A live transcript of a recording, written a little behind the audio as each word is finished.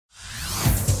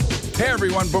Hey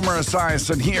everyone, Boomer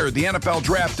Esiason here. The NFL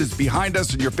Draft is behind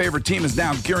us and your favorite team is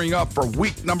now gearing up for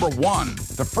week number 1.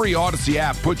 The free Odyssey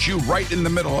app puts you right in the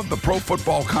middle of the pro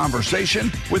football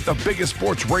conversation with the biggest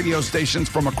sports radio stations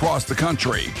from across the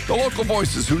country. The local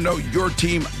voices who know your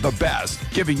team the best,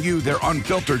 giving you their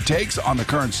unfiltered takes on the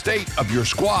current state of your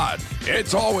squad.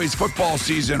 It's always football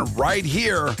season right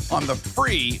here on the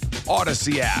free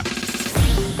Odyssey app.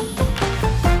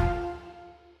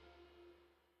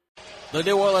 The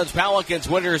New Orleans Pelicans,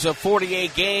 winners of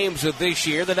 48 games this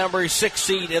year, the number 6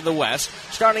 seed in the West.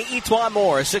 Starting Etwan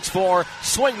Moore, a 6'4"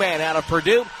 swingman out of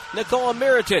Purdue. Nikola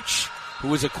Mirotic, who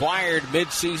was acquired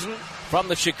midseason from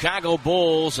the Chicago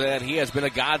Bulls, and he has been a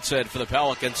godsend for the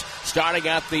Pelicans. Starting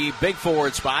at the big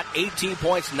forward spot, 18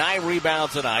 points, 9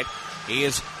 rebounds tonight. He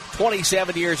is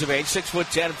 27 years of age,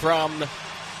 6'10" from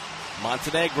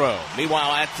Montenegro.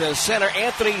 Meanwhile, at center,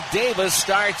 Anthony Davis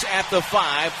starts at the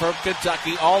 5 from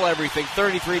Kentucky. All everything,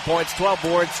 33 points, 12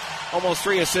 boards, almost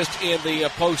 3 assists in the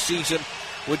postseason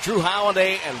with Drew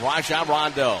Holiday and Rajon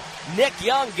Rondo. Nick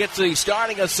Young gets the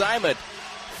starting assignment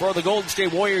for the Golden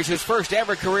State Warriors, his first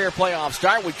ever career playoff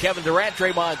start with Kevin Durant,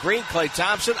 Draymond Green, Klay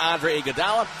Thompson, Andre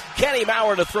Iguodala, Kenny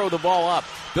Maurer to throw the ball up,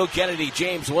 Bill Kennedy,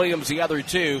 James Williams, the other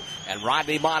 2, and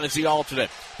Rodney Mott is the alternate.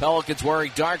 Pelicans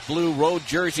wearing dark blue road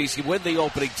jerseys win the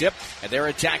opening tip, and they're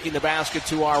attacking the basket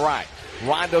to our right.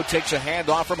 Rondo takes a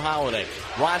handoff from Holiday.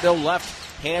 Rondo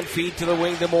left hand feed to the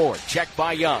wing to Moore. Checked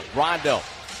by Young. Rondo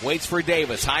waits for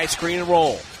Davis. High screen and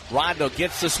roll. Rondo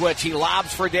gets the switch. He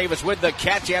lobs for Davis with the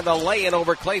catch and the lay-in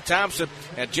over Klay Thompson.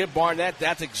 And Jim Barnett,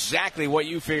 that's exactly what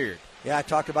you feared. Yeah, I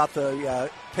talked about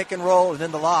the pick and roll and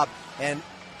then the lob. And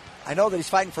I know that he's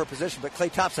fighting for a position, but Klay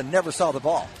Thompson never saw the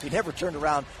ball. He never turned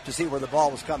around to see where the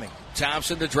ball was coming.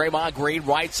 Thompson to Draymond Green,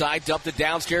 right side, dumped it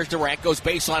downstairs. Durant goes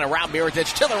baseline around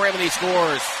Mirotic to the rim, and he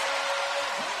scores.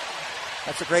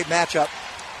 That's a great matchup.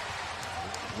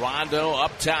 Rondo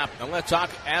up top. I'm going to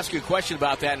ask you a question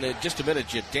about that in just a minute,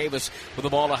 Jim. Davis with the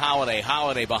ball to Holiday.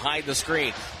 Holiday behind the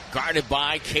screen. Guarded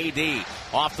by KD.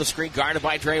 Off the screen, guarded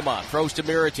by Draymond. Throws to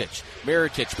Mirotic.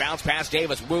 Mirotic bounce past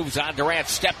Davis. Moves on Durant.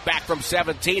 Step back from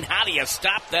 17. How do you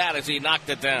stop that as he knocked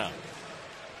it down?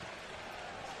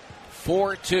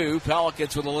 4-2,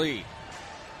 Pelicans with the lead.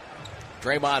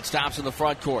 Draymond stops in the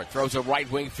front court. Throws a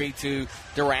right wing feed to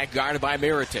Durant, guarded by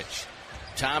Mirotic.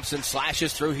 Thompson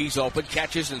slashes through. He's open.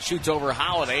 Catches and shoots over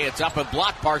Holiday. It's up and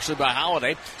blocked partially by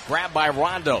Holiday. Grabbed by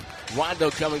Rondo. Rondo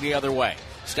coming the other way.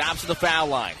 Stops at the foul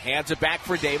line. Hands it back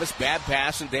for Davis. Bad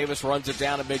pass, and Davis runs it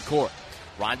down to midcourt.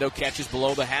 Rondo catches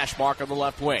below the hash mark on the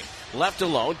left wing. Left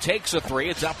alone. Takes a 3.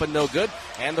 It's up and no good.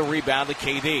 And the rebound to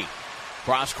KD.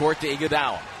 Cross court to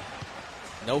Iguodala.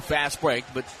 No fast break,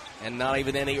 and not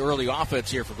even any early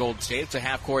offense here for Golden State. It's a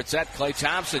half-court set. Klay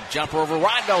Thompson, jumper over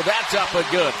Rondo. That's up and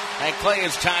good. And Klay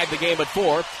has tied the game at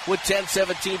 4 with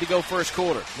 10:17 to go first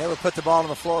quarter. Never put the ball on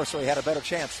the floor, so he had a better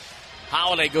chance.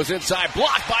 Holiday goes inside,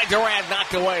 blocked by Durant,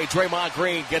 knocked away. Draymond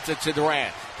Green gets it to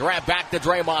Durant. Durant back to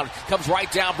Draymond, comes right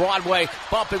down Broadway,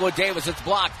 bumping with Davis. It's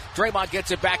blocked. Draymond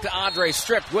gets it back to Andre,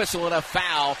 stripped, whistle, and a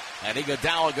foul. And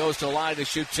Iguodala goes to the line to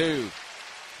shoot 2.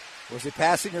 Was he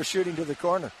passing or shooting to the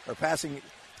corner, or passing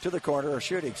to the corner or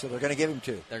shooting? So they're going to give him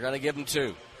 2. They're going to give him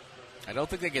 2. I don't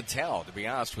think they can tell, to be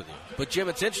honest with you. But, Jim,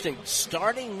 it's interesting.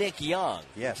 Starting Nick Young.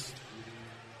 Yes.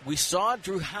 We saw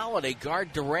Drew Holiday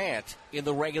guard Durant in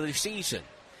the regular season.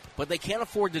 But they can't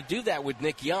afford to do that with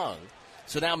Nick Young.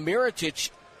 So now Mirotic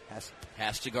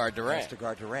has to guard Durant. Has to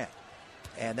guard Durant.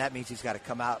 And that means he's got to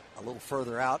come out a little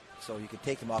further out so you can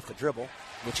take him off the dribble.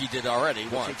 Which he did already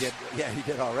once. He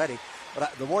did already.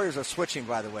 But the Warriors are switching,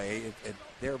 by the way.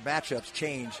 Their matchups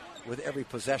change with every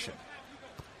possession.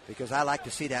 Because I like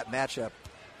to see that matchup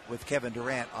with Kevin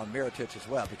Durant on Mirotic as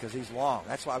well, because he's long.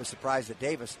 That's why I was surprised that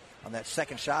Davis, on that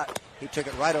second shot, he took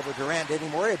it right over Durant, didn't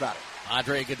even worry about it.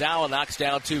 Andre Iguodala knocks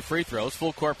down 2 free throws.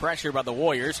 Full court pressure by the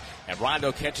Warriors. And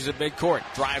Rondo catches it midcourt.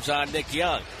 Drives on Nick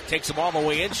Young. Takes him all the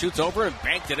way in, shoots over, and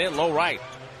banked it in low right.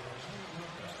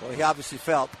 Well, he obviously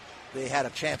felt they had a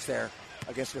chance there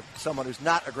against someone who's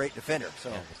not a great defender. So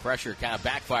the pressure kind of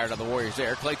backfired on the Warriors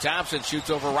there. Klay Thompson shoots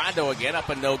over Rondo again, up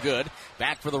and no good.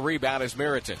 Back for the rebound is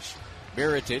Mirotic.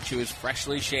 Mirotic, who is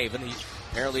freshly shaven. He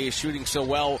apparently is shooting so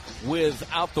well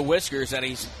without the whiskers that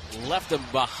he's left them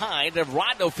behind. And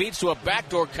Rondo feeds to a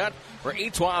backdoor cut for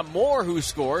Etwan Moore, who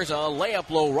scores a layup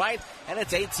low right, and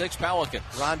it's 8-6 Pelicans.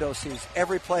 Rondo sees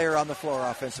every player on the floor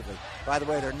offensively. By the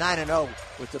way, they're 9-0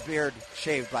 with the beard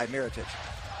shaved by Mirotic.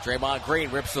 Draymond Green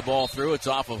rips the ball through. It's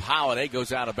off of Holiday,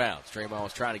 goes out of bounds. Draymond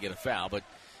was trying to get a foul, but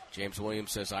James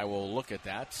Williams says, I will look at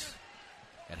that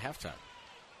at halftime.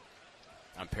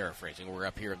 I'm paraphrasing. We're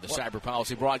up here in the Cyber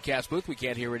Policy broadcast booth. We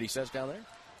can't hear what he says down there.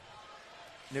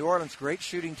 New Orleans, great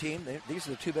shooting team. These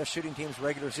are the two best shooting teams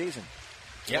regular season.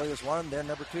 Yep. Warriors won, they're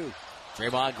number 2.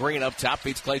 Draymond Green up top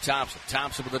beats Klay Thompson.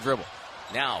 Thompson with the dribble.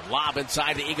 Now, lob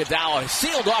inside to Iguodala.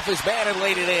 Sealed off his man and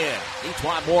laid it in.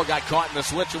 Etuan Moore got caught in the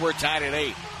switch, and we're tied at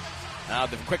 8. Now,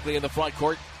 quickly in the front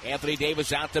court, Anthony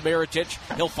Davis out to Mirotic.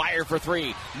 He'll fire for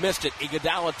 3. Missed it.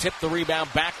 Iguodala tipped the rebound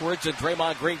backwards, and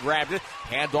Draymond Green grabbed it.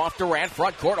 Hand off Durant.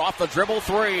 Front court off the dribble.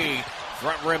 3.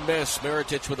 Front rim miss.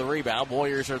 Mirotic with the rebound.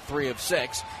 Warriors are 3 of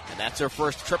 6, and that's their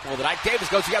first triple of the night. Davis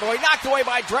goes the other way. Knocked away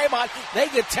by Draymond. They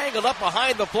get tangled up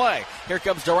behind the play. Here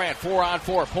comes Durant.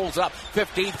 4-on-4. Pulls up.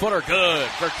 15-footer. Good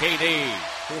for KD.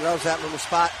 He loves that little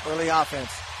spot. Early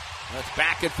offense. That's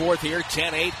back and forth here.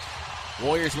 10-8.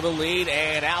 Warriors with a lead,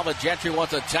 and Alvin Gentry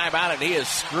wants a timeout, and he is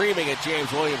screaming at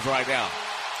James Williams right now.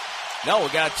 No, we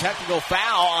got a technical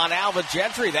foul on Alvin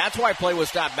Gentry. That's why play was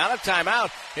stopped. Not a timeout.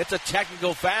 It's a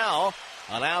technical foul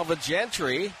on Alvin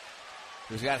Gentry,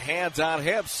 who's got hands on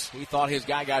hips. He thought his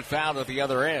guy got fouled at the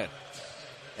other end.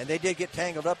 And they did get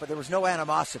tangled up, but there was no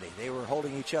animosity. They were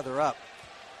holding each other up.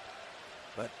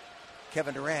 But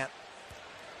Kevin Durant,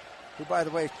 who, by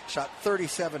the way, shot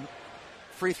 37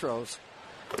 free throws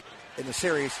in the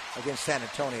series against San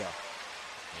Antonio.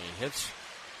 He hits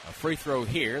a free throw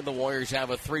here. The Warriors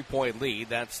have a 3-point lead.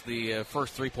 That's the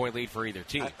first 3-point lead for either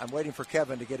team. I'm waiting for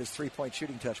Kevin to get his 3-point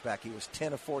shooting touch back. He was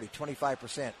 10 of 40,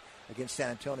 25% against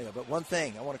San Antonio. But one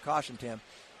thing I want to caution Tim,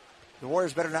 the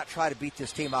Warriors better not try to beat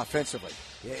this team offensively.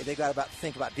 They got to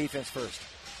think about defense first.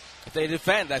 If they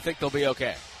defend, I think they'll be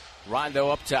okay. Rondo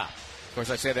up top. Of course,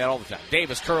 I say that all the time.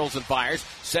 Davis curls and fires.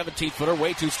 17-footer,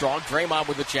 way too strong. Draymond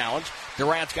with the challenge.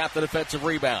 Durant's got the defensive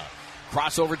rebound.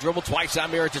 Crossover dribble twice on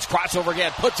Mirotic. Crossover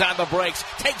again. Puts on the brakes.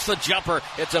 Takes the jumper.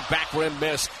 It's a back rim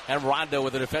miss. And Rondo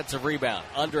with a defensive rebound.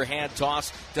 Underhand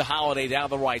toss to Holiday down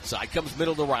the right side. Comes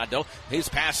middle to Rondo. His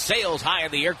pass sails high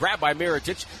in the air. Grabbed by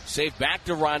Mirotic. Saved back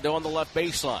to Rondo on the left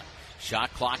baseline.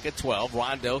 Shot clock at 12.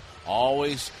 Rondo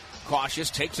always cautious.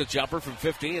 Takes a jumper from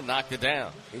 15 and knocked it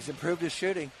down. He's improved his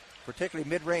shooting. Particularly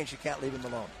mid-range, you can't leave him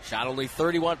alone. Shot only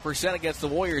 31% against the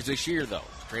Warriors this year, though.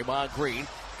 Draymond Green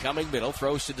coming middle,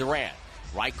 throws to Durant.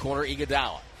 Right corner,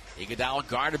 Iguodala. Iguodala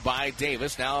guarded by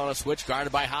Davis. Now on a switch,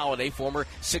 guarded by Holiday, former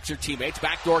Sixer teammates.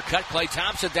 Backdoor cut, Klay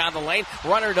Thompson down the lane.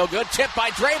 Runner no good. Tipped by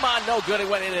Draymond, no good. It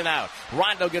went in and out.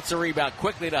 Rondo gets the rebound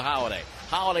quickly to Holiday.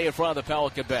 Holiday in front of the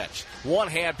Pelican bench.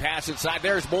 One-hand pass inside.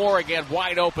 There's Moore again,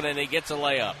 wide open, and he gets a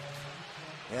layup.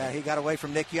 Yeah, he got away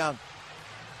from Nick Young.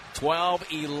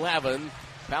 12-11.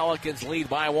 Pelicans lead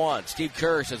by 1. Steve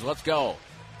Kerr says, let's go.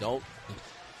 Don't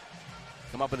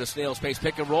come up into snail's pace.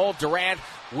 Pick and roll. Durant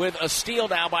with a steal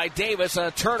now by Davis.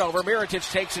 A turnover. Mirotic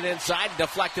takes it inside.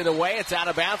 Deflected away. It's out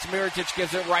of bounds. Mirotic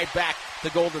gives it right back to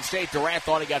Golden State. Durant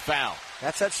thought he got fouled.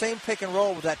 That's that same pick and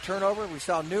roll with that turnover we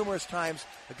saw numerous times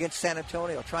against San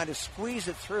Antonio, trying to squeeze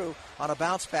it through on a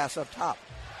bounce pass up top.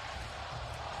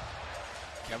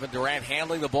 Kevin Durant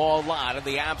handling the ball a lot in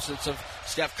the absence of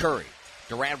Steph Curry.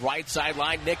 Durant right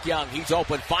sideline, Nick Young. He's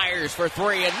open, fires for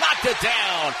 3, and knocked it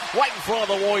down right in front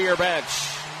of the Warrior bench.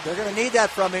 They're going to need that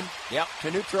from him Yep.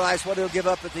 to neutralize what he'll give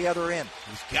up at the other end.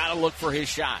 He's got to look for his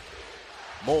shot.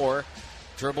 Moore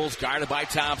dribbles, guarded by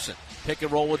Thompson. Pick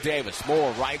and roll with Davis.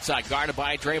 Moore right side, guarded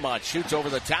by Draymond. Shoots over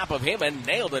the top of him and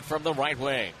nailed it from the right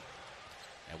wing.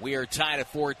 And we are tied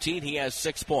at 14. He has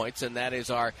 6 points, and that is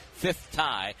our 5th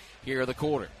tie here in the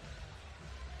quarter.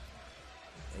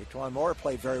 Etuan Moore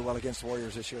played very well against the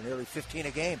Warriors this year, nearly 15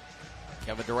 a game.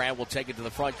 Kevin Durant will take it to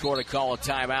the front court and call a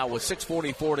timeout with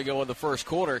 6:44 to go in the first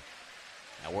quarter.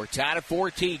 And we're tied at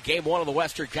 14. Game 1 of the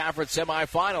Western Conference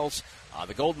Semifinals on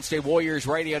the Golden State Warriors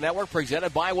Radio Network,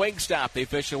 presented by Wingstop, the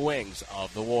official wings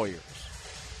of the Warriors.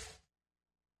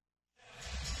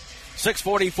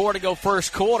 6:44 to go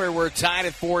first quarter. We're tied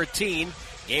at 14.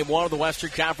 Game 1 of the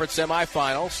Western Conference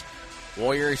Semifinals.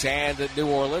 Warriors and New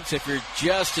Orleans. If you're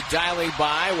just dialing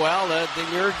by, well, then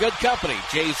you're in good company.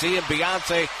 Jay-Z and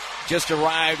Beyonce just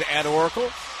arrived at Oracle,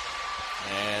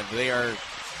 and they are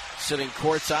sitting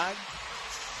courtside.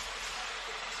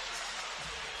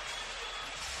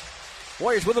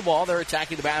 Warriors with the ball. They're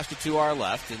attacking the basket to our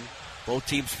left, and both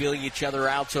teams feeling each other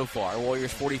out so far.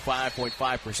 Warriors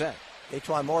 45.5%.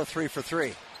 Etuan Moore 3 for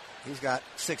 3. He's got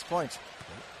 6 points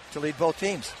to lead both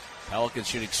teams. Pelicans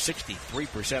shooting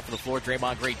 63% from the floor.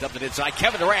 Draymond Green dumped it inside.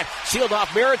 Kevin Durant sealed off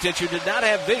Mirotic, who did not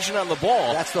have vision on the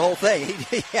ball. That's the whole thing.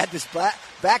 He had this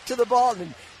back to the ball,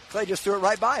 and Klay just threw it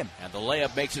right by him. And the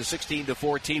layup makes it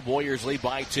 16-14. Warriors lead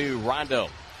by 2. Rondo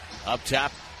up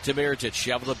top to Mirotic.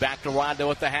 Shoveled it back to Rondo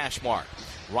at the hash mark.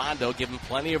 Rondo given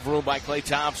plenty of room by Klay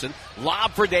Thompson.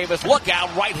 Lob for Davis. Look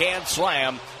out. Right-hand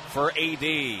slam for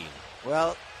AD.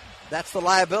 Well, that's the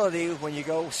liability when you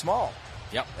go small.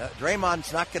 Yep.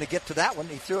 Draymond's not going to get to that one.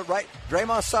 He threw it right.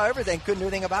 Draymond saw everything, couldn't do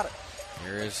anything about it.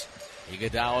 Here is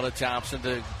Iguodala to Thompson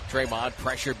to Draymond,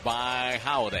 pressured by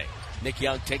Holiday. Nick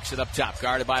Young takes it up top,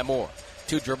 guarded by Moore.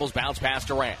 2 dribbles, bounce past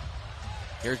Durant.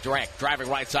 Here's Durant, driving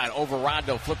right side, over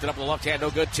Rondo, flipped it up to the left hand, no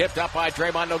good, tipped up by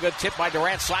Draymond, no good, tipped by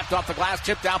Durant, slapped off the glass,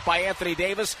 tipped out by Anthony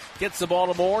Davis, gets the ball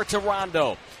to Moore, to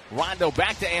Rondo. Rondo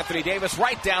back to Anthony Davis,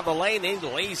 right down the lane, he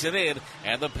lays it in,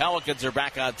 and the Pelicans are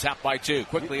back on top by 2.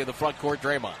 Quickly in the front court,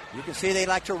 Draymond. You can see they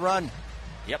like to run.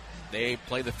 Yep, they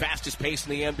play the fastest pace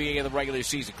in the NBA in the regular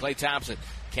season. Klay Thompson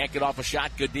can't get off a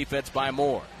shot, good defense by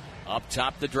Moore. Up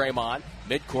top to Draymond.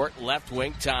 Midcourt, left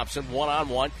wing, Thompson,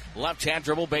 one-on-one. Left-hand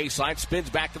dribble, baseline, spins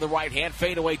back to the right hand,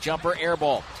 fadeaway jumper, air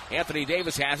ball. Anthony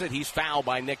Davis has it. He's fouled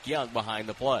by Nick Young behind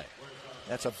the play.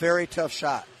 That's a very tough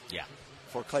shot. Yeah.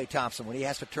 For Klay Thompson when he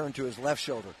has to turn to his left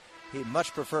shoulder. He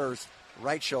much prefers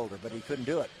right shoulder, but he couldn't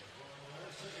do it.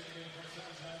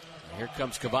 Here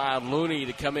comes Kevon Looney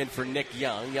to come in for Nick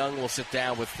Young. Young will sit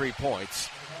down with 3 points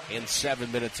in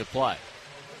 7 minutes of play.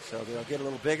 So they'll get a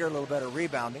little bigger, a little better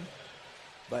rebounding.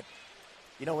 But,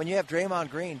 you know, when you have Draymond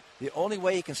Green, the only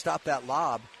way you can stop that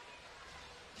lob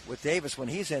with Davis when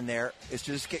he's in there is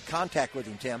to just get contact with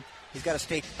him, Tim. He's got to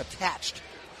stay attached.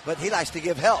 But he likes to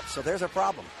give help, so there's a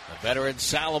problem. The veteran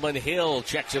Solomon Hill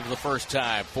checks in for the first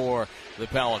time for the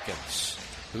Pelicans,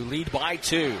 who lead by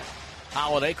 2.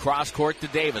 Holiday cross court to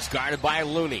Davis, guarded by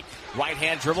Looney. Right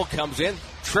hand dribble comes in,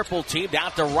 triple teamed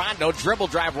out to Rondo. Dribble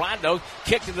drive, Rondo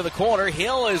kicked into the corner.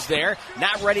 Hill is there,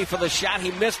 not ready for the shot.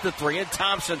 He missed the 3, and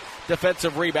Thompson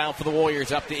defensive rebound for the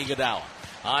Warriors up to Iguodala.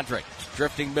 Andre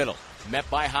drifting middle, met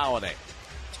by Holiday.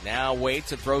 Now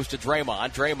waits and throws to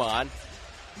Draymond. Draymond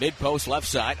mid post left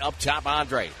side, up top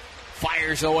Andre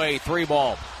fires away, 3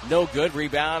 ball, no good.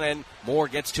 Rebound, and Moore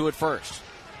gets to it first.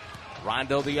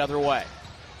 Rondo the other way.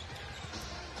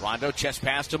 Rondo chest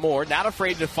pass to Moore, not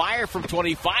afraid to fire from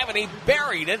 25, and he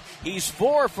buried it. He's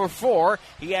 4 for 4.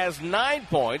 He has 9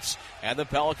 points, and the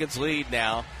Pelicans lead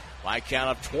now by a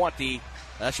count of 20.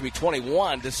 That should be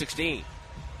 21-16.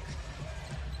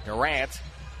 Durant,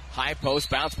 high post,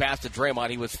 bounce pass to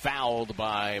Draymond. He was fouled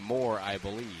by Moore, I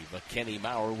believe. Kenny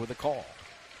Maurer with a call.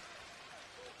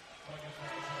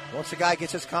 Once the guy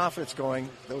gets his confidence going,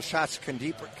 those shots can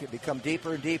become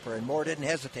deeper and deeper, and Moore didn't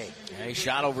hesitate. Yeah, he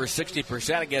shot over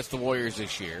 60% against the Warriors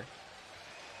this year.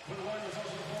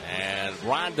 And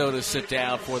Rondo to sit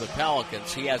down for the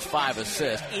Pelicans. He has 5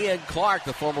 assists. Ian Clark,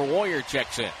 the former Warrior,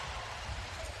 checks in.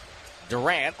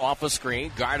 Durant off a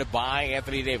screen, guarded by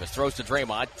Anthony Davis. Throws to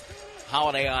Draymond.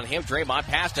 Holiday on him. Draymond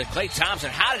pass to Klay Thompson.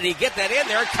 How did he get that in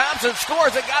there? Thompson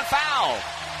scores and got fouled.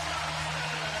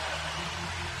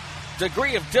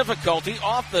 Degree of difficulty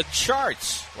off the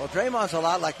charts. Well, Draymond's a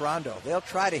lot like Rondo. They'll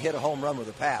try to hit a home run with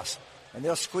a pass, and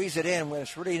they'll squeeze it in when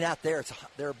it's really not there.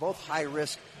 They're both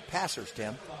high-risk passers,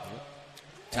 Tim.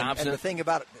 Thompson. And the thing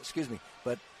about it,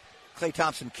 but Klay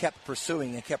Thompson kept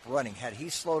pursuing and kept running. Had he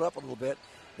slowed up a little bit,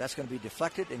 that's going to be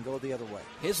deflected and go the other way.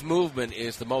 His movement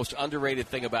is the most underrated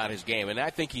thing about his game, and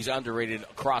I think he's underrated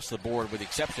across the board with the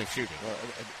exception of shooting. Well,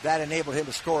 that enabled him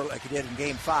to score like he did in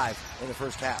Game 5 in the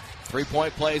first half.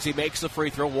 3-point plays, he makes the free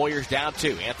throw. Warriors down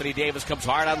 2. Anthony Davis comes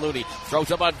hard on Looney.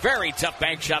 Throws up a very tough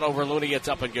bank shot over Looney. It's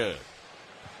up and good.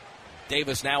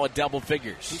 Davis now at double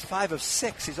figures. He's 5 of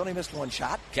 6. He's only missed 1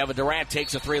 shot. Kevin Durant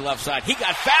takes a 3 left side. He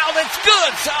got fouled. It's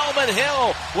good. Solomon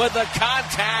Hill with the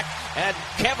contact. And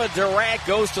Kevin Durant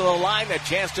goes to the line. A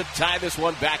chance to tie this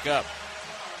one back up.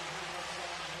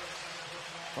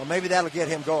 Well, maybe that'll get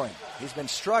him going. He's been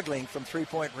struggling from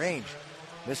 3-point range.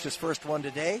 Missed his first one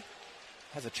today.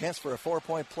 Has a chance for a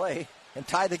 4-point play and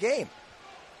tie the game.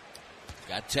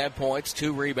 Got 10 points,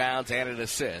 2 rebounds, and an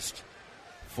assist.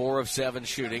 4 of 7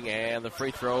 shooting, and the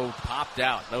free throw popped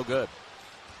out. No good.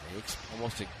 It's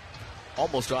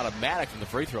almost automatic from the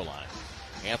free throw line.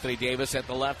 Anthony Davis at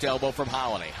the left elbow from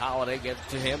Holiday. Holiday gets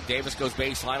to him. Davis goes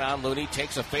baseline on Looney.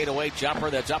 Takes a fadeaway jumper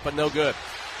that's up and no good.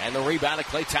 And the rebound to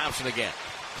Klay Thompson again.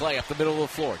 Klay up the middle of the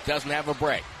floor. Doesn't have a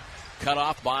break. Cut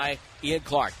off by Ian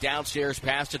Clark. Downstairs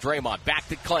pass to Draymond. Back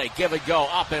to Klay. Give and go.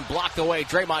 Up and blocked away.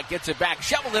 Draymond gets it back.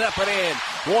 Shoveled it up and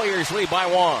in. Warriors lead by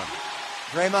 1.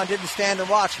 Draymond didn't stand and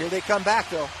watch. Here they come back,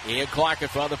 though. Ian Clark in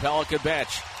front of the Pelican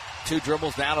bench. 2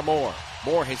 dribbles now to Moore.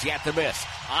 Moore has yet to miss.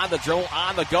 On the dribble,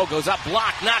 on the go, goes up,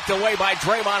 blocked, knocked away by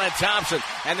Draymond and Thompson.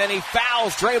 And then he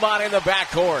fouls Draymond in the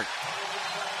backcourt.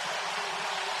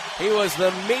 He was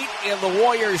the meat in the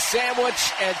Warriors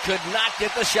sandwich and could not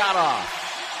get the shot off.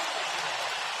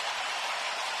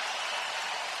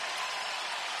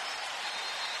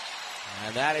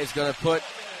 And that is going to put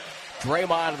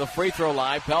Draymond to the free throw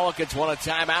line. Pelicans want a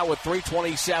timeout with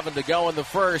 3:27 to go in the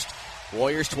first.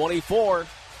 Warriors 24.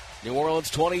 New Orleans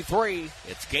 23.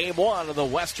 It's game one of the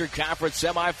Western Conference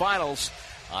Semifinals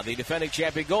on the defending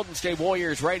champion Golden State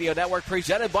Warriors Radio Network,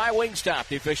 presented by Wingstop,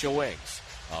 the official wings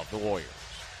of the Warriors.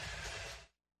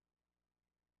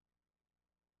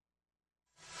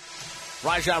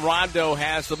 Rajon Rondo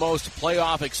has the most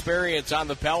playoff experience on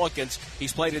the Pelicans.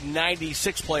 He's played in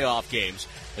 96 playoff games.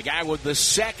 The guy with the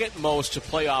second most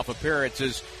playoff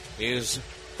appearances is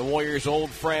the Warriors'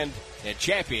 old friend and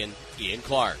champion, Ian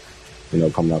Clark.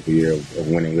 Coming off a year of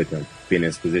winning with him, being in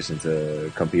this position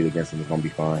to compete against him is going to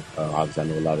be fine. Obviously, I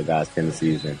know a lot of guys'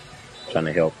 tendencies and trying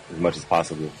to help as much as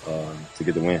possible to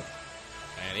get the win.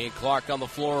 And Ian Clark on the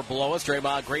floor below us.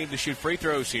 Draymond Green to shoot free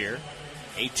throws here.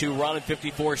 8-2 run in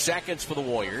 54 seconds for the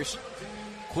Warriors.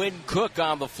 Quinn Cook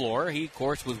on the floor. He, of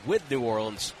course, was with New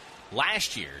Orleans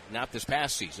last year, not this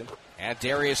past season. And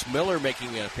Darius Miller making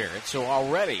an appearance. So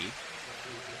already,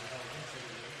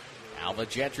 Alvin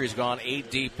Gentry's gone 8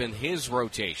 deep in his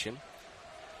rotation.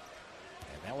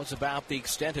 And that was about the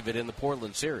extent of it in the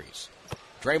Portland series.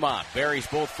 Draymond buries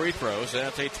both free throws, and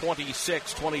that's a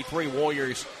 26-23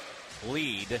 Warriors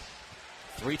lead.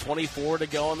 3:24 to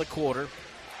go in the quarter.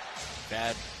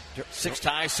 Had 6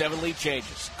 ties, 7 lead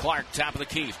changes. Clark, top of the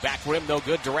keys. Back rim, no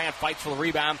good. Durant fights for the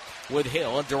rebound with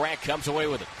Hill, and Durant comes away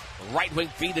with it. Right wing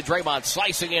feed to Draymond,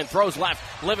 slicing in, throws left.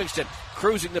 Livingston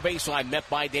cruising the baseline, met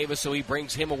by Davis, so he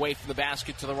brings him away from the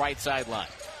basket to the right sideline.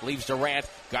 Leaves Durant,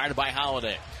 guarded by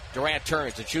Holiday. Durant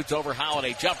turns and shoots over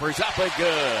Holiday. Jumper's up and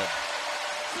good.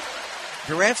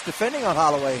 Durant's defending on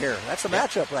Holloway here. That's a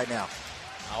matchup right now.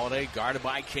 Holiday guarded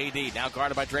by KD. Now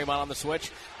guarded by Draymond on the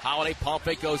switch. Holiday pump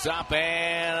fake goes up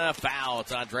and a foul.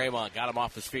 It's on Draymond. Got him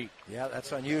off his feet. Yeah,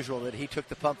 that's unusual that he took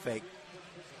the pump fake.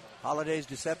 Holiday's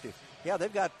deceptive. Yeah,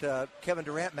 they've got Kevin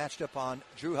Durant matched up on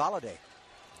Drew Holiday.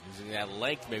 Using that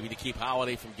length maybe to keep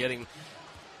Holiday from getting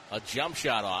a jump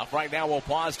shot off. Right now we'll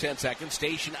pause 10 seconds.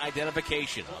 Station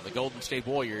identification on the Golden State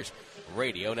Warriors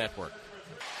Radio Network.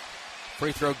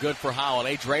 Free throw good for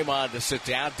Holiday. Draymond to sit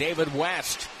down. David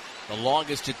West, the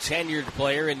longest tenured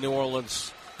player in New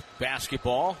Orleans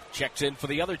basketball, checks in for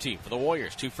the other team, for the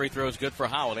Warriors. 2 free throws good for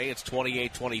Holiday. It's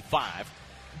 28-25.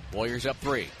 Warriors up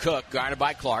 3. Cook, guarded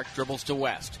by Clark, dribbles to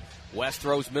West. West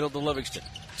throws middle to Livingston.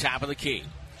 Top of the key.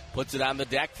 Puts it on the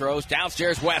deck, throws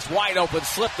downstairs. West wide open,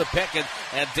 slipped the pick,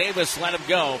 and Davis let him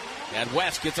go. And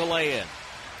West gets a lay-in.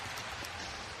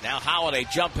 Now Holiday,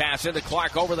 jump pass into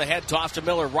Clark, over the head, toss to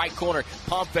Miller, right corner,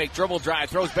 pump fake, dribble drive,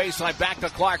 throws baseline, back to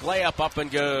Clark, layup up and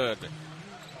good.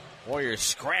 Warriors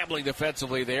scrambling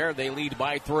defensively there. They lead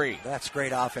by 3. That's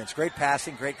great offense. Great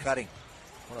passing, great cutting.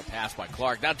 What a pass by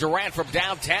Clark. Now Durant from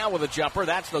downtown with a jumper.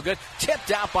 That's no good.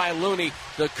 Tipped out by Looney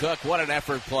to Cook. What an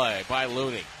effort play by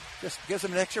Looney. Just gives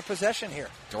him an extra possession here.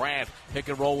 Durant, pick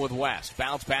and roll with West.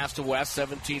 Bounce pass to West,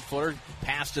 17-footer.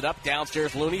 Passed it up,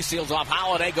 downstairs. Looney seals off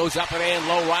Holiday, goes up and in,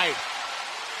 low right.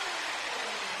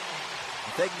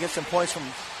 If they can get some points from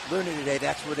Looney today,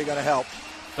 that's where they're going to help.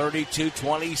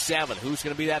 32-27. Who's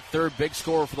going to be that third big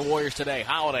scorer for the Warriors today?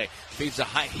 Holiday feeds a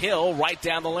high Hill right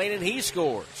down the lane, and he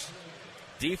scores.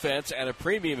 Defense at a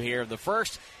premium here in the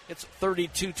first. It's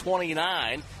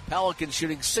 32-29. Pelicans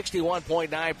shooting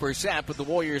 61.9%, but the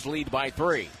Warriors lead by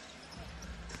 3.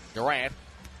 Durant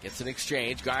gets an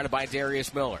exchange, guarded by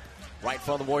Darius Miller. Right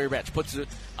from the Warrior bench, puts it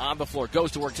on the floor,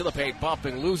 goes to work to the paint,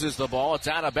 bumping, loses the ball. It's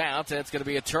out of bounds, and it's going to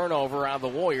be a turnover on the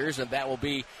Warriors, and that will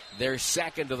be their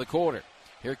second of the quarter.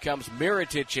 Here comes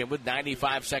Mirotic in with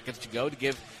 95 seconds to go to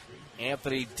give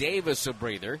Anthony Davis a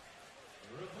breather.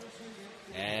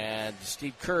 And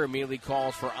Steve Kerr immediately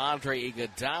calls for Andre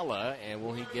Iguodala. And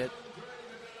will he get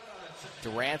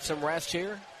Durant some rest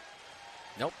here?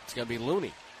 Nope, it's going to be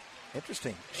Looney.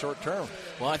 Interesting. Short term.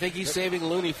 Well, I think he's saving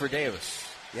Looney for Davis.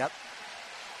 Yep,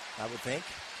 I would think.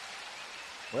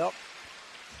 Well,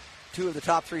 2 of the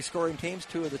top 3 scoring teams,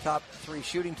 2 of the top 3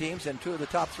 shooting teams, and 2 of the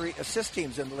top 3 assist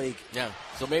teams in the league. Yeah,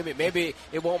 so maybe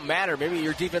it won't matter. Maybe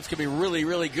your defense can be really,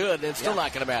 really good, and it's still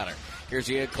not going to matter. Here's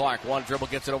Ian Clark. One dribble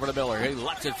gets it over to Miller. He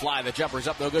lets it fly. The jumper's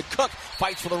up, no good. Cook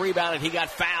fights for the rebound, and he got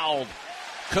fouled.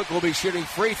 Cook will be shooting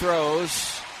free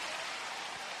throws.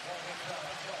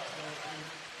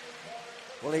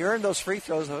 Well, he earned those free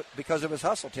throws because of his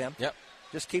hustle, Tim. Yep.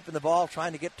 Just keeping the ball,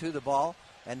 trying to get to the ball,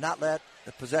 and not let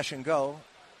the possession go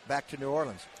back to New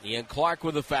Orleans. Ian Clark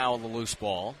with a foul on the loose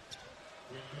ball.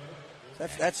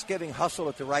 That's giving hustle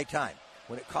at the right time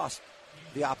when it costs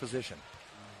the opposition.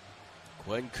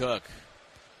 Quinn Cook,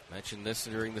 mentioned this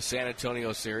during the San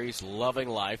Antonio series, loving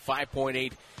life,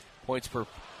 5.8 points per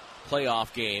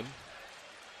playoff game,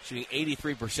 shooting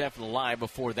 83% from the line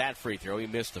before that free throw. He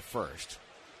missed the first.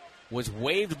 Was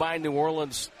waived by New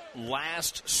Orleans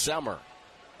last summer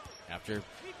after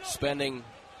spending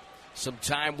some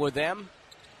time with them,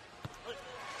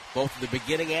 both at the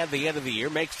beginning and the end of the year.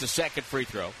 Makes the second free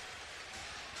throw.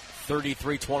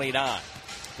 33-29.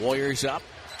 Warriors up.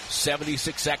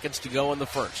 76 seconds to go in the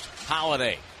first.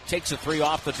 Holiday takes a three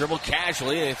off the dribble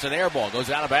casually, and it's an air ball. Goes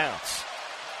out of bounds.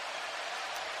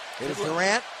 It was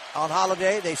Durant on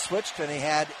Holiday. They switched, and he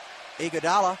had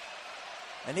Iguodala.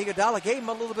 And Iguodala gave him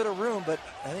a little bit of room, but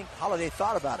I think Holiday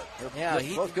thought about it.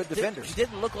 They're both good defenders. He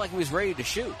didn't look like he was ready to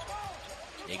shoot.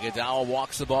 Iguodala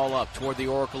walks the ball up toward the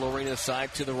Oracle Arena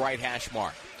side to the right hash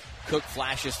mark. Cook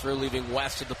flashes through, leaving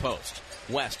West at the post.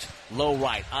 West, low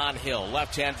right, on Hill,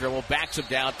 left-hand dribble, backs him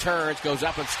down, turns, goes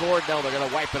up and scored. No, they're going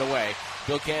to wipe it away.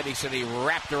 Bill Candy said he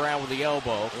wrapped around with the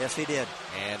elbow. Yes, he did.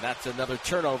 And that's another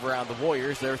turnover on the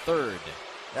Warriors, their third.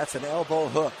 That's an elbow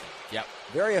hook. Yep.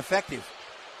 Very effective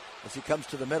as he comes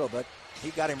to the middle, but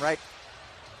he got him right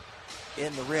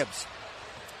in the ribs.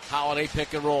 Holiday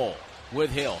pick and roll with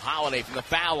Hill. Holiday from the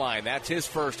foul line. That's his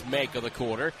first make of the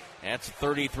quarter. That's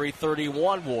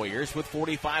 33-31 Warriors with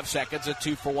 45 seconds, a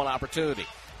 2-for-1 opportunity.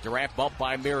 Durant bumped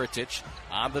by Mirotic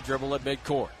on the dribble at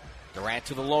midcourt. Durant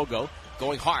to the logo,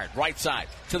 going hard, right side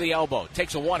to the elbow.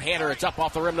 Takes a one-hander, it's up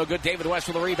off the rim, no good. David West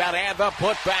with the rebound and the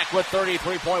putback with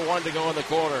 33.1 to go in the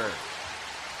quarter.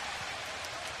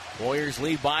 Warriors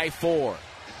lead by 4.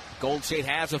 Golden State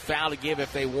has a foul to give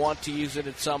if they want to use it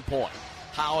at some point.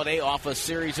 Holiday off a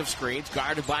series of screens,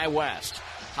 guarded by West.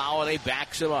 Holiday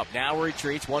backs him up, now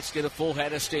retreats, wants to get a full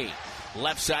head of steam.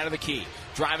 Left side of the key,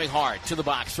 driving hard to the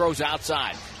box, throws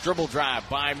outside. Dribble drive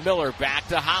by Miller, back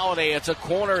to Holiday. It's a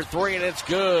corner three, and it's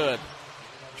good.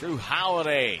 Drew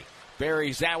Holiday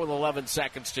buries that with 11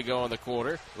 seconds to go in the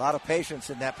quarter. A lot of patience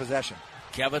in that possession.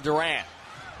 Kevin Durant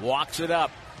walks it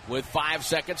up with 5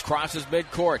 seconds, crosses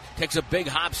midcourt, takes a big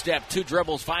hop step, 2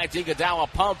 dribbles, finds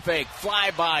Iguodala, pump fake,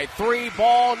 fly by, 3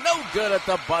 ball, no good at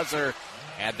the buzzer.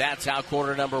 And that's how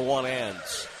quarter number 1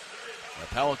 ends. The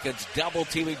Pelicans double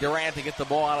teaming Durant to get the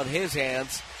ball out of his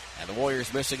hands, and the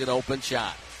Warriors missing an open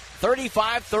shot.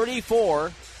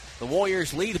 35-34. The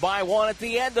Warriors lead by 1 at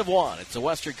the end of 1. It's the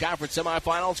Western Conference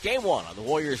Semifinals, Game 1 on the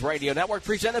Warriors Radio Network,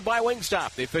 presented by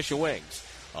Wingstop, the official wings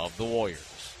of the Warriors.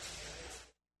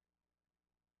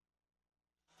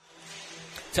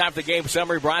 Time for the game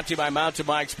summary brought to you by Mountain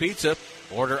Mike's Pizza.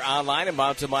 Order online at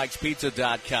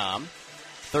mountainmikespizza.com.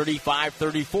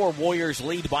 35-34, Warriors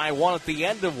lead by 1 at the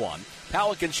end of 1.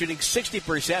 Pelicans shooting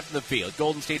 60% from the field.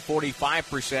 Golden State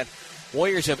 45%.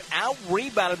 Warriors have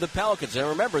out-rebounded the Pelicans. And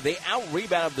remember, they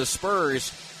out-rebounded the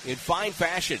Spurs in fine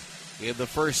fashion in the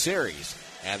first series.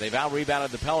 And they've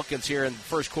out-rebounded the Pelicans here in the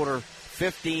first quarter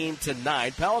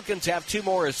 15-9. Pelicans have 2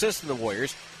 more assists than the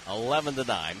Warriors,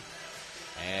 11-9.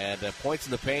 And points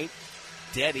in the paint,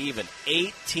 dead even,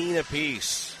 18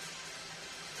 apiece.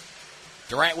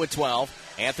 Durant with 12.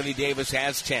 Anthony Davis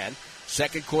has 10.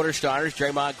 Second quarter starters,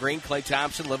 Draymond Green, Klay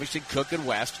Thompson, Livingston, Cook, and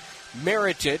West.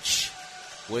 Mirotic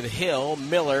with Hill,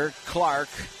 Miller, Clark.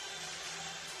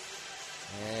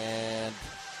 And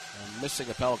I'm missing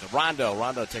a Pelican.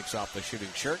 Rondo takes off the shooting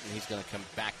shirt, and he's going to come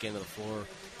back into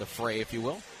the fray, if you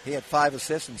will. He had 5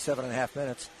 assists in 7.5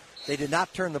 minutes. They did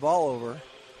not turn the ball over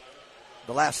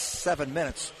the last 7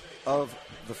 minutes of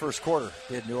the first quarter,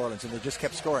 did New Orleans, and they just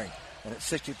kept scoring. And at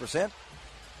 60%,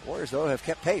 Warriors, though, have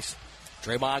kept pace.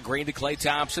 Draymond Green to Klay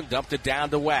Thompson, dumped it down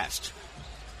to West.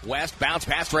 West bounce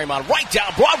past Draymond, right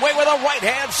down Broadway with a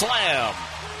right-hand slam.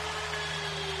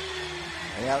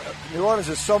 Yeah, New Orleans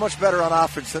is so much better on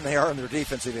offense than they are on their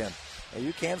defensive end.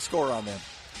 You can score on them.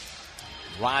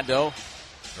 Rondo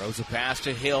throws a pass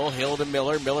to Hill, Hill to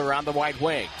Miller, Miller on the right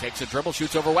wing. Takes a dribble,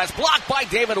 shoots over West, blocked by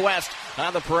David West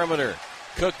on the perimeter.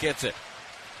 Cook gets it.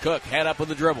 Cook head up with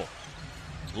the dribble.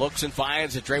 Looks and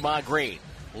finds at Draymond Green.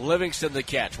 Livingston the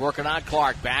catch, working on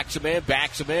Clark, backs him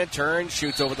in, turns,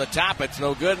 shoots over the top, it's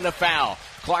no good, and a foul.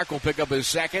 Clark will pick up his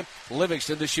second,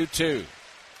 Livingston to shoot 2.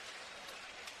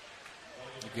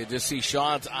 You can just see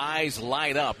Sean's eyes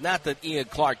light up. Not that Ian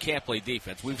Clark can't play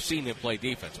defense. We've seen him play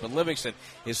defense. But Livingston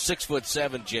is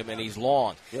 6'7", Jim, and he's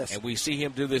long. Yes. And we see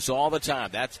him do this all the time.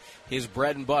 That's his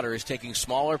bread and butter, is taking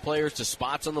smaller players to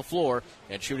spots on the floor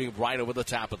and shooting right over the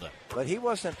top of them. But he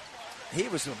was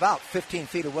about 15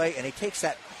 feet away, and he takes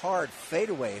that hard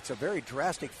fadeaway. It's a very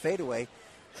drastic fadeaway,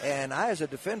 and I, as a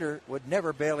defender, would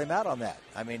never bail him out on that.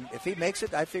 I mean, if he makes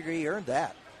it, I figure he earned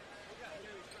that.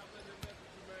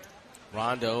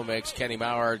 Rondo makes Kenny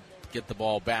Mauer get the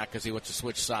ball back because he wants to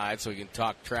switch sides so he can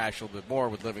talk trash a little bit more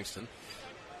with Livingston.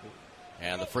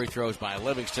 And the free throws by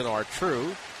Livingston are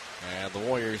true, and the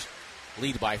Warriors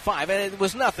lead by 5. And it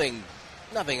was nothing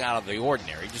out of the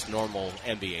ordinary, just normal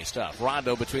NBA stuff.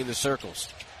 Rondo between the circles.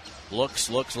 Looks,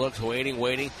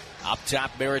 waiting. Up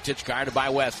top, Mirotic guarded by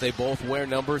West. They both wear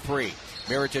number 3.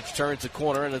 Mirotic turns the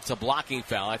corner, and it's a blocking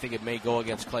foul. I think it may go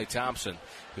against Klay Thompson,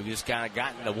 who just kind of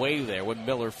got in the way there when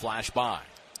Miller flashed by.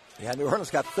 Yeah, New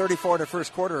Orleans got 34 in the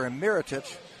first quarter, and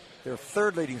Mirotic, their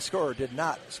third leading scorer, did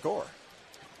not score.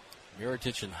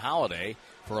 Mirotic and Holiday,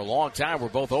 for a long time, were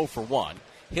both 0 for 1.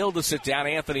 Hill to sit down,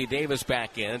 Anthony Davis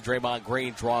back in, and Draymond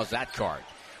Green draws that card.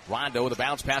 Rondo with a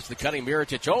bounce pass to the cutting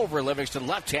Mirotic over Livingston.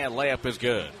 Left-hand layup is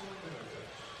good.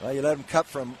 Well, you let him cut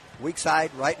from weak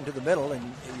side right into the middle,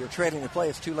 and you're trailing the play.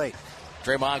 It's too late.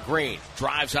 Draymond Green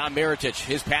drives on Mirotic.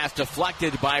 His pass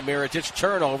deflected by Mirotic.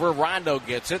 Turnover. Rondo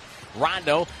gets it.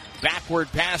 Rondo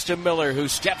backward pass to Miller, who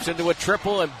steps into a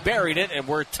triple and buried it, and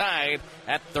we're tied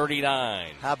at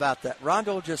 39. How about that?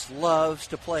 Rondo just loves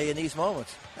to play in these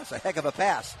moments. That's a heck of a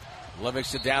pass.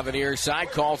 Livingston down the near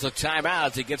side, calls a timeout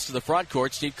as he gets to the front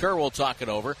court. Steve Kerr will talk it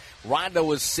over. Rondo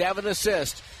with 7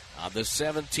 assists on the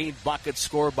 17 buckets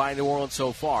scored by New Orleans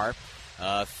so far.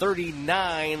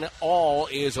 39 all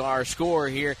is our score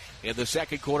here in the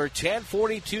second quarter.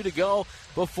 10:42 to go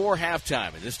before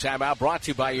halftime. And this timeout brought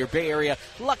to you by your Bay Area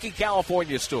Lucky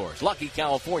California stores. Lucky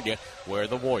California, where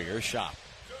the Warriors shop.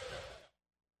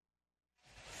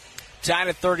 Tied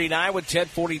at 39 with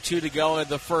 10:42 to go in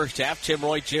the first half. Tim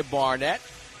Roy, Jim Barnett.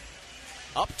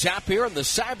 Up top here in the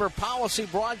Cyber Policy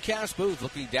broadcast booth,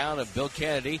 looking down at Bill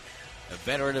Kennedy. A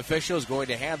veteran official is going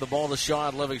to hand the ball to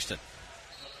Sean Livingston.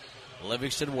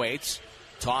 Livingston waits.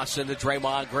 Toss into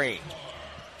Draymond Green.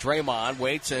 Draymond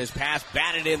waits, and his pass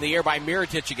batted in the air by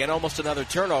Mirotic again. Almost another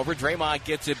turnover. Draymond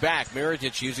gets it back.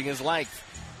 Mirotic using his length.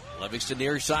 Livingston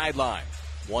near sideline.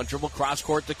 One dribble cross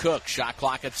court to Cook. Shot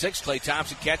clock at 6. Klay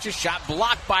Thompson catches. Shot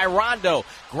blocked by Rondo.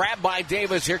 Grabbed by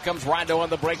Davis. Here comes Rondo on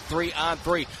the break.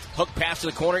 3-on-3. Hook pass to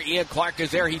the corner. Ian Clark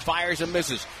is there. He fires and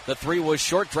misses. The 3 was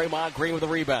short. Draymond Green with a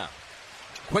rebound.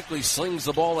 Quickly slings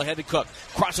the ball ahead to Cook.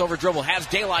 Crossover dribble. Has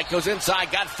daylight. Goes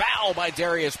inside. Got fouled by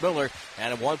Darius Miller.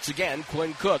 And once again,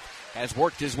 Quinn Cook has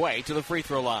worked his way to the free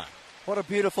throw line. What a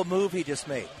beautiful move he just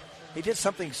made. He did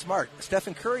something smart.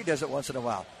 Stephen Curry does it once in a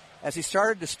while. As he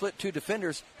started to split 2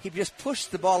 defenders, he just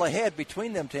pushed the ball ahead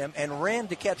between them to him and ran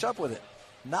to catch up with it.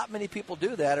 Not many people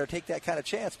do that or take that kind of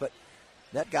chance, but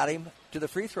that got him to the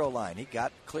free throw line. He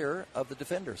got clear of the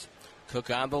defenders. Cook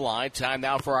on the line. Time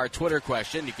now for our Twitter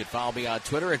question. You can follow me on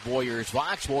Twitter at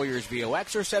WarriorsVox,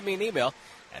 WarriorsVox, or send me an email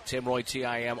at TimRoye,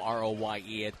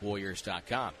 TimRoye at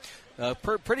Warriors.com.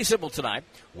 Pretty simple tonight.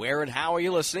 Where and how are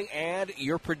you listening, and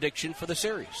your prediction for the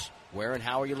series. Where and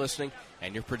how are you listening,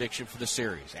 and your prediction for the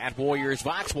series. At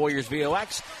WarriorsVox,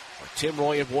 WarriorsVox, or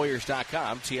TimRoye at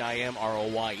Warriors.com,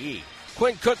 TimRoye.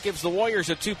 Quinn Cook gives the Warriors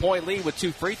a 2-point lead with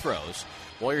 2 free throws.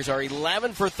 Warriors are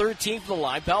 11 for 13 from the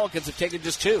line. Pelicans have taken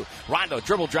just 2. Rondo,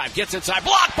 dribble drive, gets inside.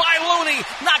 Blocked by Looney.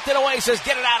 Knocked it away, says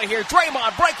get it out of here.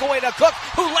 Draymond, breakaway to Cook,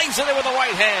 who lays it in with the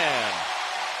right hand.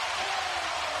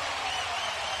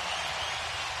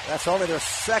 That's only their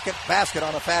second basket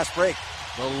on a fast break.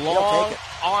 The long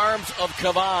arms of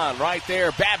Kavan right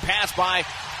there. Bad pass by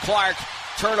Clark.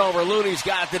 Turnover. Looney's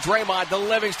got it to Draymond, to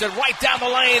Livingston, right down the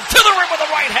lane, to the rim with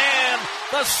the right hand.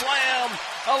 The slam.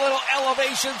 A little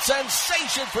elevation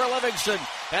sensation for Livingston.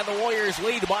 And the Warriors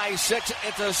lead by 6.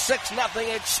 It's a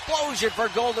 6-0 explosion for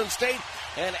Golden State.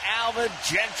 And Alvin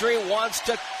Gentry wants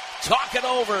to talk it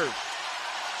over.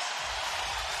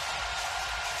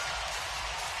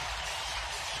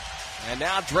 And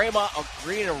now Draymond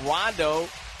Green and Rondo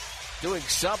doing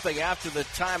something after the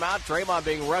timeout. Draymond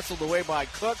being wrestled away by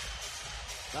Cook.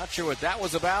 Not sure what that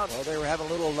was about. Well, they were having a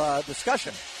little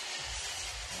discussion.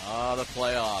 Oh, the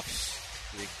playoffs.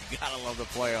 You gotta love the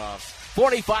playoffs.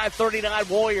 45-39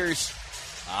 Warriors.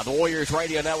 The Warriors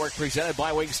Radio Network presented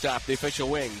by Wingstop, the official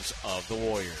wings of the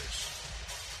Warriors.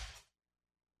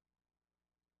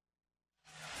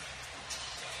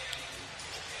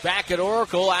 Back at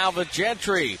Oracle, Alvin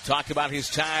Gentry talked about his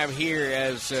time here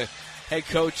as head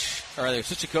coach, or the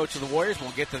assistant coach of the Warriors.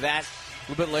 We'll get to that a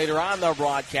little bit later on in the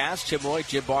broadcast. Tim Roy,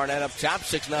 Jim Barnett up top.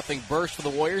 6-0 burst for the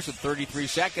Warriors in 33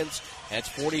 seconds. And it's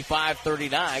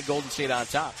 45-39. Golden State on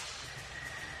top.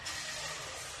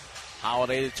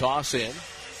 Holiday to toss in.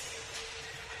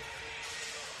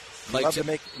 Love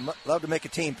to make a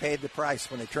team pay the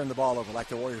price when they turn the ball over like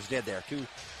the Warriors did there. 2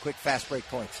 quick fast break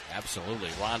points. Absolutely.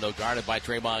 Rondo guarded by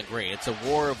Draymond Green. It's a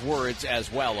war of words as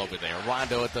well over there.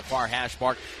 Rondo at the far hash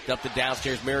mark. Dumped it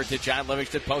downstairs. Mirotic on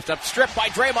Livingston. Post up. Stripped by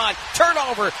Draymond.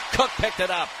 Turnover. Cook picked it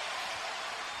up.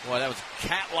 Boy, that was a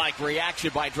cat-like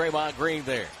reaction by Draymond Green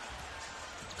there.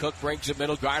 Cook brings it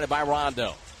middle. Guarded by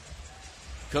Rondo.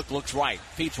 Cook looks right,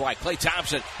 feeds right. Klay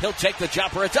Thompson, he'll take the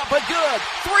jumper. It's up and good.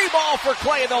 3 ball for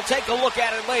Klay, and they'll take a look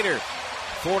at it later.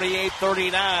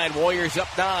 48-39. Warriors up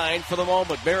 9 for the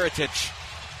moment. Mirotic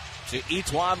to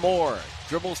Etwan Moore.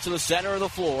 Dribbles to the center of the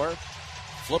floor.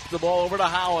 Flip the ball over to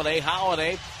Holiday.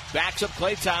 Holiday backs up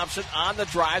Klay Thompson on the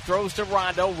drive. Throws to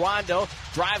Rondo. Rondo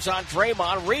drives on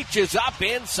Draymond. Reaches up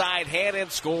inside hand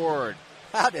and scored.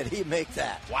 How did he make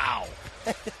that? Wow.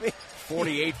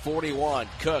 48-41.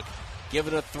 Cook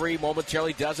giving a three.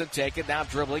 Momentarily doesn't take it. Now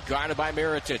dribbling. Guarded by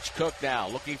Mirotic. Cook now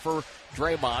looking for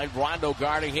Draymond. Rondo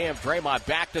guarding him. Draymond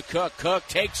back to Cook. Cook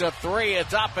takes a three.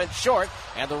 It's up and short.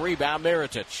 And the rebound,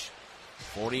 Mirotic.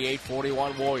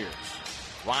 48-41 Warriors.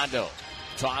 Rondo.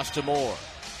 Toss to Moore.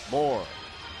 Moore.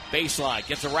 Baseline.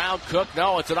 Gets around Cook.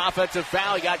 No, it's an offensive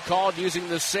foul. He got called using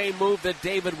the same move that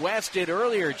David West did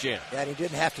earlier, Jim. Yeah, and he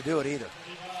didn't have to do it either.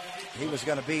 He was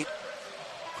going to beat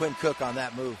Quinn Cook on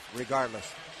that move, regardless.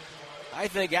 I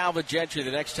think Alvin Gentry,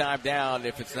 the next time down,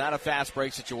 if it's not a fast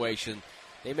break situation,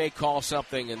 they may call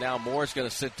something, and now Moore's going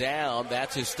to sit down.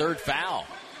 That's his third foul.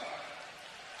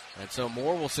 And so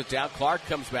Moore will sit down. Clark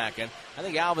comes back in. I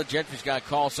think Alvin Gentry's got to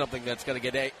call something that's going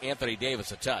to get Anthony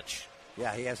Davis a touch.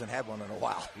 Yeah, he hasn't had one in a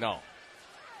while. No.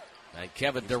 And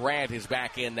Kevin Durant is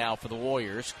back in now for the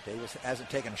Warriors. Davis hasn't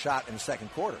taken a shot in the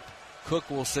second quarter. Cook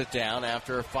will sit down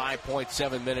after a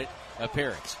 5.7-minute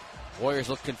appearance. Warriors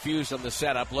look confused on the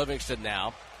setup. Livingston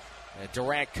now. And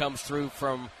Durant comes through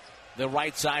from the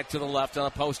right side to the left on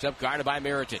a post-up, guarded by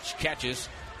Mirotic. Catches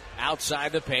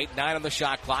outside the paint. 9 on the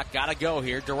shot clock. Got to go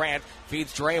here. Durant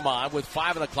feeds Draymond with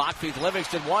 5 on the clock. Feeds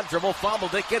Livingston. One dribble.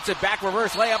 Fumbled it. Gets it back.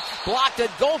 Reverse layup. Blocked and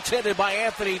goaltended by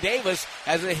Anthony Davis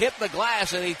as it hit the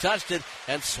glass, and he touched it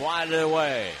and swatted it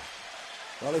away.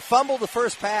 Well, he fumbled the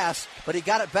first pass, but he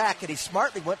got it back, and he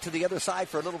smartly went to the other side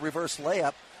for a little reverse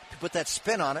layup to put that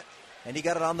spin on it, and he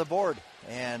got it on the board.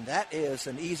 And that is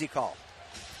an easy call.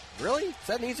 Really? Is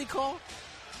that an easy call?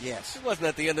 Yes. It wasn't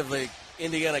at the end of the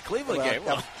Indiana-Cleveland game.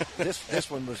 Well,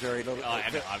 this one was very little. Oh, I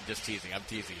know. I'm just teasing. I'm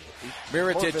teasing you.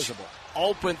 More Mirotic, visible.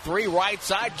 open three, right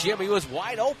side. Jim, he was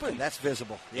wide open. And that's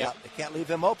visible. Yep. Yeah, they can't leave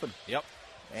him open. Yep.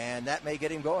 And that may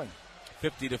get him going.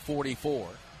 50-44.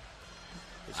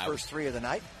 His first three of the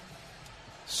night.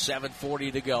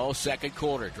 7:40 to go, second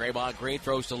quarter. Draymond Green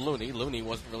throws to Looney. Looney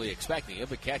wasn't really expecting it,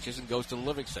 but catches and goes to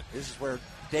Livingston. This is where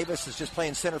Davis is just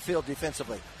playing center field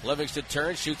defensively. Livingston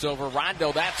turns, shoots over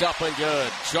Rondo. That's up and good.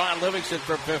 Sean Livingston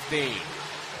from 15.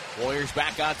 Warriors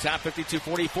back on top,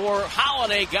 52-44.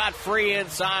 Holiday got free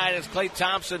inside as Klay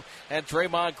Thompson and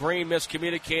Draymond Green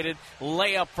miscommunicated.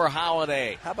 Layup for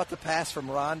Holiday. How about the pass from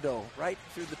Rondo right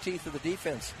through the teeth of the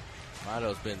defense?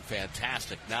 Rondo's been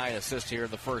fantastic. 9 assists here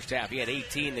in the first half. He had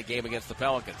 18 in the game against the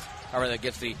Pelicans, or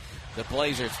against the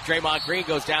Blazers. Draymond Green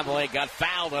goes down the lane, got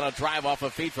fouled on a drive off a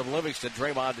feed from Livingston.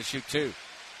 Draymond to shoot 2.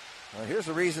 Well, here's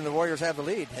the reason the Warriors have the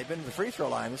lead. They've been to the free throw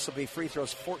line. This will be free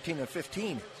throws 14 and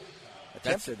 15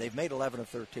 attempted. They've made 11 of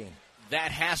 13.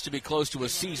 That has to be close to a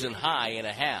season high and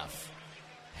a half.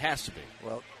 Has to be.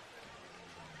 Well,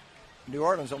 New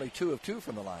Orleans only 2 of 2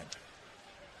 from the line.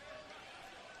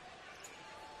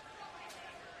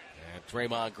 And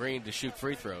Draymond Green to shoot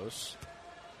free throws.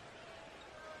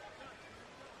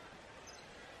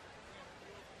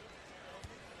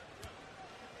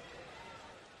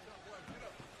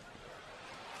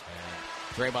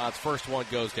 And Draymond's first one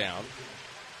goes down.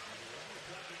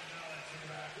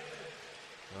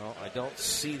 Well, I don't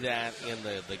see that in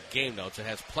the game notes. It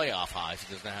has playoff highs.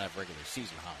 It does not have regular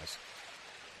season highs.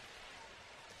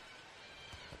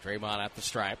 Draymond at the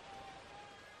stripe.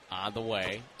 On the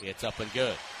way. It's up and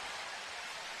good.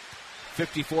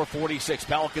 54-46.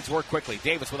 Pelicans work quickly.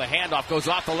 Davis with a handoff goes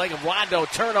off the leg of Rondo.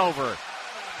 Turnover.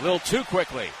 A little too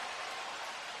quickly.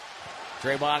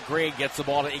 Draymond Green gets the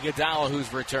ball to Iguodala,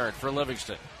 who's returned for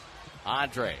Livingston.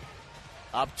 Andre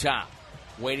up top.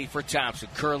 Waiting for Thompson.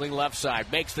 Curling left side.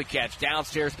 Makes the catch.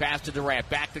 Downstairs pass to Durant.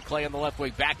 Back to Klay on the left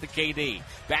wing. Back to KD.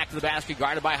 Back to the basket.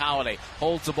 Guarded by Holiday.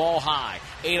 Holds the ball high.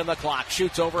 8 on the clock.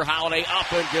 Shoots over Holiday.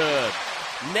 Up and good.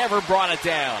 Never brought it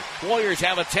down. Warriors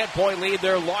have a 10-point lead,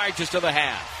 their largest of the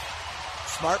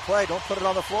half. Smart play. Don't put it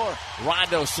on the floor.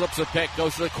 Rondo slips a pick,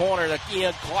 goes to the corner to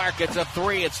Ian Clark. It's a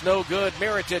 3. It's no good.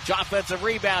 Mirotic, offensive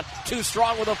rebound. Too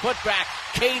strong with a putback.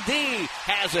 KD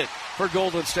has it for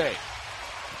Golden State.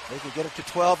 They could get it to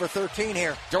 12 or 13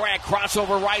 here. Durant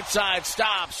crossover right side.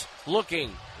 Stops.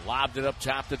 Looking. Lobbed it up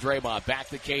top to Draymond. Back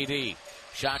to KD.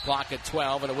 Shot clock at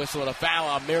 12 and a whistle and a foul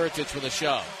on Mirotic for the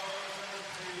shove.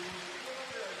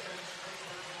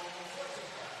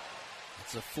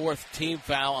 The 4th team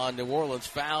foul on New Orleans.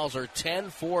 Fouls are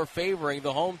 10-4 favoring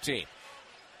the home team.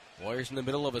 Warriors in the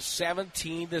middle of a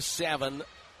 17-7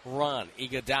 run.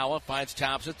 Iguodala finds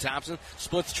Thompson. Thompson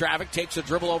splits traffic, takes a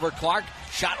dribble over Clark.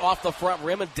 Shot off the front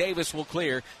rim, and Davis will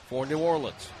clear for New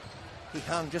Orleans. he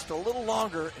hung just a little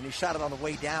longer, and he shot it on the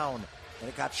way down, and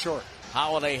it got short.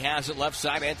 Holiday has it left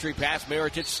side. Entry pass.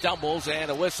 Mirotic stumbles,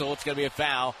 and a whistle. It's going to be a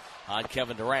foul on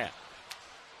Kevin Durant.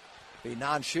 Be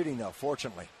non-shooting, though,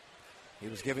 fortunately. He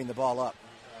was giving the ball up.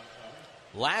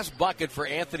 Last bucket for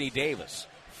Anthony Davis.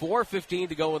 4:15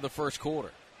 to go in the first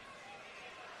quarter.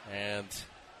 And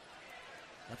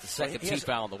that's the second team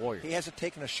foul on the Warriors. He hasn't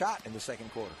taken a shot in the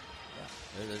second quarter.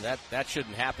 Yeah. That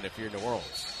shouldn't happen if you're New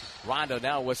Orleans. Rondo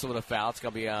now whistling a foul. It's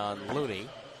going to be on Looney.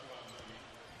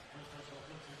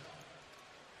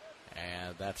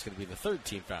 And that's going to be the third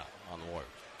team foul on the Warriors.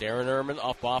 Darren Erman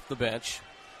up off the bench.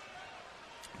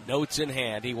 Notes in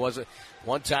hand. He was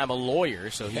one time a lawyer,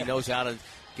 so he knows how to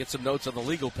get some notes on the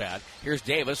legal pad. Here's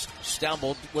Davis,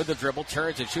 stumbled with the dribble,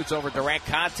 turns and shoots over Durant.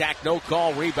 Contact, no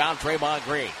call, rebound, Draymond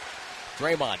Green.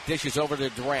 Draymond dishes over to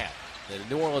Durant. The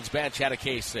New Orleans bench had a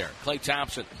case there. Klay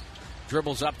Thompson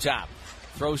dribbles up top,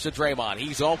 throws to Draymond.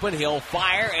 He's open, he'll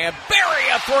fire and bury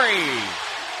a three.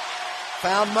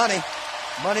 Found money.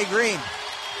 Money Green.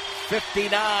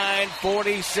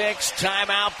 59-46,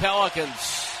 timeout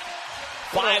Pelicans.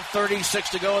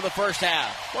 5:36 to go in the first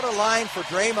half. What a line for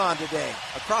Draymond today,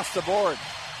 across the board.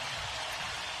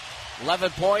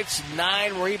 11 points,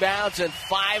 9 rebounds, and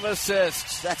 5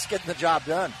 assists. That's getting the job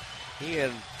done. He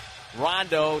and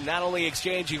Rondo not only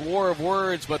exchanging war of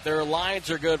words, but their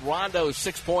lines are good. Rondo,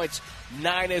 6 points,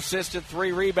 9 assists, and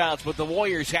 3 rebounds. But the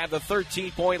Warriors have the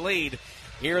 13-point lead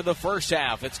here in the first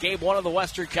half. It's game 1 of the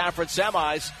Western Conference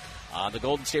Semis on the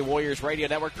Golden State Warriors Radio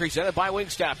Network, presented by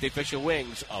Wingstop, the official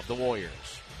wings of the Warriors.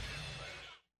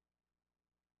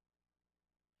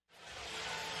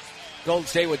 Golden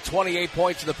State with 28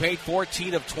 points in the paint,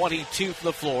 14 of 22 from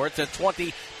the floor. It's a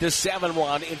 20-7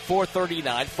 run in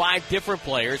 4:39. 5 different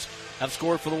players have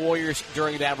scored for the Warriors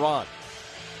during that run.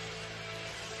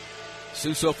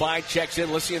 Suso Fine checks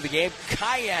in, listening to the game,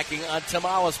 kayaking on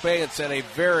Tamales Bay, and sent a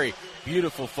very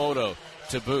beautiful photo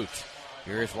to boot.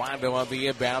 Here's Rondo on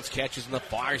the inbounds, catches in the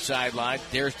far sideline.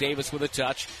 There's Davis with a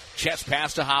touch. Chest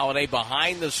pass to Holiday,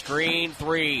 behind the screen,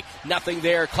 3. Nothing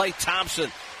there. Klay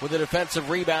Thompson with a defensive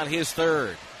rebound, his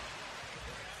third.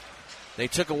 They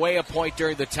took away a point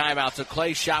during the timeout, so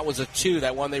Klay's shot was a 2,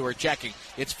 that one they were checking.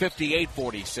 It's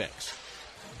 58-46.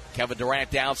 Kevin Durant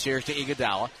downstairs to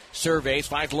Iguodala. Surveys,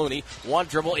 finds Looney. One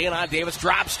dribble in on Davis.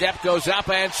 Drop step, goes up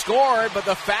and scored, but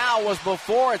the foul was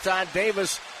before. It's on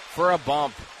Davis for a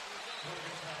bump.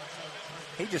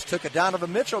 He just took a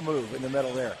Donovan Mitchell move in the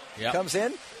middle there. Yep. Comes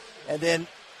in and then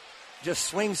just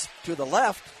swings to the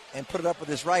left and put it up with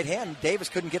his right hand. Davis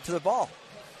couldn't get to the ball.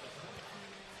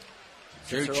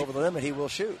 Drew over the limit, he will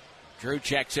shoot. Drew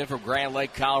checks in from Grand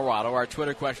Lake, Colorado. Our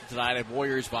Twitter question tonight at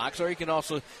Warriors Box, or you can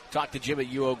also talk to Jim at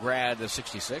UO Grad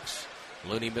 66.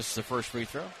 Looney misses the first free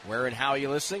throw. Where and how are you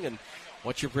listening, and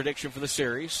what's your prediction for the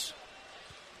series?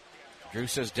 Drew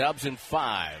says Dubs in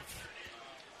 5.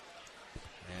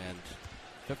 And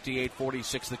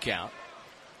 58-46 the count.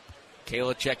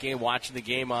 Kayla checking in, watching the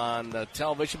game on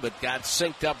television, but got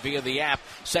synced up via the app.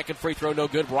 Second free throw, no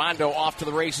good. Rondo off to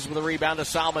the races with a rebound to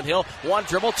Solomon Hill. One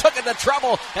dribble, took it to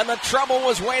trouble, and the trouble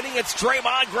was waiting. It's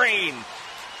Draymond Green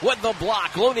with the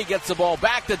block. Looney gets the ball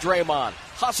back to Draymond.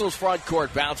 Hustles front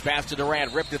court, bounce pass to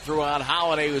Durant. Ripped it through on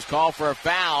Holiday, who's called for a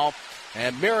foul.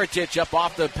 And Mirotic up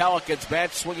off the Pelicans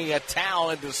bench, swinging a towel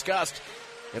in disgust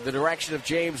in the direction of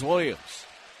James Williams.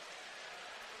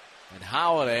 And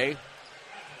Holiday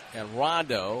and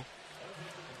Rondo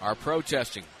are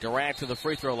protesting. Durant to the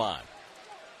free throw line.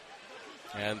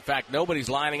 And in fact, nobody's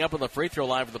lining up on the free throw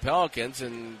line for the Pelicans.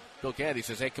 And Bill Kennedy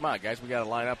says, hey, come on, guys, we got to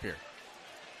line up here.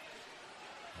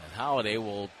 And Holiday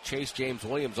will chase James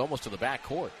Williams almost to the back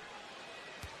court.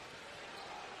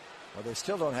 Well, they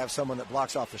still don't have someone that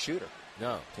blocks off the shooter.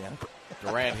 No.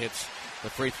 Durant hits the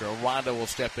free throw. Rondo will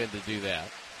step in to do that.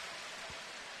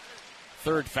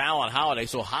 Third foul on Holiday,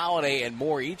 so Holiday and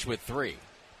Moore each with 3.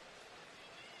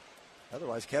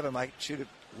 Otherwise, Kevin might shoot it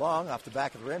long off the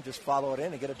back of the rim, just follow it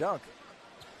in and get a dunk.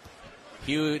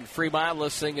 Hugh in Fremont,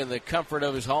 listening in the comfort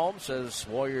of his home, says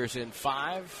Warriors in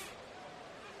 5.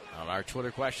 On our Twitter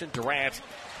question, Durant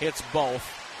hits both.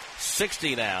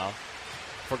 60 now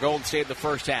for Golden State in the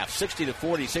first half.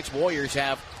 60-46. Warriors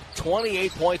have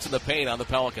 28 points in the paint on the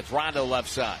Pelicans. Rondo left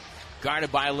side.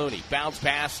 Guarded by Looney. Bounce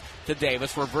pass to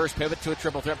Davis. Reverse pivot to a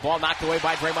triple threat. Ball knocked away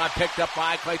by Draymond. Picked up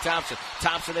by Klay Thompson.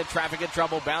 Thompson in traffic, in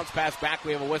trouble. Bounce pass back.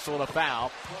 We have a whistle and a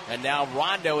foul. And now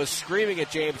Rondo is screaming at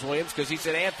James Williams because he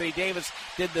said Anthony Davis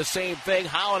did the same thing.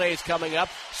 Holiday's coming up.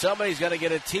 Somebody's going to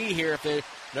get a tee here if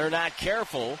they're not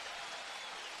careful.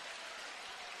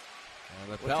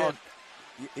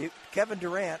 Kevin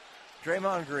Durant,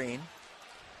 Draymond Green,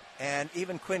 and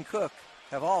even Quinn Cook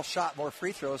have all shot more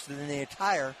free throws than the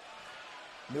entire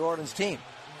New Orleans team.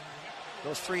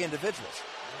 Those 3 individuals.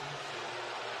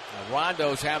 Now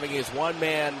Rondo's having his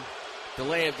one-man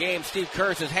delay of game. Steve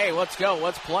Kerr says, hey, let's go,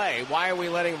 let's play. Why are we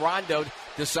letting Rondo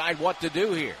decide what to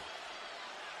do here?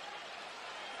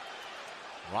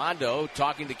 Rondo,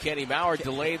 talking to Kenny Maurer,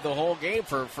 delayed the whole game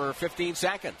for 15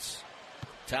 seconds.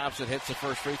 Thompson hits the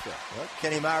first free throw. Well,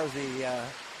 Kenny Mauer's the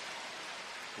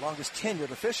longest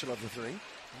tenured official of the 3.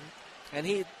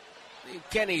 And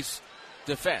Kenny's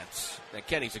defense, and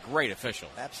Kenny's a great official.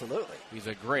 Absolutely. He's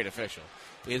a great official,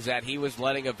 is that he was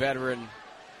letting a veteran,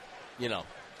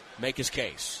 make his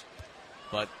case.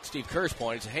 But Steve Kerr's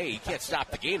point is, hey, you can't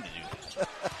stop the game to do that.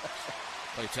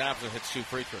 Klay Thompson hits 2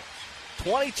 free throws.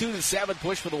 22-7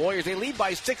 push for the Warriors. They lead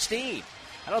by 16.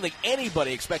 I don't think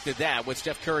anybody expected that with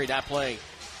Steph Curry not playing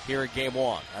here in Game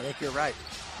 1. I think you're right.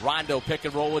 Rondo pick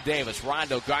and roll with Davis.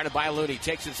 Rondo guarded by Looney.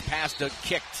 Takes his pass to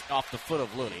kicked off the foot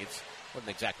of Looney. It wasn't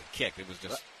exactly kicked. It was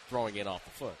just throwing in off the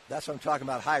foot. That's what I'm talking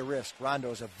about, high risk. Rondo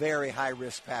is a very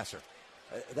high-risk passer.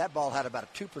 That ball had about a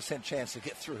 2% chance to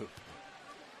get through.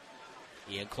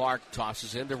 Ian Clark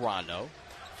tosses into Rondo.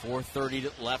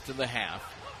 4:30 left in the half.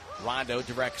 Rondo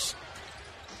directs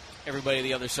everybody to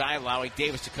the other side, allowing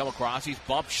Davis to come across. He's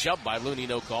bumped, shoved by Looney,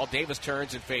 no call. Davis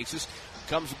turns and faces.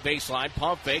 Comes baseline,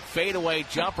 pump fake, fadeaway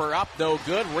jumper up, no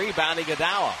good. Rebounding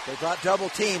Iguodala. They brought double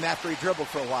team after he dribbled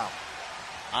for a while.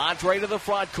 Andre to the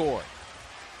front court.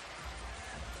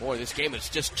 Boy, this game has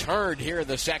just turned here in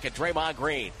the second. Draymond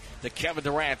Green to Kevin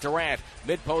Durant. Durant,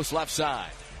 mid-post left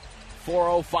side.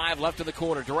 4:05 left in the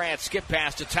quarter. Durant skip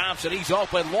pass to Thompson. He's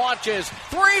open, launches.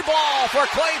 3-ball for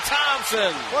Klay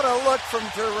Thompson. What a look from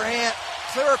Durant.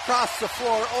 Clear across the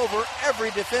floor over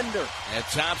every defender. And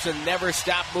Thompson never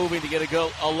stopped moving to get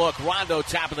a look. Rondo,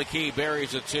 top of the key,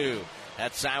 buries a 2.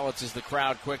 That silences the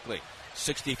crowd quickly.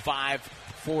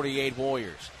 65-48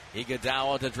 Warriors.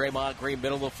 Iguodala to Draymond Green,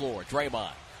 middle of the floor.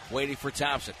 Draymond waiting for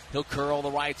Thompson. He'll curl on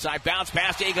the right side. Bounce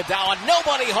pass to Iguodala.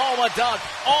 Nobody home, a dunk.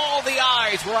 All the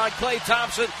eyes were on Klay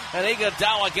Thompson, and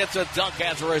Iguodala gets a dunk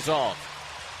as a result.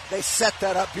 They set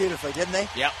that up beautifully, didn't they?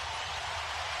 Yep.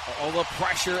 All the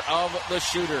pressure of the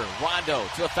shooter. Rondo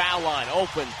to the foul line.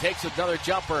 Open. Takes another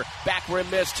jumper. Back rim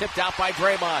miss. Tipped out by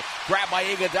Draymond. Grabbed by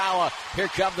Iguodala. Here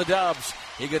come the Dubs.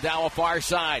 Iguodala far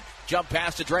side. Jump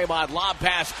pass to Draymond. Lob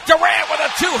pass. Durant with a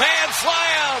 2-hand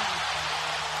slam.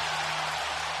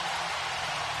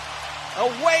 A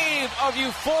wave of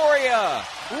euphoria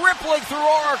rippling through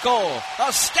Oracle.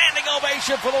 A standing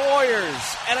ovation for the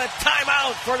Warriors. And a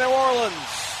timeout for New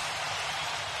Orleans.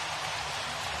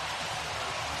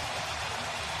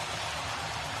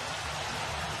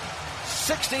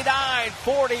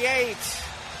 69-48.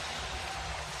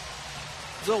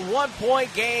 It's a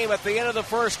 1-point game at the end of the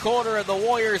first quarter, and the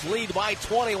Warriors lead by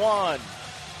 21.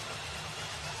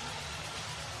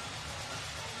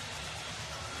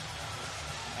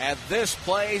 And this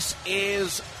place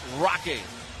is rocking.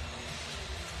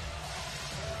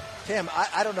 Tim,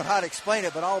 I don't know how to explain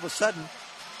it, but all of a sudden,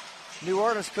 New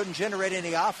Orleans couldn't generate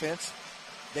any offense.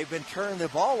 They've been turning the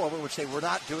ball over, which they were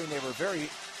not doing. They were very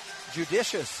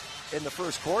judicious in the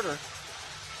first quarter,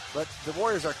 but the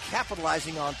Warriors are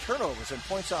capitalizing on turnovers, and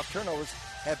points off turnovers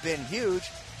have been huge,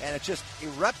 and it just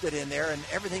erupted in there, and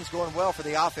everything's going well for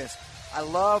the offense. I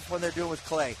love when they're doing with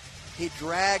Klay. He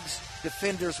drags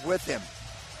defenders with him.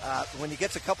 When he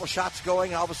gets a couple shots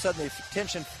going, all of a sudden the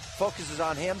attention focuses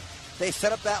on him. They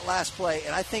set up that last play,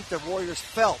 and I think the Warriors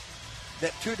felt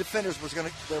that 2 defenders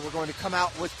they were going to come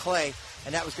out with Klay,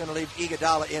 and that was going to leave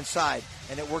Iguodala inside,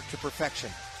 and it worked to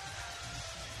perfection.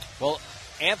 Well,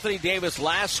 Anthony Davis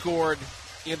last scored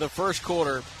in the first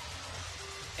quarter,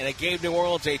 and it gave New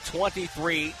Orleans a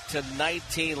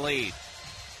 23-19 lead.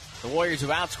 The Warriors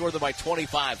have outscored them by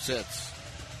 25 since.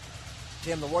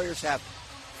 Tim, the Warriors have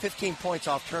 15 points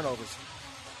off turnovers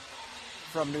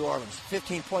from New Orleans.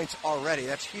 15 points already.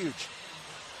 That's huge.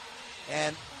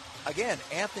 And, again,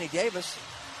 Anthony Davis,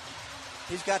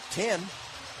 he's got 10,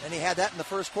 and he had that in the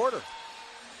first quarter.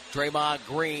 Draymond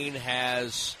Green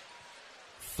has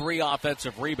 3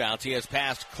 offensive rebounds. He has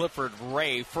passed Clifford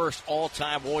Ray, first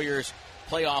all-time Warriors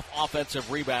playoff offensive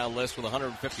rebound list with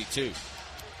 152.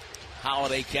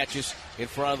 Holiday catches in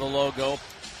front of the logo.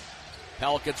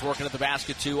 Pelicans working at the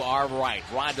basket to our right.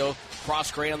 Rondo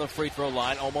cross-screen on the free throw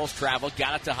line. Almost traveled.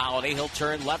 Got it to Holiday. He'll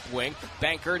turn left wing.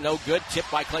 Banker, no good. Tipped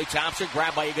by Klay Thompson.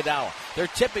 Grabbed by Iguodala. They're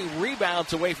tipping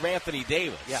rebounds away from Anthony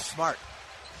Davis. Yeah, smart.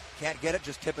 Can't get it,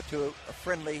 just tip it to a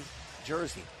friendly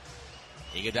jersey.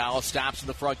 Iguodala stops in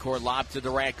the front court. Lob to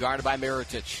Durant, guarded by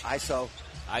Mirotic.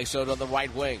 ISO'd on the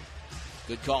right wing.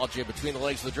 Good call, Jim. Between the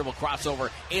legs of the dribble, crossover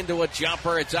into a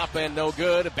jumper. It's up and no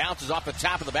good. It bounces off the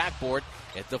top of the backboard.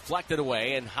 It deflected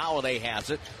away, and Holiday has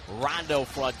it. Rondo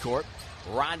front court.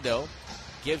 Rondo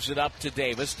gives it up to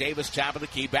Davis. Davis top of the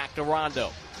key, back to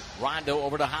Rondo. Rondo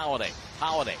over to Holiday.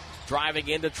 Holiday driving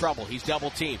into trouble. He's double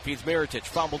teamed. Feeds Mirotic.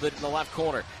 Fumbled it in the left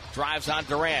corner. Drives on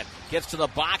Durant. Gets to the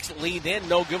box. Leaned in.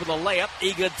 No good with the layup.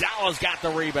 Iguodala's got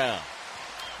the rebound.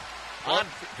 Well,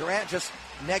 Durant just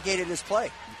negated his play.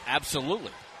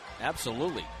 Absolutely.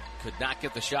 Could not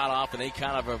get the shot off in any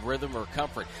kind of a rhythm or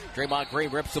comfort. Draymond Green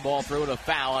rips the ball through and a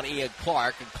foul on Ian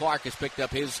Clark. And Clark has picked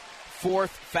up his 4th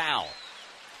foul.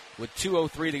 With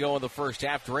 2:03 to go in the first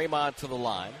half. Draymond to the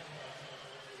line.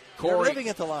 They're living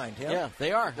at the line, Tim. Yeah,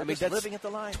 they are. They're just living at the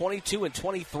line. 22 and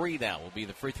 23 now will be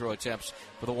the free throw attempts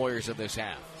for the Warriors in this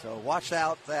half. So watch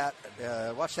that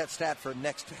stat for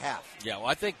next half. Yeah, well,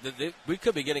 I think that we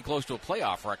could be getting close to a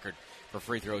playoff record for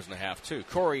free throws in the half, too.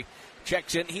 Corey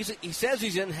checks in. He says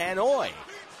he's in Hanoi,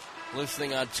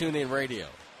 listening on TuneIn Radio.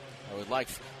 I would like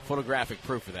photographic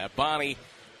proof of that. Bonnie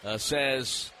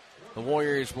says the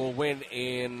Warriors will win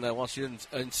in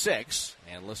 6,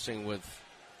 and listening with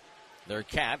their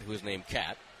cat, who is named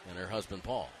Kat, and her husband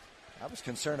Paul. I was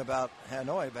concerned about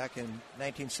Hanoi back in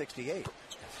 1968.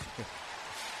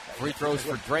 Free throws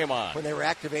for Draymond. When they were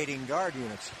activating guard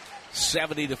units.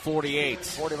 70-48.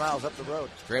 40 miles up the road.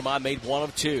 Draymond made 1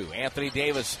 of 2. Anthony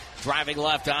Davis driving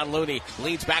left on Looney.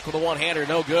 Leads back with a one-hander.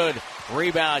 No good.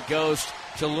 Rebound goes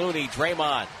to Looney.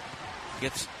 Draymond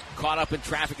gets caught up in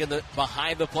traffic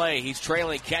behind the play. He's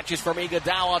trailing. Catches from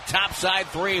Iguodala. Top side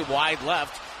 3. Wide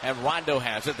left. And Rondo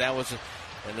has it. That was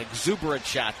an exuberant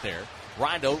shot there.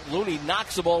 Rondo, Looney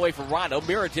knocks the ball away from Rondo.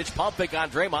 Mirotic pump fake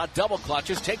on Draymond. Double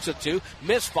clutches. Takes it 2.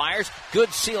 Misfires.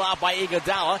 Good seal out by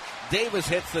Iguodala. Davis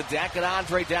hits the deck and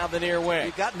Andre down the near wing.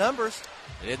 You've got numbers.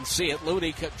 They didn't see it.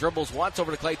 Looney dribbles once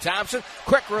over to Klay Thompson.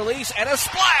 Quick release and a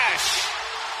splash.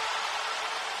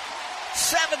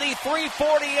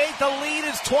 73-48. The lead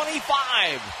is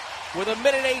 25 with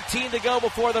 1:18 to go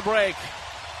before the break.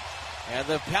 And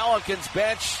the Pelicans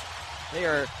bench, they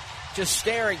are just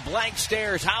staring, blank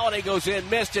stares. Holiday goes in,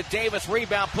 missed it. Davis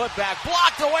rebound, put back,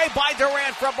 blocked away by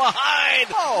Durant from behind.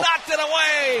 Oh. Knocked it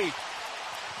away.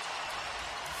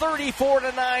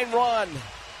 34-9 run.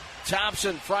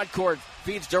 Thompson front court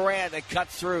feeds Durant and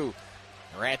cuts through.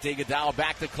 Durant to Iguodala,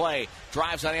 back to Klay.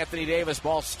 Drives on Anthony Davis.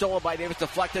 Ball stolen by Davis,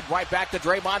 deflected right back to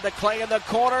Draymond, to Klay in the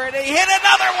corner, and he hit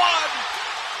another one.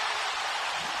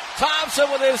 Thompson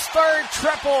with his 3rd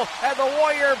triple, and the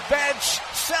Warrior bench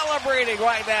celebrating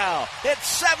right now.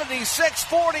 It's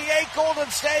 76-48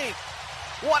 Golden State.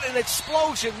 What an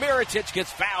explosion. Mirotic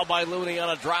gets fouled by Looney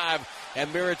on a drive,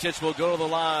 and Mirotic will go to the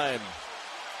line.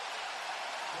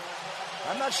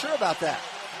 I'm not sure about that.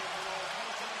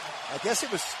 I guess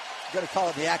it was going to call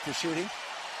it the act of shooting,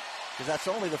 because that's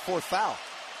only the 4th foul.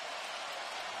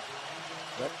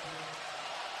 But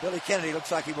Billy Kennedy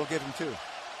looks like he will give him 2.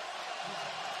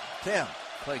 Tim.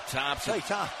 Klay Thompson.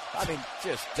 I mean,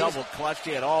 just double clutched.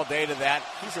 He had all day to that.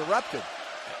 He's erupted.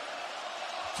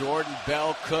 Jordan,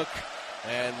 Bell, Cook,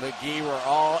 and McGee were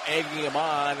all egging him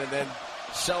on and then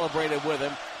celebrated with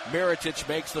him. Mirotic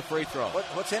makes the free throw.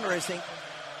 What's interesting,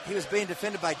 he was being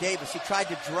defended by Davis. He tried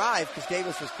to drive because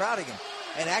Davis was crowding him.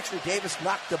 And actually Davis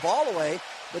knocked the ball away,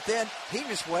 but then he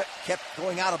just kept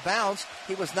going out of bounds.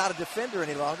 He was not a defender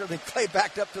any longer. Then Klay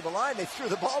backed up to the line. They threw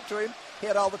the ball to him. He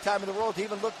had all the time in the world to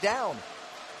even look down.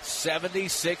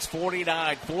 76-49,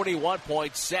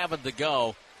 41.7 to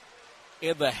go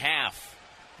in the half.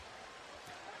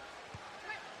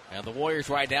 And the Warriors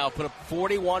right now put up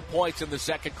 41 points in the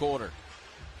second quarter.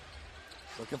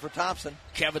 Looking for Thompson.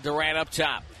 Kevin Durant up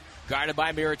top. Guarded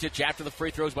by Mirotic after the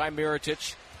free throws by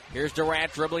Mirotic. Here's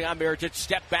Durant dribbling on Mirotic.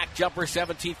 Step back jumper,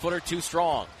 17-footer, too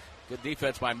strong. Good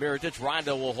defense by Mirotic.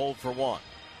 Rondo will hold for 1.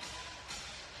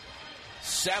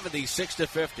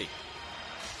 76-50.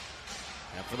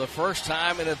 And for the first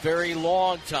time in a very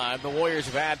long time, the Warriors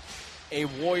have had a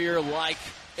Warrior-like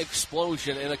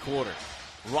explosion in a quarter.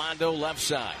 Rondo left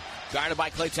side. Guarded by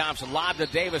Klay Thompson. Lob to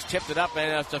Davis. Tipped it up,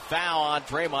 and it's a foul on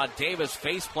Draymond. Davis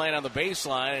face plant on the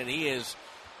baseline, and he is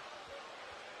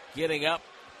getting up.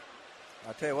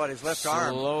 I'll tell you what, his left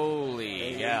arm.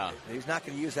 Slowly, yeah. He's not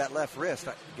going to use that left wrist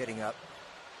getting up.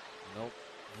 Nope.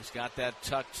 He's got that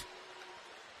tucked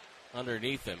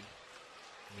underneath him.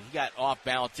 He got off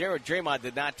balance. Draymond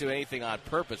did not do anything on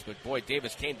purpose, but boy,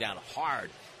 Davis came down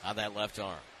hard on that left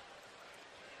arm.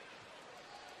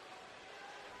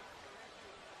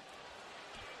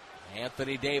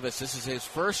 Anthony Davis, this is his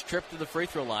first trip to the free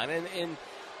throw line. And in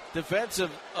defense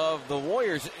of the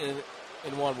Warriors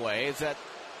in one way is that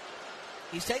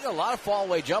He's taken a lot of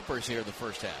fall-away jumpers here in the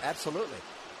first half. Absolutely.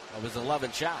 Of his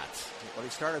 11 shots. Well, he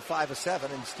started 5 of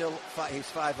 7, and still he's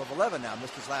 5 of 11 now.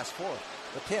 Missed his last 4.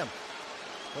 But Tim,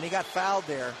 when he got fouled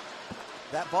there,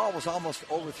 that ball was almost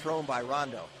overthrown by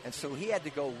Rondo, and so he had to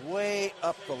go way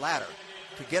up the ladder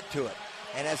to get to it.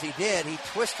 And as he did, he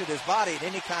twisted his body, and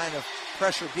any kind of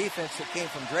pressure defense that came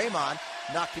from Draymond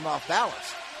knocked him off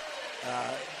balance.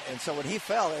 And so when he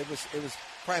fell, it was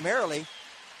primarily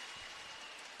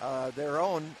their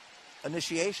own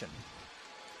initiation.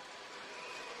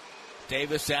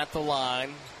 Davis at the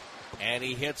line, and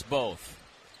he hits both.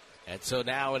 And so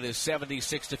now it is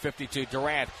 76-52.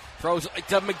 Durant throws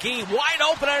to McGee, wide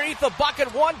open underneath the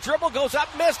bucket. One dribble goes up,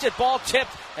 missed it. Ball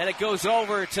tipped, and it goes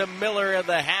over to Miller in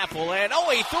the half will end. Oh,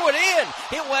 he threw it in.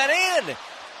 It went in.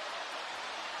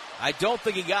 I don't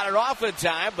think he got it off in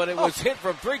time, but it was hit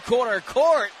from three-quarter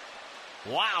court.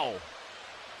 Wow.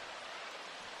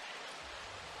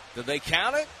 Did they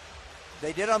count it?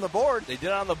 They did on the board. They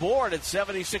did on the board at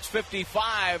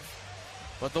 76-55.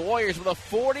 But the Warriors with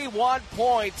a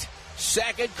 41-point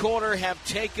second quarter have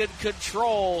taken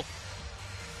control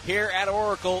here at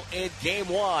Oracle in Game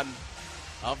 1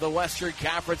 of the Western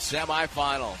Conference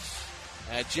Semifinals.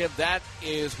 And, Jim, that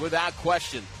is without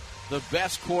question the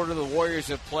best quarter the Warriors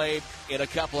have played in a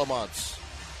couple of months.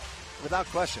 Without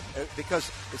question, because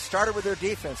it started with their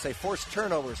defense. They forced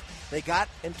turnovers. They got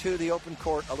into the open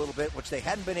court a little bit, which they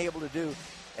hadn't been able to do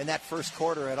in that first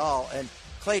quarter at all. And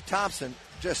Klay Thompson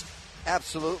just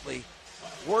absolutely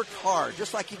worked hard,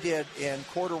 just like he did in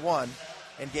quarter 1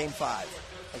 in Game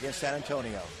 5 against San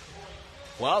Antonio.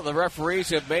 Well, the referees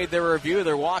have made their review.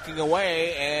 They're walking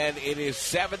away, and it is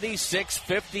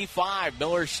 76-55.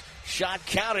 Miller's shot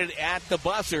counted at the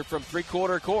buzzer from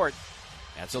three-quarter court.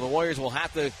 And so the Warriors will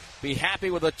have to be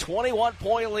happy with a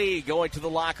 21-point lead going to the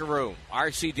locker room.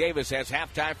 R.C. Davis has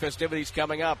halftime festivities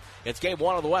coming up. It's Game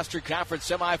 1 of the Western Conference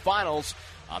Semifinals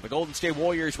on the Golden State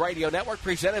Warriors Radio Network,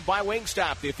 presented by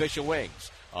Wingstop, the official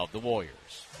wings of the Warriors.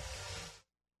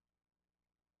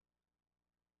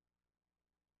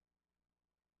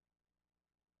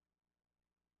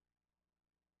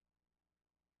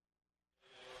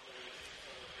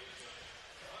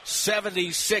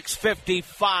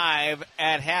 $76-55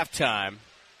 at halftime.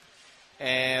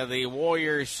 And the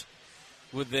Warriors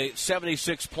with the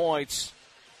 76 points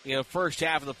in the first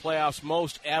half of the playoffs,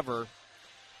 most ever.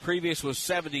 Previous was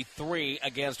 73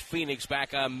 against Phoenix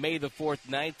back on May the 4th,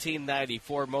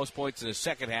 1994. Most points in the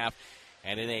second half.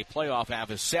 And in a playoff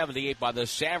half is 78 by the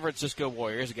San Francisco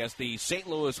Warriors against the St.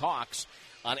 Louis Hawks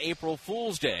on April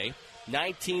Fool's Day,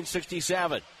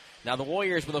 1967. Now the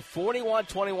Warriors with a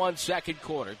 41-21 second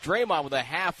quarter. Draymond with a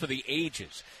half for the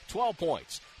ages. 12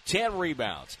 points, 10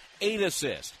 rebounds, 8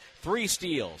 assists, 3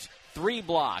 steals, 3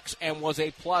 blocks, and was a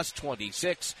plus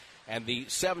 26. And the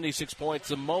 76 points,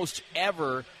 the most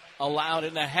ever allowed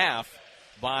in a half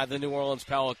by the New Orleans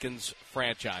Pelicans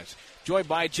franchise. Joined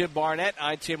by Jim Barnett,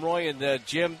 I'm Tim Roy, and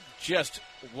Jim, just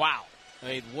wow. I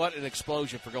mean, what an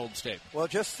explosion for Golden State. Well,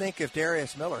 just think if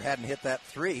Darius Miller hadn't hit that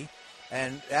three,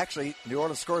 and actually New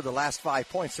Orleans scored the last 5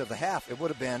 points of the half, it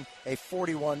would have been a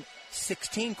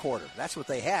 41-16 quarter. That's what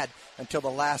they had until the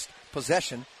last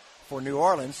possession for New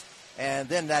Orleans. And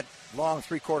then that long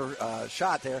three-quarter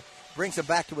shot there brings them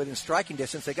back to within striking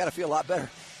distance. They got to feel a lot better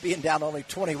being down only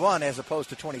 21 as opposed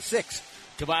to 26.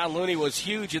 Kevon Looney was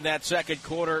huge in that second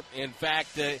quarter. In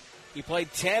fact, he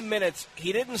played 10 minutes.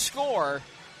 He didn't score,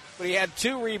 but he had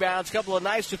 2 rebounds, a couple of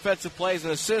nice defensive plays,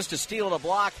 an assist, a steal, and a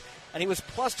block. And he was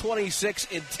plus 26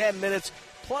 in 10 minutes,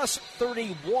 plus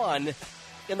 31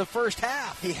 in the first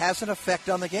half. He has an effect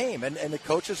on the game, and the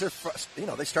coaches are,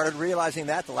 they started realizing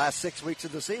that the last 6 weeks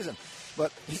of the season.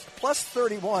 But he's plus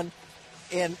 31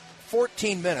 in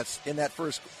 14 minutes in that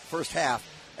first half,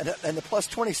 and the plus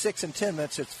 26 in 10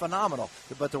 minutes, it's phenomenal.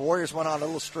 But the Warriors went on a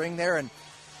little string there, and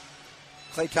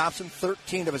Klay Thompson,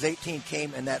 13 of his 18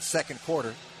 came in that second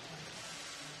quarter.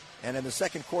 And in the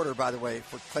second quarter, by the way,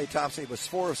 for Klay Thompson, he was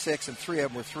 4 of 6, and 3 of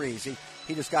them were threes. He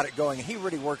just got it going, and he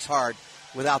really works hard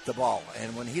without the ball.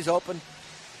 And when he's open,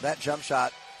 that jump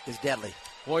shot is deadly.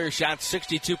 Warriors shot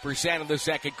 62% in the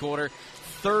second quarter,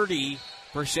 30%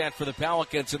 for the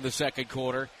Pelicans in the second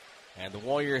quarter. And the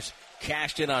Warriors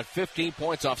cashed in on 15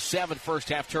 points off 7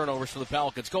 first-half turnovers for the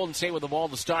Pelicans. Golden State with the ball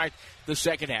to start the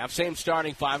second half. Same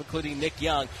starting 5, including Nick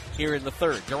Young here in the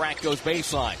third. Durant goes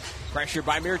baseline. Pressured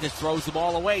by Mirotic, throws the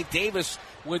ball away. Davis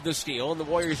with the steal, and the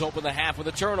Warriors open the half with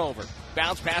a turnover.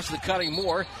 Bounce pass to the cutting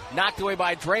Moore. Knocked away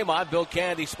by Draymond. Bill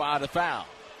Kennedy spotted a foul.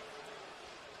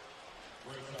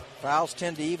 Fouls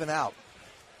tend to even out.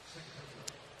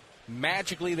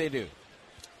 Magically they do.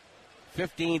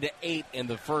 15-8 in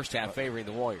the first half, favoring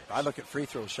the Warriors. I look at free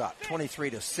throw shot,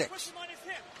 23-6.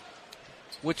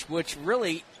 Which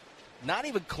really not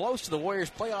even close to the Warriors'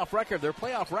 playoff record. Their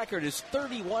playoff record is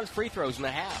 31 free throws in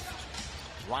a half.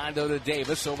 Rondo to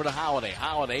Davis, over to Holiday.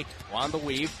 Holiday on the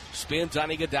weave, spins on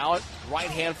Iguodala.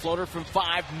 Right-hand floater from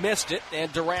 5, missed it,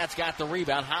 and Durant's got the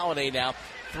rebound. Holiday now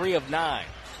 3 of 9.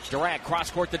 Durant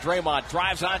cross-court to Draymond,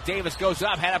 drives on Davis, goes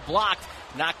up, had it blocked,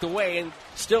 knocked away, and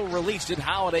still released it.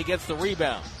 Holiday gets the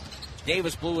rebound.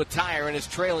 Davis blew a tire and is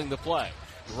trailing the play.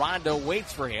 Rondo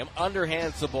waits for him,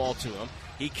 underhands the ball to him.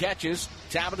 He catches,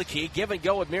 top of the key, give and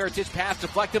go with Mirotic, pass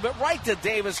deflected, but right to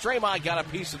Davis. Draymond got a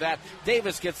piece of that.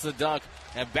 Davis gets the dunk,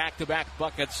 and back-to-back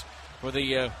buckets for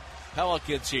the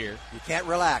Pelicans here. You can't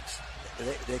relax.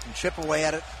 They can chip away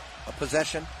at it, a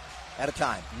possession at a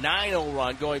time. 9-0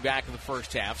 run going back in the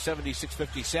first half,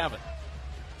 76-57.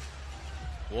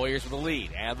 Warriors with the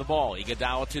lead and the ball.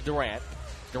 Iguodala to Durant.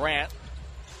 Durant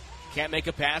can't make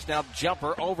a pass. Now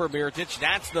jumper over Mirotic.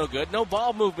 That's no good. No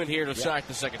ball movement here to start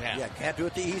the second half. Yeah, can't do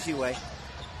it the easy way.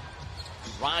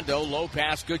 Rondo, low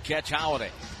pass, good catch, Holiday.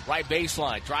 Right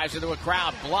baseline, drives into a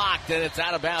crowd, blocked, and it's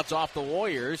out of bounds off the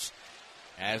Warriors.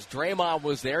 As Draymond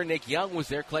was there, Nick Young was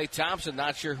there, Klay Thompson,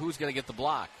 not sure who's going to get the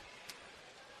block.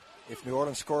 If New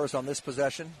Orleans scores on this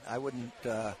possession, I wouldn't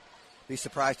be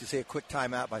surprised to see a quick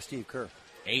timeout by Steve Kerr.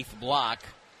 8th block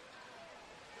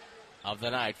of the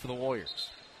night for the Warriors.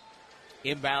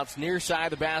 Inbounds near side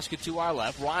of the basket to our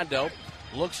left. Rondo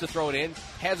looks to throw it in,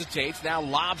 hesitates, now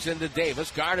lobs into Davis,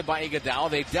 guarded by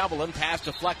Iguodala. They double him, pass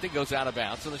deflected, goes out of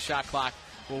bounds, and the shot clock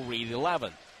will read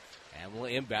 11. And we'll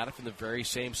inbound it from the very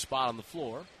same spot on the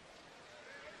floor.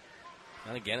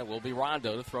 And again, it will be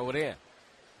Rondo to throw it in.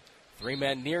 3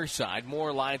 men near side.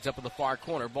 Moore lines up in the far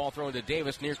corner. Ball thrown to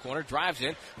Davis, near corner, drives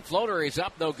in. Floater is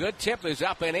up, no good. Tip is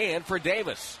up and in for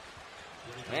Davis.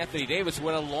 Anthony Davis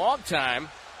went a long time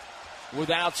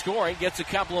without scoring, gets a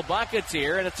couple of buckets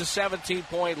here, and it's a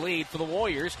 17-point lead for the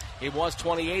Warriors. It was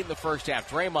 28 in the first half.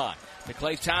 Draymond to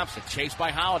Klay Thompson, chased by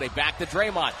Holiday, back to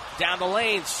Draymond, down the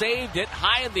lane, saved it,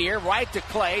 high in the air, right to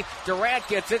Klay. Durant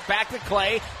gets it, back to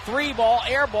Klay, 3-ball,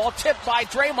 air ball, tipped by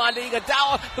Draymond to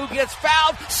Iguodala, who gets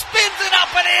fouled, spins it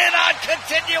up and in on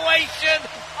continuation.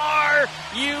 Are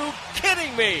you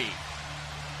kidding me?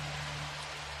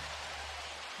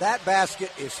 That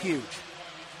basket is huge.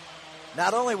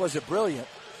 Not only was it brilliant,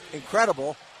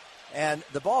 incredible, and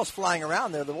the ball's flying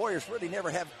around there. The Warriors really never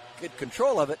have good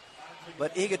control of it.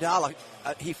 But Iguodala,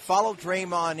 he followed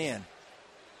Draymond in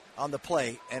on the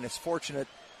play, and it's fortunate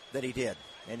that he did.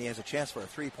 And he has a chance for a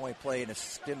 3-point play and to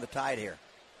stem the tide here.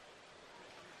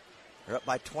 They're up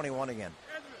by 21 again.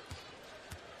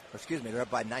 They're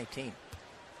up by 19.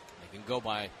 They can go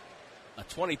by a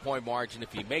 20-point margin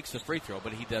if he makes the free throw,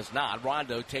 but he does not.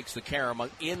 Rondo takes the carom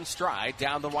in stride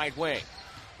down the right wing.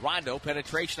 Rondo,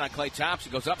 penetration on Klay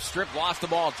Thompson, goes up, strip, lost the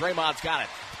ball. Draymond's got it.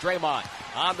 Draymond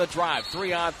on the drive,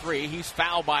 3-on-3. He's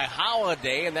fouled by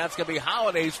Holiday, and that's going to be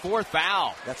Holiday's 4th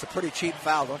foul. That's a pretty cheap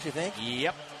foul, don't you think?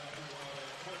 Yep.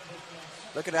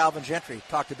 Look at Alvin Gentry.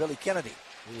 Talk to Billy Kennedy.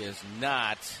 He is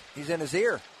not. He's in his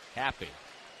ear. Happy.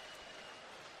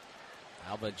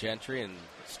 Alvin Gentry and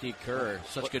Steve Kerr are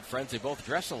such good friends. They both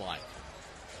dress alike.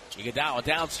 Iguodala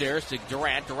downstairs to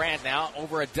Durant. Durant now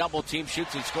over a double team,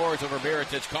 shoots and scores over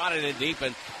Mirotic. Caught it in deep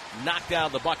and knocked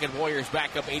down the bucket. Warriors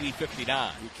back up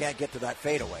 80-59. You can't get to that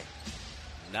fadeaway.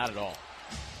 Not at all.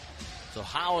 So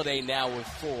Holiday now with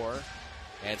 4,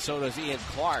 and so does Ian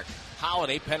Clark.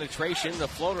 Holiday penetration. The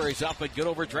floater is up and good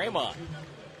over Draymond.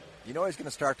 You know he's going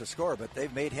to start to score, but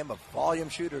they've made him a volume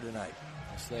shooter tonight.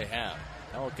 Yes, they have.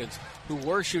 Pelicans, who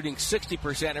were shooting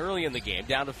 60% early in the game,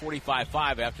 down to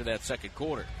 45-5 after that second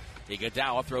quarter.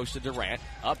 Iguodala throws to Durant.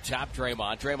 Up top,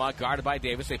 Draymond. Draymond guarded by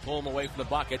Davis. They pull him away from the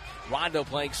bucket. Rondo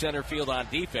playing center field on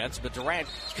defense, but Durant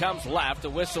comes left. A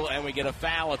whistle, and we get a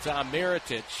foul. It's on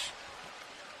Mirotic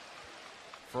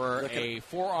for a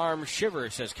forearm shiver,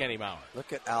 says Kenny Mauer.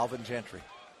 Look at Alvin Gentry.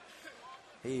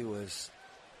 He was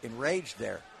enraged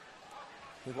there.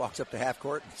 He walks up to half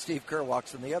court, and Steve Kerr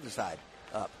walks on the other side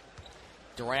up.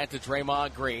 Durant to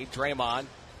Draymond Green. Draymond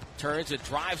turns and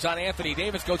drives on Anthony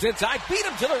Davis. Goes inside. Beat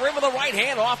him to the rim with the right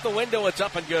hand. Off the window. It's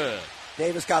up and good.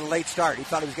 Davis got a late start. He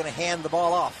thought he was going to hand the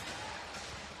ball off.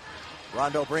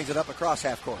 Rondo brings it up across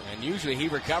half court. And usually he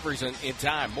recovers in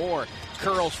time. Moore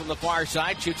curls from the far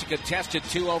side. Shoots a contested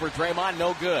 2 over Draymond.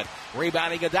 No good.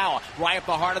 Rebounding Iguodala. Right up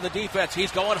the heart of the defense.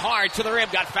 He's going hard to the rim.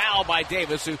 Got fouled by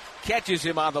Davis, who catches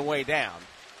him on the way down.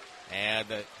 And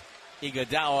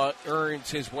Iguodala earns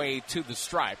his way to the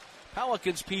stripe.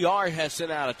 Pelicans PR has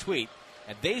sent out a tweet,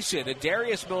 and they said that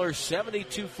Darius Miller's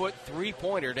 72-foot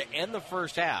three-pointer to end the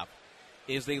first half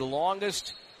is the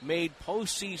longest made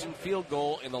postseason field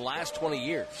goal in the last 20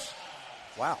 years.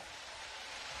 Wow.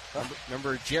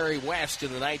 Remember Jerry West in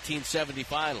the 1970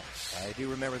 finals. I do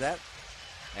remember that.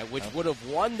 And which would have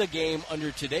won the game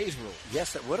under today's rules.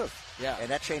 Yes, it would have. Yeah. And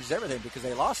that changed everything because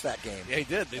they lost that game. They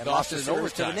did. They lost it in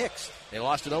overtime. to the Knicks. They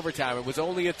lost in overtime. It was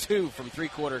only a 2 from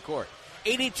three-quarter court.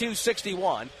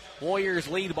 82-61. Warriors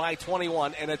lead by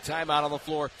 21 and a timeout on the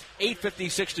floor.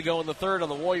 8:56 to go in the third on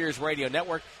the Warriors Radio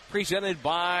Network. Presented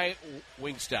by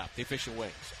Wingstop, the official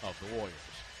wings of the Warriors.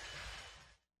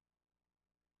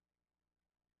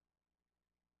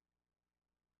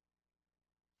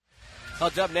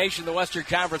 Dub Nation, the Western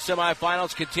Conference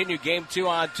Semifinals continue. Game 2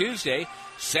 on Tuesday.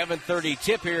 7:30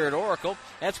 tip here at Oracle.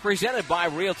 That's presented by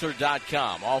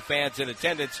Realtor.com. All fans in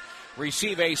attendance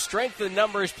receive a Strength in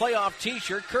Numbers playoff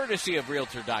t-shirt courtesy of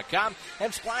Realtor.com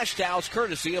and splash towels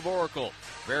courtesy of Oracle.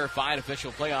 Verified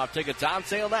official playoff tickets on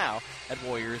sale now at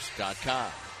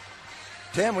Warriors.com.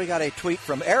 Tim, we got a tweet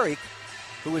from Eric,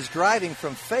 who is driving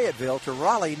from Fayetteville to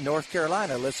Raleigh, North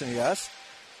Carolina, listening to us.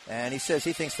 And he says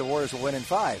he thinks the Warriors will win in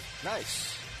 5.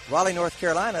 Nice. Raleigh, North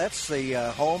Carolina, that's the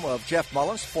home of Jeff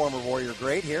Mullins, former Warrior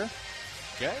great here.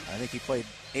 Okay. I think he played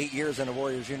 8 years in a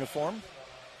Warriors uniform.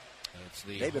 It's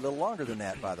the maybe a little longer than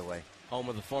that, by the way. Home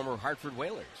of the former Hartford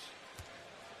Whalers.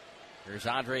 Here's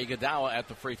Andre Iguodala at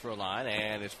the free throw line,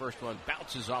 and his first one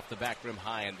bounces off the back rim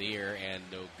high in the air and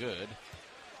no good.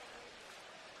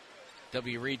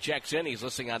 W. Reed checks in. He's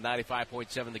listening on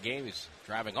 95.7 The Game. He's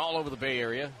driving all over the Bay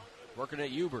Area, working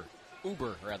at Uber.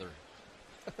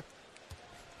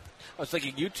 I was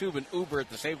thinking YouTube and Uber at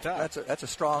the same time. That's a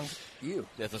strong U.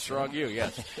 That's a strong U,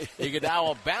 yes.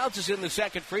 Iguodala bounces in the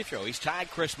second free throw. He's tied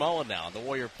Chris Mullin now on the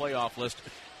Warrior playoff list.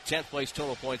 10th place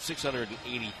total points,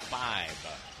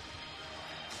 685.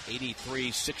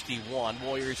 83-61.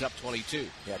 Warriors up 22.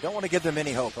 Yeah, don't want to give them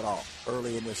any hope at all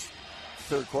early in this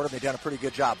third quarter. They've done a pretty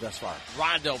good job thus far.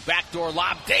 Rondo, backdoor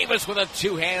lob. Davis with a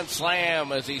two-hand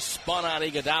slam as he spun on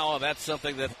Iguodala. That's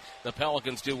something that the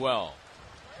Pelicans do well.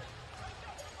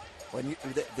 When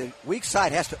the weak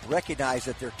side has to recognize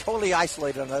that they're totally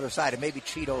isolated on the other side and maybe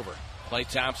cheat over. Klay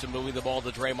Thompson moving the ball to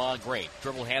Draymond Green.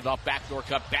 Dribble handoff, backdoor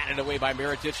cut, batted away by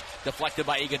Mirotic, deflected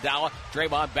by Iguodala.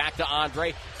 Draymond back to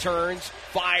Andre, turns,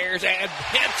 fires, and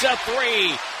hits a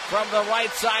three from the right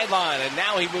sideline. And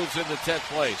now he moves into 10th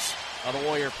place on the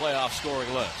Warrior playoff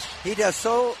scoring list. He does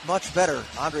so much better,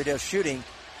 Andre does, shooting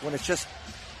when it's just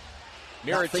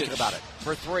not thinking about it.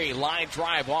 For three, line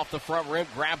drive off the front rim,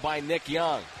 grabbed by Nick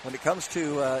Young. When it comes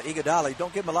to Iguodala,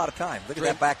 don't give him a lot of time. Look at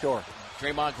that back door.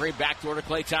 Draymond Green backdoor to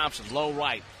Klay Thompson, low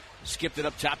right. Skipped it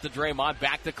up top to Draymond,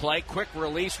 back to Klay. Quick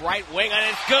release, right wing, and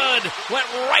it's good. Went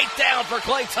right down for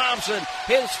Klay Thompson.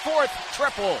 His fourth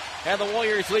triple, and the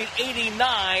Warriors lead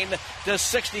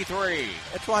 89-63.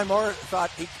 That's why Moore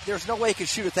thought there's no way he could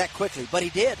shoot it that quickly, but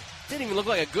he did. Didn't even look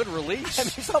like a good release. I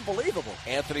mean, he's unbelievable.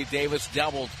 Anthony Davis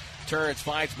doubled. Turns,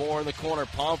 finds Moore in the corner.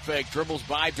 Pump fake, dribbles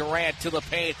by Durant to the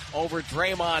paint. Over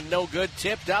Draymond, no good.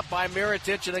 Tipped up by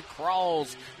Mirotic, and it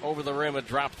crawls over the rim and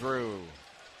dropped through.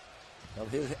 Well,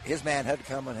 his man had to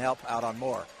come and help out on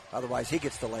Moore. Otherwise, he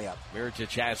gets the layup. Mirotic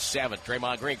has 7.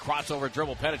 Draymond Green, crossover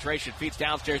dribble, penetration, feeds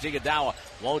downstairs. Iguodala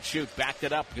won't shoot. Backed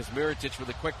it up because Mirotic with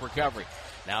a quick recovery.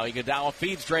 Now Iguodala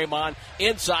feeds Draymond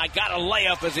inside. Got a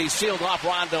layup as he sealed off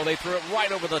Rondo. They threw it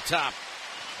right over the top.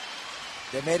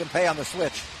 They made him pay on the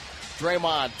switch.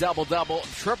 Draymond, double-double,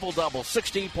 triple-double,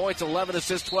 16 points, 11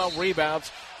 assists, 12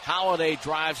 rebounds. Holiday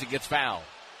drives and gets fouled.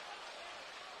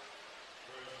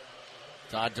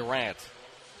 Todd Durant.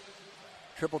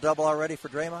 Triple-double already for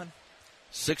Draymond?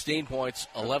 16 points,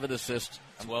 11 assists,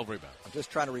 12 rebounds. I'm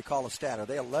just trying to recall a stat. Are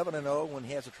they 11-0 when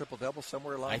he has a triple-double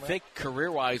somewhere along that? I think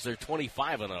career-wise they're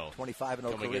 25-0. 25-0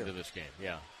 coming career. into this game,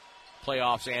 yeah.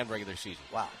 Playoffs and regular season.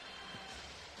 Wow.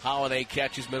 Holiday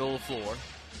catches middle of the floor.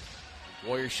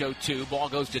 Warriors show 2. Ball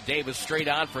goes to Davis straight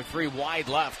on for 3, wide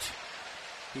left.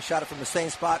 He shot it from the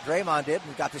same spot Draymond did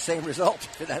and got the same result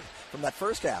from that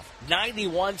first half.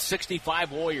 91-65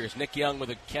 Warriors. Nick Young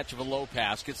with a catch of a low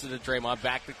pass. Gets it to Draymond.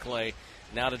 Back to Klay.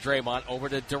 Now to Draymond. Over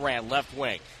to Durant. Left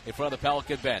wing. In front of the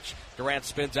Pelican bench. Durant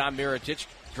spins on Mirotic.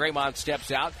 Draymond steps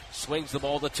out. Swings the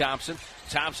ball to Thompson.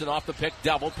 Thompson off the pick.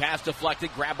 Double. Pass deflected.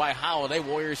 Grabbed by Holiday.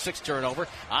 Warriors 6 turnover.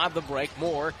 On the break.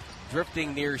 Moore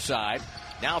drifting near side.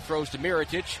 Now throws to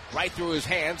Mirotic, right through his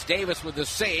hands. Davis with the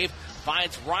save,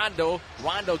 finds Rondo.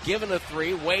 Rondo given a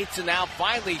 3, waits, and now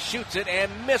finally shoots it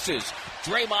and misses.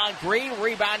 Draymond Green,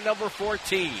 rebound number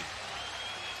 14.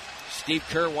 Steve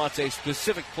Kerr wants a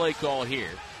specific play call here,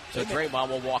 so Draymond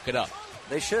will walk it up.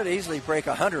 They should easily break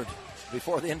 100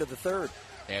 before the end of the third.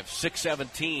 They have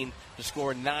 6:17 to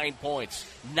score 9 points.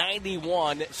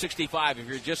 91-65. If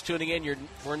you're just tuning in,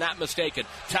 we're not mistaken.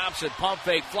 Thompson, pump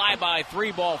fake, flyby,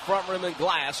 3-ball, front rim and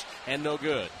glass, and no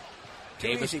good. Too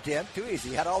easy, Tim. Too easy.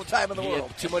 He had all the time in the world.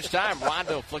 Too much time.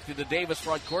 Rondo flicked to Davis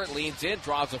front court, leans in,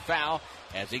 draws a foul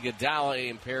as Iguodala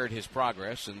impaired his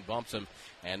progress and bumps him.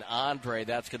 And Andre,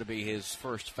 that's going to be his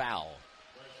first foul.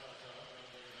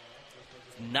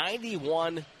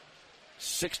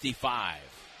 91-65.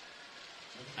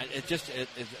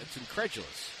 It's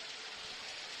incredulous.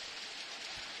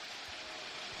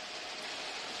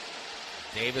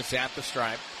 Davis at the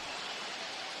stripe.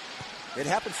 It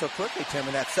happened so quickly, Tim,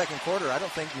 in that second quarter. I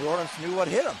don't think New Orleans knew what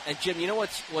hit them. And Jim, you know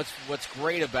what's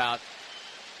great about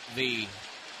this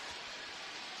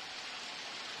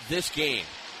game?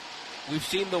 We've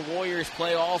seen the Warriors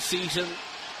play all season,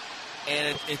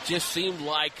 and it just seemed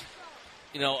like,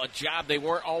 a job they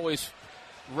weren't always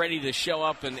ready to show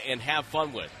up and have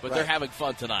fun with. But They're having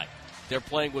fun tonight. They're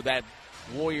playing with that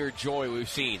Warrior joy we've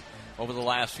seen over the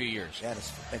last few years. Yeah,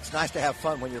 it's nice to have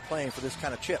fun when you're playing for this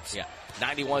kind of chips. Yeah.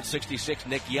 91-66,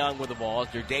 Nick Young with the ball.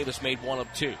 Davis made one of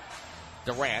two.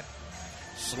 Durant,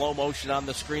 slow motion on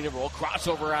the screen and roll.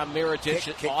 Crossover on Mirotic.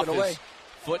 Kicked off it away. his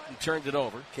foot and turned it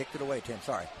over. Kicked it away, Tim.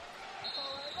 Sorry.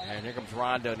 And here comes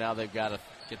Rondo. Now they've got to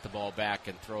get the ball back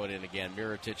and throw it in again.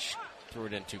 Mirotic threw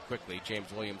it in too quickly.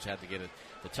 James Williams had to get it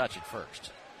to touch it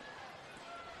first.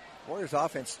 Warriors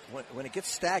offense, when it gets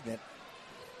stagnant,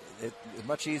 it's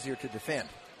much easier to defend.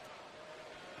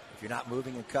 If you're not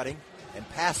moving and cutting and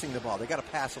passing the ball, they got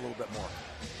to pass a little bit more.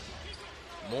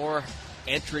 More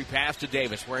entry pass to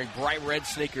Davis, wearing bright red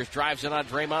sneakers, drives in on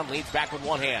Draymond, leans back with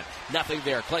one hand. Nothing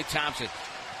there. Klay Thompson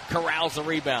corrals the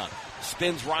rebound,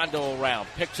 spins Rondo around,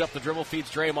 picks up the dribble,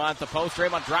 feeds Draymond at the post.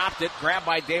 Draymond dropped it, grabbed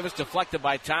by Davis, deflected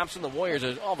by Thompson. The Warriors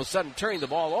are all of a sudden turning the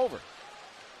ball over.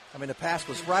 I mean, the pass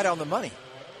was right on the money.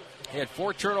 They had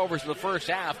 4 turnovers in the first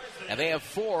half, and they have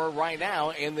 4 right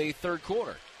now in the third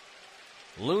quarter.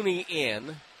 Looney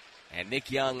in, and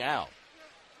Nick Young out.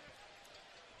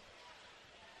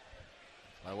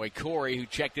 By the way, Corey, who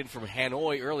checked in from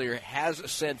Hanoi earlier, has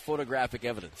sent photographic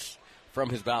evidence from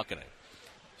his balcony.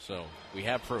 So we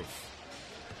have proof.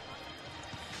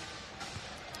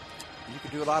 You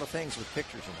can do a lot of things with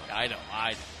pictures. I know.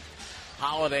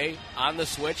 Holiday on the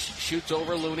switch, shoots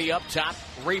over Looney up top,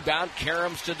 rebound,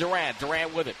 caroms to Durant.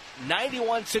 Durant with it.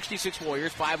 91-66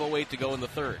 Warriors, 5:08 to go in the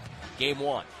third. Game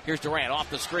 1. Here's Durant off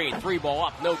the screen, 3-ball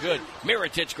up, no good.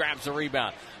 Mirotic grabs the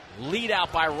rebound. Lead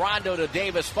out by Rondo to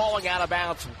Davis, falling out of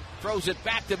bounds. Throws it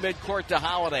back to midcourt to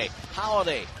Holiday.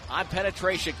 Holiday on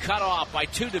penetration, cut off by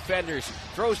 2 defenders.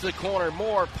 Throws to the corner,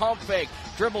 more pump fake.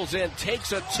 Dribbles in,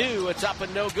 takes a 2. It's up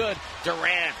and no good.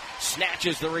 Durant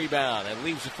snatches the rebound and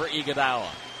leaves it for Iguodala.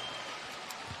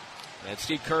 And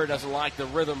Steve Kerr doesn't like the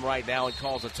rhythm right now and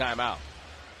calls a timeout.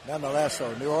 Nonetheless,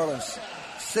 though, New Orleans,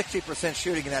 60%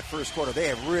 shooting in that first quarter. They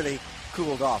have really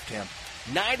cooled off, Tim.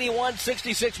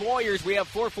 91-66 Warriors. We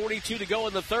have 4:42 to go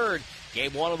in the third.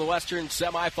 Game 1 of the Western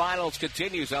Semifinals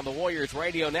continues on the Warriors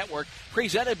Radio Network,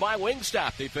 presented by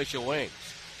Wingstop, the official wings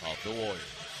of the Warriors.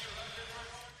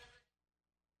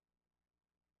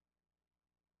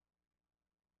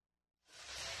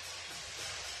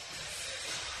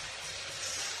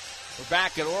 We're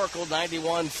back at Oracle,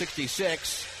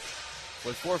 91-66.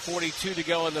 With 4:42 to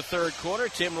go in the third quarter,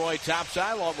 Tim Roy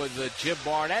topside, along with Jim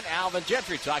Barnett, Alvin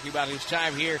Gentry, talking about his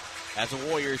time here as a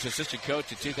Warriors assistant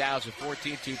coach in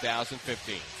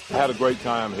 2014-2015. I had a great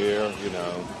time here.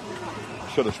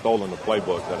 Should have stolen the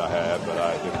playbook that I had, but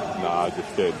I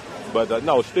just didn't. But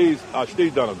no, Steve's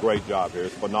done a great job here.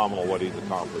 It's phenomenal what he's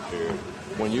accomplished here.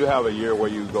 When you have a year where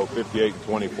you go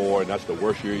 58-24, and that's the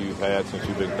worst year you've had since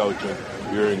you've been coaching,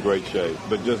 you're in great shape.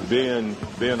 But just being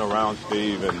around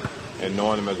Steve and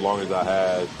knowing him as long as I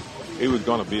had, he was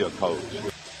going to be a coach.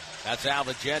 That's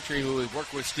Alvin Gentry, who has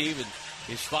worked with Steve in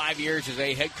his 5 years as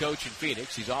a head coach in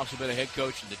Phoenix. He's also been a head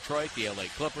coach in Detroit, the LA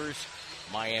Clippers,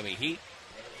 Miami Heat.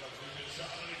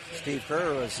 Steve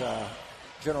Kerr was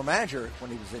general manager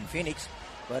when he was in Phoenix,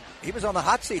 but he was on the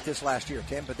hot seat this last year,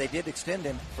 Tim, but they did extend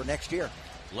him for next year.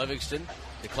 Livingston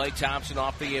to Klay Thompson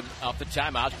off the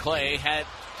timeout. Klay had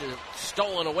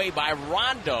stolen away by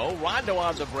Rondo. Rondo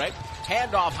on the break.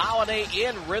 Handoff, Holiday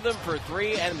in rhythm for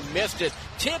 3 and missed it.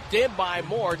 Tipped in by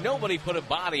Moore. Nobody put a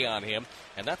body on him.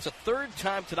 And that's the third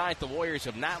time tonight the Warriors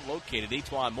have not located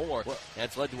Etuan Moore.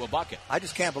 That's led to a bucket. I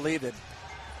just can't believe that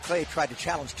Klay tried to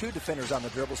challenge 2 defenders on the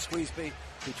dribble, squeeze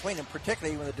between them,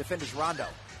 particularly when the defender's Rondo.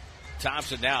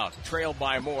 Thompson now trailed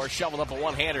by Moore, shoveled up a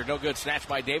one-hander, no good, snatched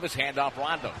by Davis, handoff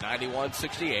Rondo,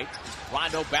 91-68.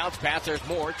 Rondo bounce pass, there's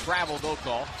Moore, travel, no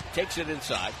call, takes it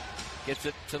inside. Gets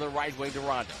it to the right wing to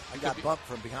Rondo. He got bumped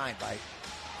from behind by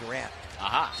Durant.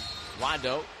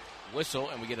 Rondo, whistle,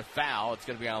 and we get a foul. It's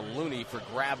going to be on Looney for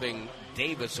grabbing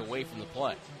Davis away from the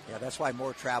play. Yeah, that's why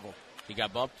Moore traveled. He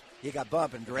got bumped? He got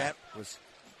bumped, and Durant was,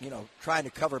 trying to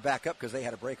cover back up because they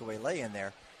had a breakaway lay in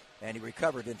there, and he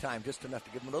recovered in time just enough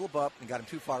to give him a little bump and got him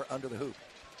too far under the hoop.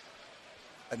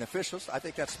 And the officials, I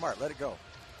think that's smart. Let it go.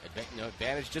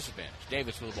 Advantage, disadvantage.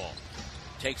 Davis with the ball.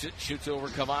 Takes it, shoots over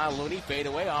Kevon Looney, fade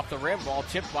away off the rim. Ball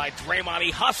tipped by Draymond.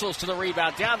 He hustles to the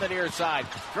rebound down the near side.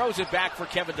 Throws it back for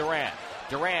Kevin Durant.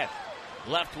 Durant,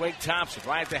 left wing Thompson,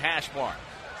 right at the hash mark.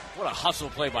 What a hustle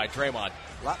play by Draymond.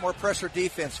 A lot more pressure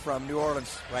defense from New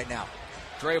Orleans right now.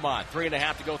 Draymond,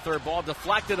 3.5 to go, third ball.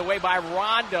 Deflected away by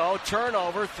Rondo.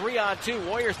 Turnover, 3-on-2.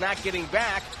 Warriors not getting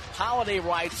back. Holiday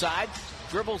right side.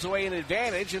 Dribbles away an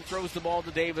advantage and throws the ball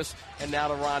to Davis. And now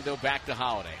to Rondo, back to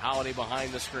Holiday. Holiday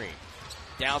behind the screen.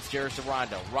 Downstairs to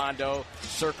Rondo. Rondo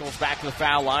circles back to the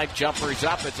foul line. Jumper's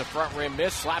up. It's a front rim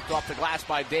miss. Slapped off the glass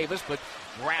by Davis, but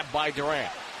grabbed by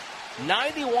Durant.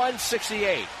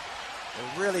 91-68.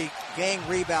 Really gang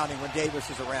rebounding when Davis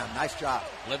is around. Nice job.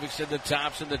 Livingston to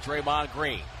Thompson to Draymond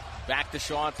Green. Back to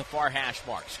Shaw at the far hash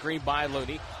mark. Screen by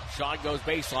Looney. Shaw goes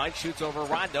baseline. Shoots over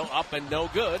Rondo. Up and no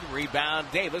good. Rebound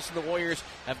Davis. And the Warriors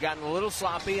have gotten a little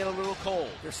sloppy and a little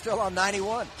cold. They're still on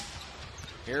 91.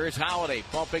 Here is Holiday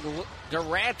bumping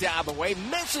Durant out of the way.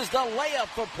 Misses the layup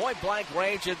from point-blank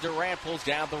range, and Durant pulls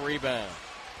down the rebound.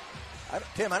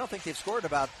 Tim, I don't think they've scored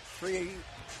about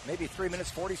maybe 3 minutes,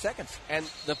 40 seconds. And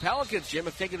the Pelicans, Jim,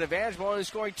 have taken advantage of only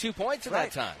scoring 2 points in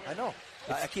that time. I know.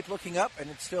 I keep looking up, and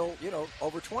it's still,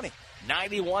 over 20.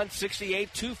 91-68,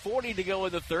 2:40 to go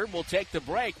in the third. We'll take the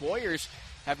break. Warriors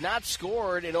have not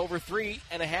scored in over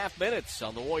 3.5 minutes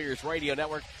on the Warriors Radio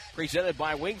Network, presented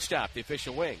by Wingstop, the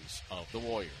official wings of the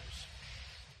Warriors.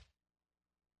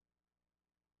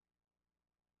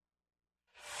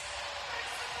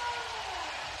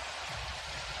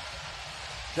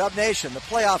 Dub Nation, the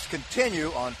playoffs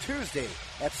continue on Tuesday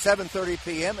at 7:30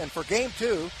 p.m. And for Game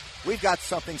 2, we've got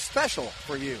something special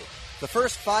for you. The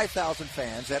first 5,000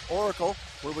 fans at Oracle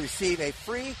will receive a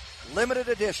free limited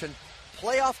edition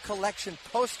playoff collection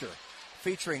poster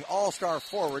featuring all-star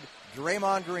forward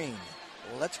Draymond Green.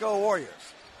 Let's go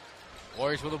Warriors.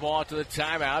 Warriors with the ball to the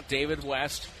timeout. David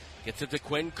West gets it to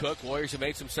Quinn Cook. Warriors have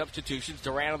made some substitutions.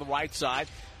 Durant on the right side.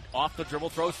 Off the dribble,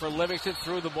 throws for Livingston,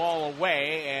 threw the ball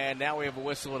away, and now we have a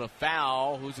whistle and a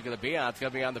foul. Who's it going to be on? It's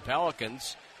going to be on the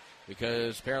Pelicans,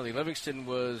 because apparently Livingston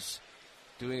was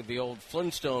doing the old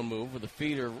Flintstone move with the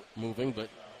feet are moving, but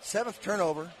 7th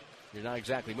turnover. You're not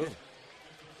exactly moving.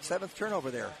 7th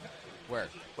turnover there. Where?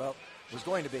 Well, it was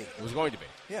going to be. It was going to be.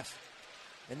 Yes.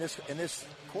 In this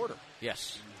quarter.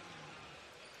 Yes.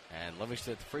 And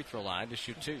Livingston at the free throw line to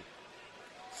shoot 2.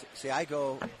 See, I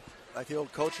go like the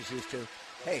old coaches used to.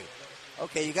 Hey,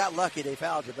 okay, you got lucky they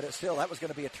fouled you, but that was going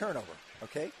to be a turnover,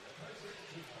 okay?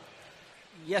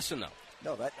 Yes and no.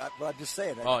 No, I'm just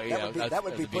saying. Yeah, that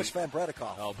would be Butch Van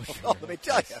Bredicoff. Oh, Butch. Let me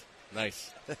tell you.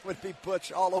 Nice. That would be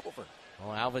Butch all over.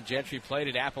 Well, Alvin Gentry played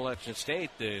at Appalachian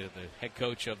State, the head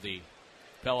coach of the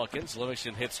Pelicans.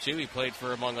 Livingston hits 2. He played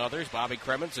for, among others, Bobby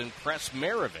Cremins and Pres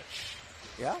Maravich.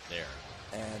 Yeah. There.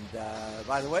 And,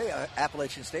 by the way,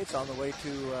 Appalachian State's on the way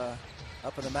to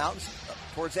up in the mountains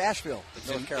towards Asheville,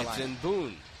 North Carolina. It's in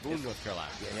Boone, North Carolina.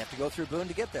 Yeah, you have to go through Boone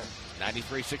to get there.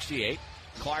 93-68.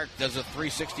 Clark does a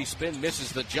 360 spin,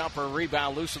 misses the jumper,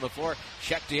 rebound loose on the floor.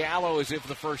 Check Diallo is in for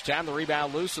the first time. The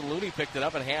rebound loose, and Looney picked it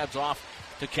up and hands off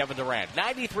to Kevin Durant.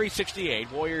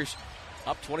 93-68. Warriors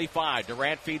up 25.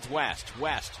 Durant feeds West.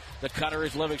 West, the cutter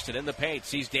is Livingston in the paint.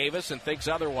 Sees Davis and thinks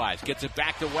otherwise. Gets it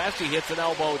back to West. He hits an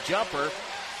elbow jumper.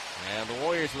 And the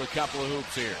Warriors with a couple of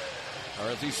hoops here. Or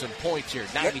at least some points here.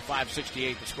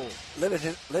 95-68 the score.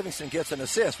 Livingston gets an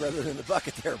assist rather than the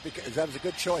bucket there, because that was a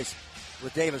good choice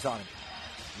with Davis on him.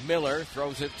 Miller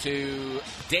throws it to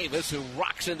Davis, who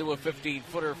rocks into a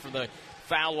 15-footer from the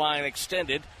foul line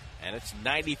extended. And it's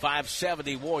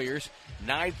 95-70 Warriors.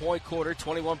 9-point quarter,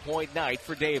 21-point night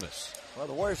for Davis. Well,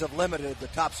 the Warriors have limited the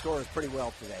top scorers pretty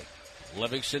well today.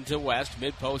 Livingston to West,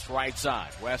 mid-post right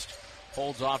side. West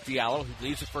holds off Diallo, who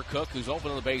leaves it for Cook, who's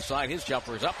open on the baseline. His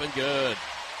jumper is up and good.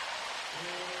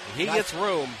 If he gets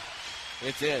room,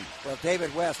 it's in. Well,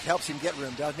 David West helps him get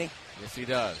room, doesn't he? Yes, he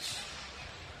does.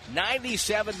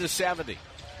 97-70.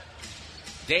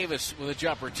 Davis with a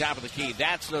jumper, top of the key.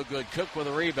 That's no good. Cook with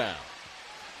a rebound.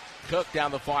 Cook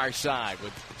down the far side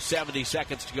with 70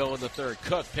 seconds to go in the third.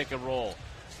 Cook pick and roll.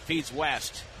 Feeds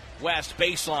West. West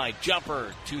baseline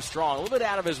jumper too strong, a little bit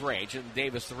out of his range, and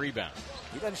Davis the rebound.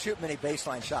 He doesn't shoot many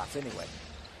baseline shots anyway.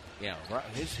 Yeah,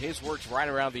 his work's right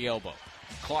around the elbow.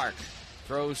 Clark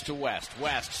Throws to West.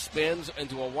 West spins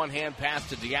into a one-hand pass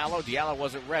to Diallo. Diallo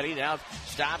wasn't ready. Now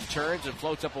stops, turns, and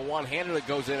floats up a one-hander that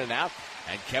goes in and out.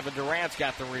 And Kevin Durant's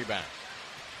got the rebound.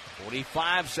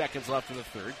 45 seconds left in the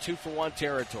third. 2-for-1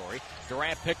 territory.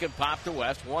 Durant pick and pop to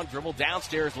West. One dribble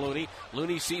downstairs, Looney.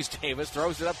 Looney sees Davis,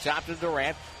 throws it up top to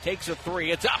Durant. Takes a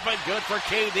three. It's up and good for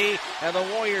KD. And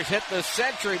the Warriors hit the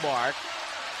century mark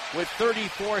with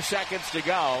 34 seconds to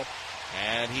go.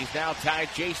 And he's now tied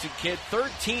Jason Kidd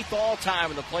 13th all-time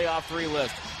in the playoff three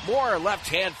list. Moore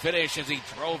left-hand finish as he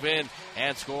drove in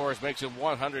and scores, makes it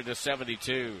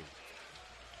 100-72.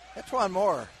 Antoine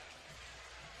Moore,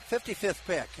 55th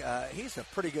pick. He's a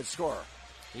pretty good scorer.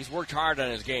 He's worked hard on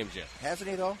his game, Jim. Hasn't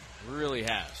he, though? Really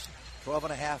has.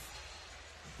 12.5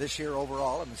 this year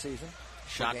overall in the season.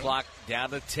 Shot clock down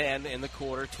to 10 in the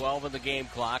quarter, 12 in the game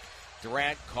clock.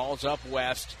 Durant calls up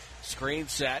West. Screen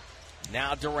set.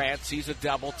 Now Durant sees a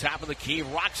double, top of the key,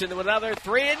 rocks into another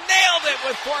three, and nailed it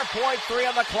with 4.3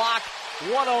 on the clock.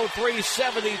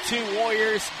 103-72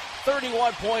 Warriors,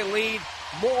 31-point lead.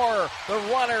 Moore, the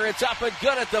runner, it's up and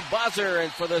good at the buzzer.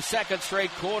 And for the second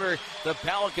straight quarter, the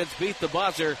Pelicans beat the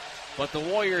buzzer. But the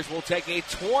Warriors will take a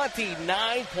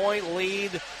 29-point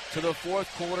lead to the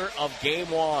fourth quarter of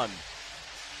Game 1.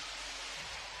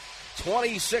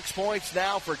 26 points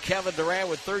now for Kevin Durant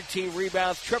with 13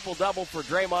 rebounds, triple-double for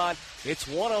Draymond. It's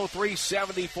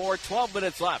 103-74, 12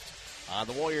 minutes left on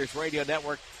the Warriors Radio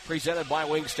Network, presented by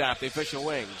Wingstop, the official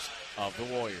wings of the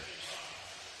Warriors.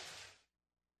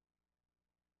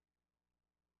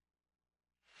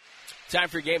 Time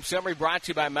for your game summary brought to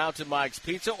you by Mountain Mike's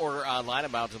Pizza. Order online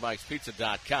at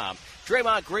mountainmikespizza.com.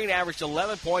 Draymond Green averaged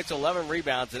 11 points, 11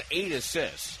 rebounds, and 8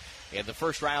 assists in the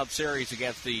first round series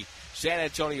against the San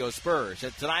Antonio Spurs.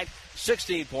 And tonight,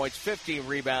 16 points, 15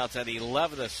 rebounds, and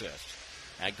 11 assists.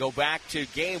 And go back to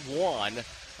Game 1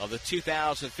 of the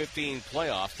 2015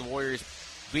 playoffs. The Warriors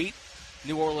beat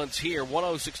New Orleans here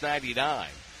 106-99.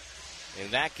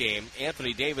 In that game,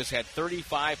 Anthony Davis had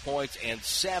 35 points and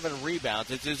 7 rebounds.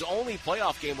 It's his only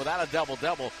playoff game without a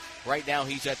double-double. Right now,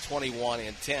 he's at 21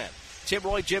 and 10. Tim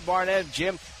Roy, Jim Barnett, and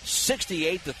Jim,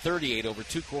 68-38 over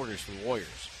 2 quarters for the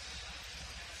Warriors.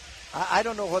 I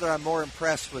don't know whether I'm more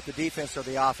impressed with the defense or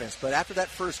the offense, but after that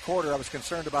first quarter, I was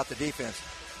concerned about the defense,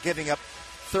 giving up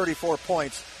 34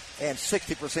 points and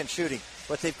 60% shooting.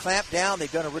 But they've clamped down.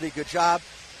 They've done a really good job.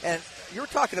 And you're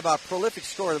talking about a prolific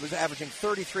scorer that was averaging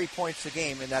 33 points a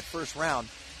game in that first round,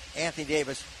 Anthony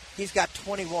Davis. He's got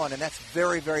 21, and that's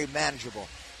very, very manageable.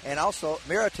 And also,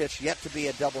 Mirotic yet to be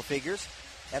at double figures.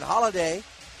 And Holiday,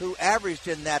 who averaged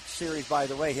in that series, by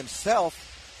the way, himself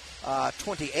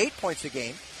 28 points a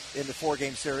game in the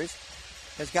 4-game series,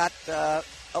 has got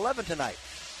 11 tonight.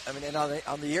 I mean, and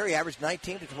on the year, he averaged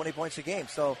 19 to 20 points a game.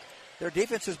 So their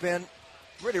defense has been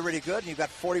really, really good, and you've got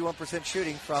 41%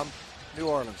 shooting from New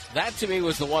Orleans. That, to me,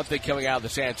 was the one thing coming out of the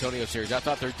San Antonio series. I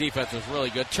thought their defense was really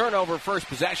good. Turnover, first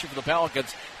possession for the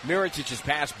Pelicans. Mirotic's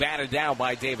pass batted down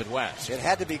by David West. It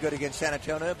had to be good against San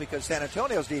Antonio because San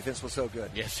Antonio's defense was so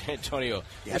good. Yes, San Antonio.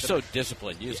 They're so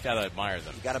disciplined. You just got to admire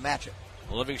them. You got to match it.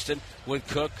 Livingston with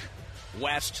Cook,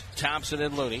 West, Thompson,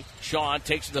 and Looney. Sean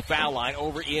takes to the foul line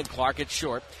over Ian Clark. It's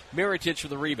short. Mirotic for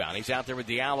the rebound. He's out there with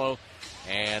Diallo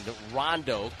and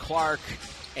Rondo, Clark,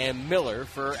 and Miller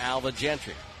for Alvin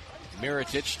Gentry.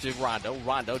 Mirotic to Rondo.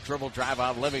 Rondo dribble drive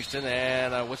on Livingston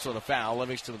and a whistle and a foul.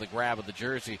 Livingston with a grab of the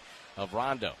jersey of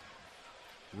Rondo.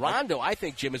 Rondo, I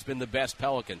think, Jim, has been the best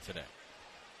Pelican today.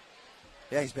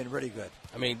 Yeah, he's been really good.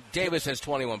 I mean, Davis has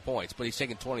 21 points, but he's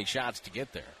taken 20 shots to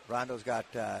get there. Rondo's got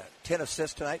 10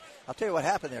 assists tonight. I'll tell you what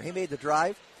happened there. He made the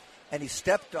drive, and he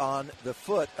stepped on the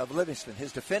foot of Livingston,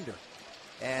 his defender.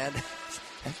 And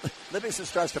Livingston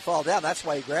starts to fall down. That's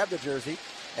why he grabbed the jersey,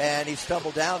 and he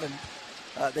stumbled down,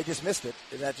 and they just missed it.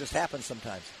 That just happens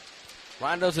sometimes.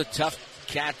 Rondo's a tough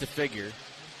cat to figure.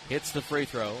 Hits the free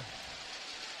throw.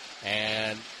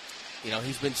 And, you know,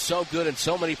 he's been so good in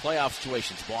so many playoff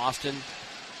situations. Boston.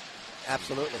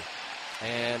 Absolutely.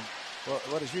 And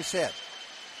what as you said,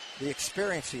 the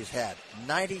experience he's had.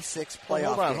 96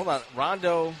 playoff games. Hold on.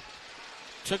 Rondo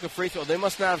took a free throw. They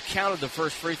must not have counted the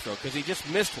first free throw because he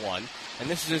just missed one. And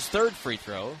this is his third free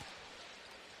throw.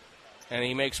 And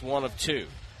he makes one of 2.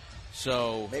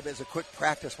 So maybe it's a quick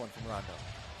practice one from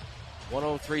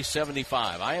Rondo. 103-75.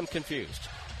 I am confused.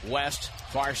 West,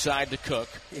 far side to Cook.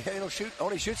 Yeah,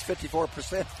 only shoots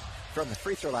 54% from the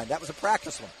free throw line. That was a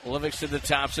practice one. Livingston to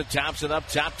Thompson. Thompson up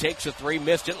top, takes a 3,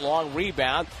 missed it, long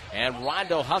rebound. And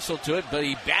Rondo hustled to it, but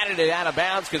he batted it out of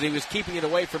bounds because he was keeping it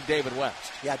away from David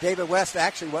West. Yeah, David West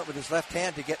actually went with his left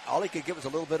hand to get, all he could get was a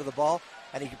little bit of the ball,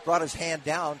 and he brought his hand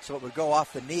down so it would go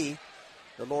off the knee,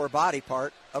 the lower body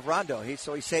part of Rondo. He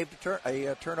saved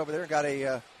a turnover there and got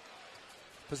a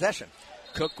possession.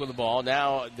 Cook with the ball.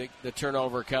 Now the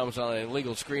turnover comes on an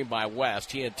illegal screen by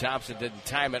West. He and Thompson didn't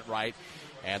time it right,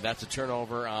 and that's a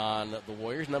turnover on the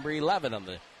Warriors, number 11 on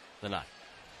the night.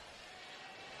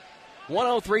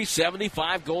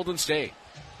 103-75 Golden State.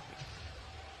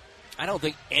 I don't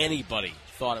think anybody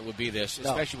thought it would be this,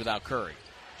 especially without Curry.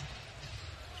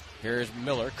 Here's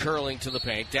Miller curling to the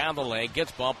paint, down the lane,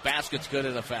 gets bumped, basket's good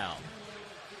and a foul.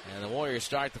 And the Warriors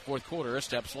start the fourth quarter a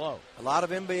step slow. A lot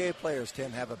of NBA players,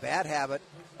 Tim, have a bad habit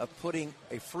of putting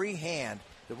a free hand,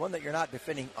 the one that you're not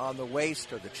defending, on the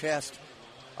waist or the chest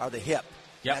or the hip.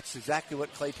 Yep. That's exactly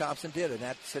what Klay Thompson did in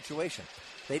that situation.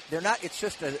 They're not. It's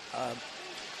just a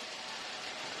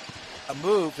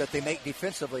move that they make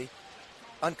defensively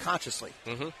unconsciously,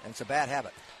 and it's a bad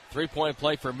habit. 3-point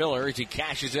play for Miller as he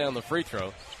cashes in on the free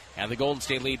throw, and the Golden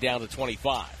State lead down to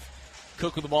 25.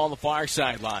 Cook with the ball on the far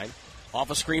sideline. Off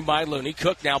a screen by Looney.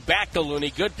 Cook now back to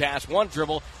Looney. Good pass. One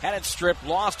dribble. Had it stripped.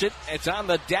 Lost it. It's on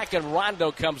the deck, and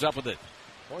Rondo comes up with it.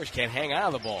 Warriors can't hang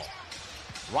on to the ball.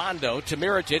 Rondo to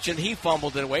Mirotic, and he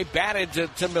fumbled it away. Batted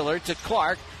to Miller, to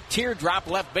Clark. Teardrop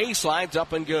left baseline's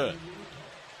up and good.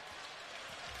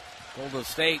 Golden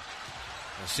State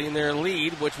has seen their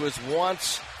lead, which was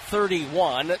once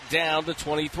 31, down to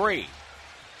 23.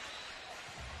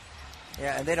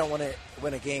 Yeah, and they don't want to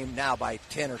win a game now by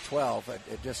 10 or 12.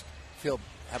 It just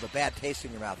have a bad taste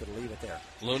in your mouth. It'll leave it there.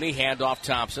 Looney, handoff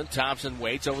Thompson. Thompson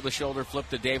waits, over the shoulder flip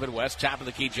to David West. Top of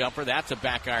the key jumper. That's a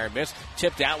back iron miss.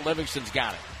 Tipped out. Livingston's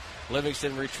got it.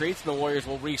 Livingston retreats, and the Warriors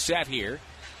will reset here.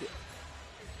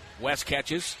 West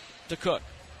catches to Cook.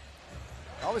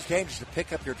 Always dangerous to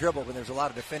pick up your dribble when there's a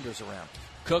lot of defenders around.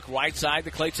 Cook right side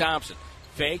to Klay Thompson.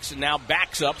 Fakes and now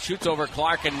backs up, shoots over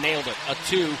Clark and nailed it. A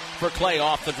 2 for Klay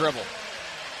off the dribble.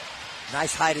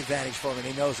 Nice height advantage for him, and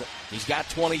he knows it. He's got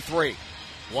 23.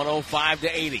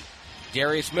 105-80.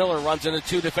 Darius Miller runs into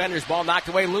 2 defenders. Ball knocked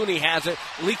away. Looney has it.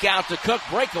 Leak out to Cook.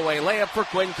 Breakaway layup for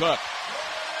Quinn Cook.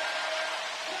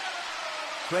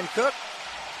 Quinn Cook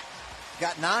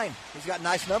got 9. He's got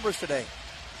nice numbers today.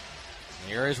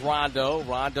 Here is Rondo.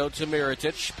 Rondo to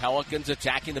Mirotic. Pelicans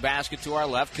attacking the basket to our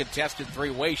left. Contested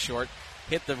 3 way short.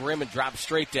 Hit the rim and dropped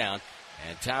straight down.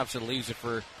 And Thompson leaves it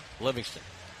for Livingston.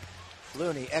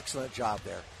 Looney, excellent job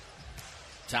there.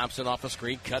 Thompson off a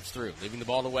screen, cuts through. Leaving the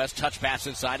ball to West. Touch pass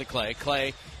inside to Klay.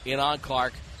 Klay in on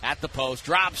Clark at the post.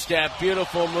 Drop step.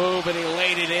 Beautiful move, and he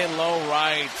laid it in low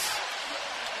right.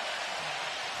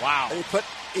 Wow. And he put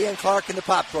Ian Clark in the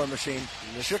popcorn machine.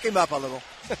 Shook him up a little.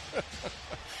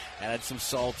 Added some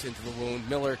salt into the wound.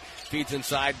 Miller feeds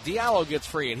inside. Diallo gets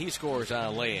free, and he scores on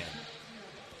a lay-in.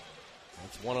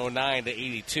 It's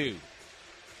 109-82.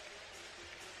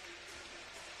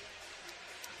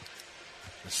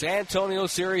 The San Antonio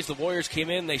series, the Warriors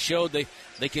came in. They showed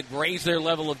they could raise their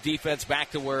level of defense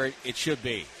back to where it should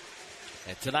be.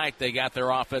 And tonight they got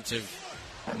their offensive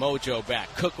mojo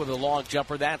back. Cook with a long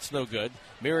jumper. That's no good.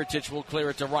 Mirotic will clear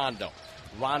it to Rondo.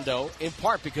 Rondo, in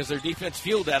part because their defense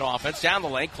fueled that offense. Down the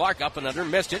lane, Clark up and under,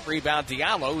 missed it. Rebound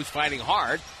Diallo, who's fighting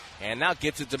hard. And now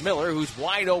gets it to Miller, who's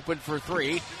wide open for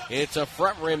 3. It's a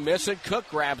front rim miss, and Cook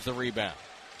grabs the rebound.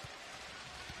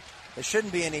 There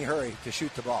shouldn't be any hurry to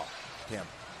shoot the ball, Tim.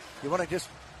 You want to just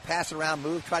pass it around,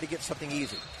 move, try to get something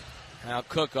easy. Now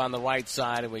Cook on the right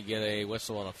side, and we get a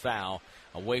whistle and a foul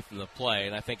away from the play.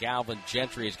 And I think Alvin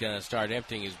Gentry is going to start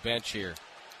emptying his bench here.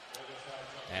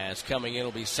 As coming in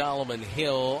will be Solomon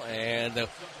Hill, and the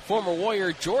former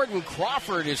Warrior Jordan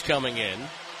Crawford is coming in.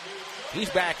 He's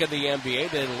back in the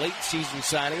NBA, the late season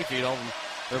signing, if you don't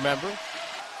remember.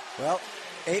 Well,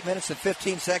 8 minutes and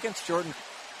 15 seconds. Jordan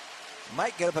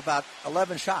might get up about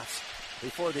 11 shots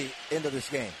before the end of this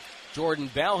game. Jordan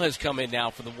Bell has come in now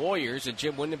for the Warriors, and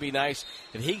Jim, wouldn't it be nice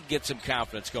if he could get some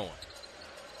confidence going?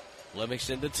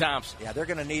 Livingston to Thompson. Yeah, they're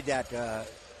going to need that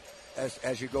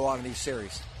as you go on in these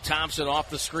series. Thompson off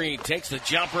the screen, takes the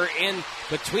jumper in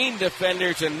between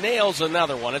defenders and nails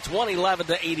another one. It's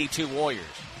 111-82 Warriors.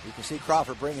 You can see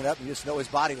Crawford bring it up. You just know his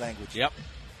body language. Yep.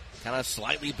 Kind of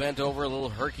slightly bent over, a little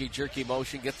herky-jerky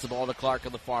motion, gets the ball to Clark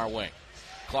on the far wing.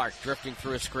 Clark drifting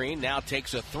through a screen, now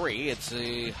takes a 3. It's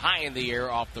high in the air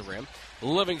off the rim.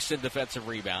 Livingston defensive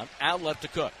rebound. Outlet to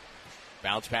Cook.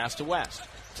 Bounce pass to West.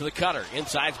 To the cutter.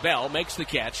 Inside Bell, makes the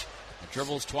catch.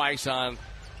 Dribbles twice on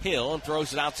Hill and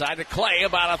throws it outside to Klay.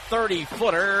 About a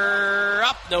 30-footer.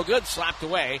 Up, no good, slapped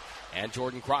away. And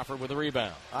Jordan Crawford with a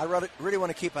rebound. I really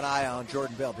want to keep an eye on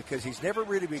Jordan Bell because he's never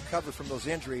really recovered from those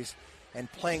injuries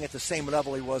and playing at the same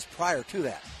level he was prior to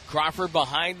that. Crawford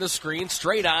behind the screen,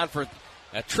 straight on for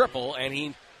a triple, and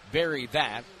he buried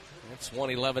that. It's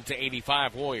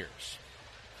 111-85 Warriors.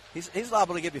 He's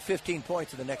liable to give you 15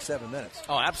 points in the next 7 minutes.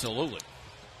 Oh, absolutely.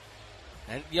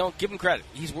 And, give him credit.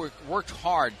 He's worked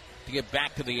hard to get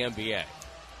back to the NBA.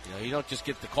 You don't just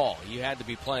get the call. You had to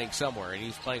be playing somewhere, and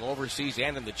he's playing overseas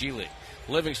and in the G League.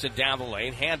 Livingston down the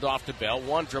lane, hand off to Bell.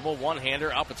 One dribble,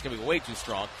 one-hander up. It's going to be way too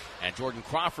strong. And Jordan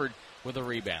Crawford with a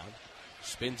rebound.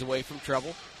 Spins away from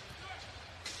trouble.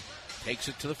 Takes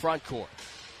it to the front court.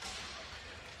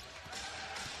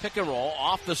 Pick and roll,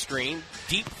 off the screen,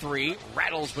 deep three,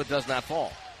 rattles but does not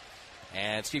fall.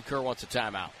 And Steve Kerr wants a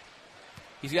timeout.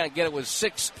 He's going to get it with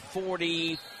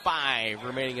 6:45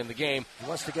 remaining in the game. He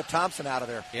wants to get Thompson out of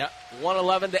there. Yeah,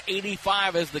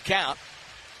 111-85 is the count.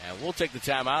 And we'll take the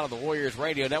timeout on the Warriors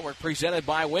Radio Network, presented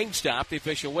by Wingstop, the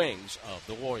official wings of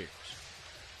the Warriors.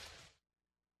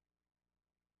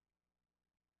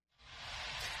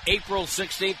 April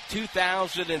 16th,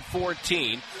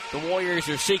 2014. The Warriors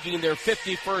are seeking their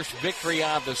 51st victory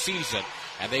of the season.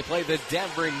 And they play the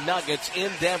Denver Nuggets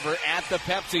in Denver at the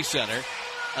Pepsi Center.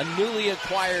 A newly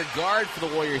acquired guard for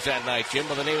the Warriors that night, Jim,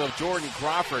 by the name of Jordan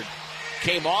Crawford,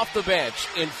 came off the bench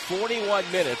in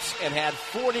 41 minutes and had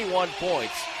 41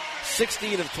 points,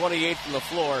 16 of 28 from the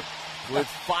floor, with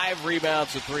 5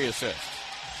 rebounds and 3 assists.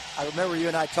 I remember you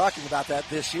and I talking about that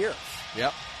this year.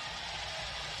 Yep.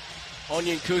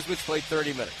 Onion Kuzmic played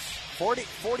 30 minutes.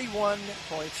 41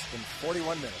 points in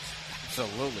 41 minutes.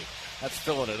 Absolutely. That's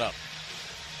filling it up.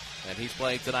 And he's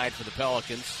playing tonight for the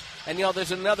Pelicans. And,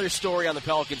 there's another story on the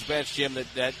Pelicans bench, Jim,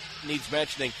 that needs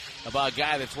mentioning about a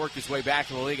guy that's worked his way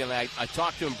back in the league. And I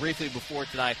talked to him briefly before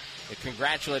tonight,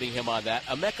 congratulating him on that.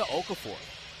 Emeka Okafor.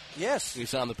 Yes.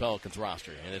 He's on the Pelicans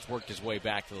roster and has worked his way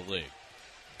back to the league.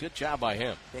 Good job by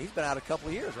him. Yeah, he's been out a couple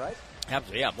of years, right?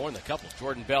 Absolutely, yeah, more than a couple.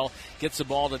 Jordan Bell gets the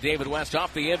ball to David West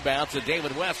off the inbounds, and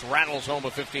David West rattles home a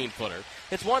 15-footer.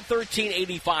 It's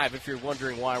 113-85 if you're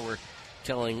wondering why we're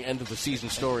telling end-of-the-season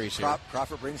stories here.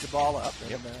 Crawford brings the ball up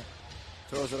and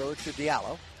throws it over to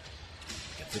Diallo.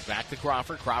 Gets it back to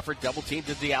Crawford. Crawford double-teamed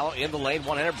to Diallo in the lane.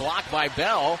 One-hander blocked by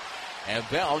Bell, and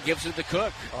Bell gives it to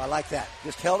Cook. Oh, I like that.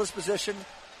 Just held his position.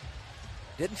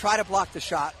 Didn't try to block the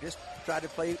shot. Just tried to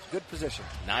play good position.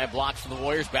 9 blocks for the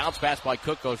Warriors. Bounce pass by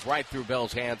Cook goes right through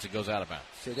Bell's hands and goes out of bounds.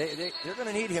 See, they're going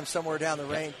to need him somewhere down the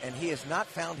range, and he has not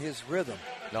found his rhythm.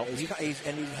 No, he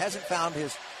hasn't found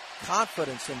his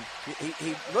confidence, and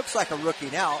he looks like a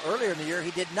rookie now. Earlier in the year, he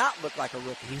did not look like a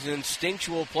rookie. He's an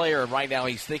instinctual player, and right now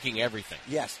he's thinking everything.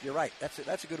 Yes, you're right.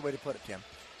 That's a good way to put it, Tim.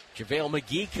 JaVale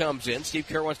McGee comes in. Steve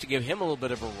Kerr wants to give him a little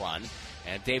bit of a run,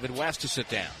 and David West to sit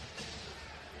down.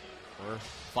 We're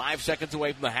 5 seconds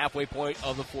away from the halfway point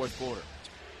of the fourth quarter.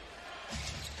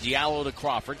 Diallo to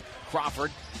Crawford.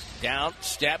 Crawford down,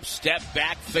 step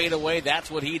back, fade away. That's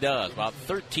what he does. About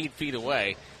 13 feet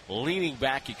away. Leaning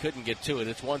back, he couldn't get to it.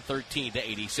 It's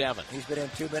 113-87. He's been in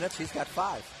 2 minutes. He's got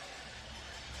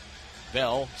 5.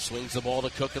 Bell swings the ball to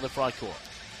Cook in the front court.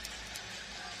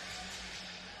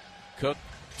 Cook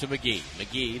to McGee.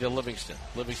 McGee to Livingston.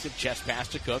 Livingston chest pass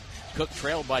to Cook. Cook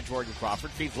trailed by Jordan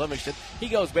Crawford. Feeds Livingston. He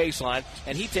goes baseline,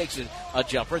 and he takes a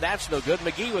jumper. That's no good.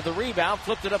 McGee with a rebound.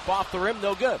 Flipped it up off the rim.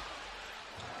 No good.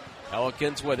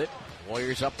 Pelicans with it.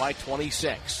 Warriors up by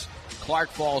 26. Clark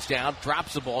falls down,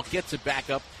 drops the ball, gets it back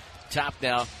up top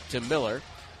now to Miller.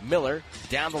 Miller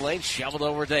down the lane, shoveled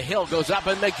over to Hill. Goes up,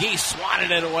 and McGee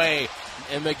swatted it away.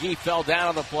 And McGee fell down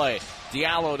on the play.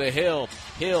 Diallo to Hill.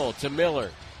 Hill to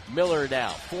Miller. Miller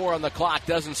now, 4 on the clock,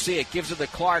 doesn't see it, gives it to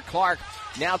Clark. Clark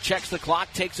now checks the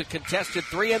clock, takes a contested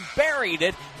 3, and buried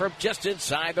it from just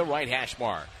inside the right hash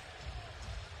mark.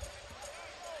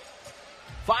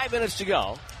 5 minutes to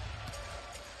go.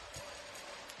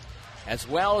 As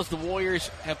well as the Warriors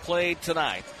have played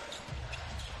tonight.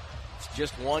 It's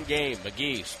just one game.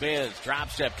 McGee spins, drop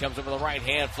step, comes up with the right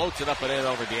hand, floats it up and in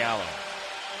over Diallo.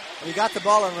 When he got the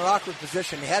ball in an awkward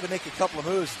position, he had to make a couple of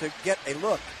moves to get a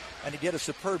look, and he did a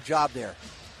superb job there.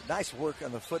 Nice work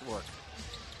on the footwork.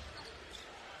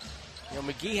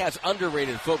 McGee has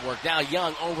underrated footwork. Now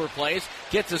Young overplays,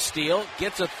 gets a steal,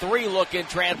 gets a 3 look in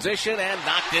transition, and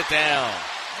knocked it down.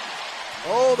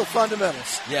 Oh, the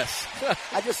fundamentals. Yes.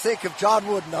 I just think of John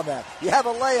Wooden on that. You have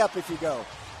a layup if you go.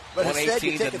 But instead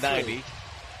you take a 90.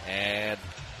 And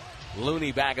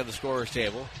Looney back at the scorer's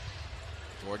table.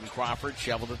 Jordan Crawford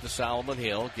shoveled it to Solomon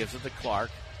Hill, gives it to Clark.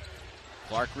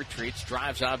 Clark retreats,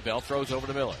 drives on Bell, throws over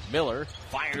to Miller. Miller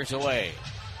fires away.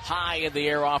 High in the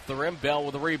air off the rim, Bell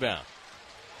with a rebound.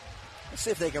 Let's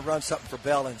see if they can run something for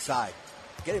Bell inside.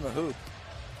 Get him a hoop.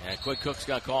 And Quick Cook's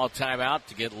going to call a timeout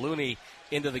to get Looney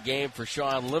into the game for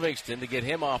Sean Livingston to get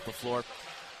him off the floor.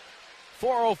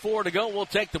 4:04 to go. We'll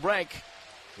take the break.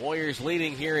 Warriors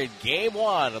leading here in Game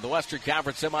 1 of the Western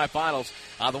Conference Semifinals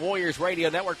on the Warriors Radio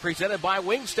Network, presented by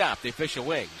Wingstop, the official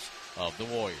wings of the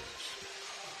Warriors.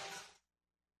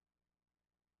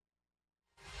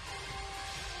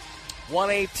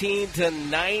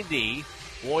 (118-90).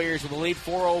 Warriors with the lead,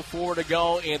 4:04 to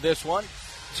go in this one.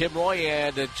 Tim Roy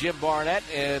and Jim Barnett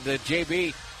and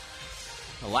JB.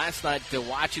 Last night,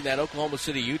 watching that Oklahoma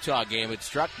City-Utah game, it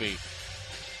struck me.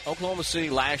 Oklahoma City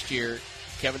last year,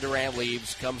 Kevin Durant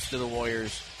leaves, comes to the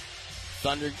Warriors.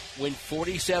 Thunder win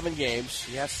 47 games.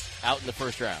 Yes. Out in the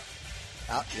first round.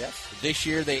 Out, yes. This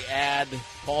year they add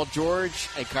Paul George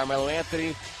and Carmelo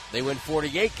Anthony. They win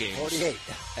 48 games. 48.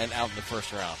 And out in the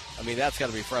first round. I mean, that's got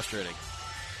to be frustrating.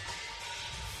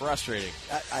 Frustrating.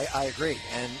 I agree.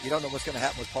 And you don't know what's going to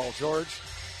happen with Paul George.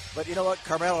 But you know what?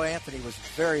 Carmelo Anthony was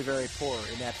very, very poor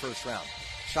in that first round.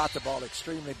 Shot the ball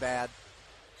extremely bad.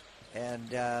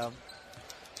 And, and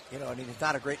he's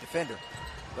not a great defender.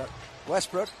 But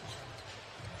Westbrook,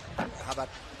 how about...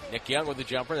 Nick Young with the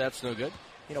jumper. That's no good.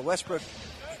 Westbrook,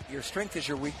 your strength is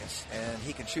your weakness. And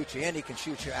he can shoot you in. He can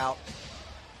shoot you out.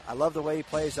 I love the way he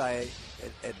plays. I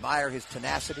admire his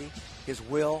tenacity, his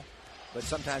will. But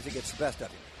sometimes it gets the best of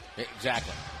him.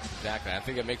 Exactly. I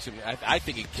think it makes him. I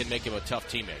think it can make him a tough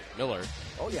teammate. Miller.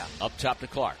 Oh yeah. Up top to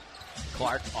Clark.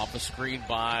 Clark off the screen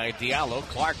by Diallo.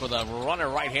 Clark with a runner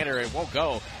right-hander. It won't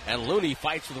go. And Looney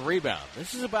fights for the rebound.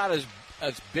 This is about as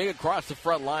big across the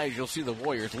front line as you'll see the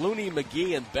Warriors. Looney,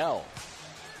 McGee, and Bell.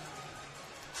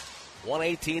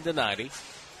 118-90.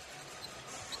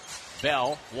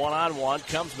 Bell, one-on-one,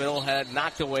 comes middle, had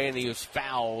knocked away, and he was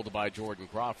fouled by Jordan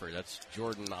Crawford. That's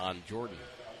Jordan on Jordan.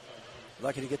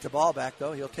 Lucky to get the ball back,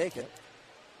 though. He'll take it.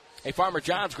 Hey, Farmer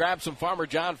John's, grab some Farmer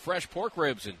John fresh pork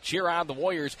ribs and cheer on the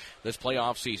Warriors this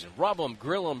playoff season. Rub them,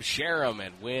 grill them, share them,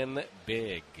 and win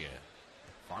big.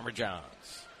 Farmer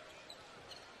John's.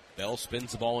 Bell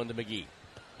spins the ball into McGee.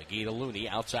 McGee to Looney,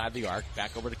 outside the arc,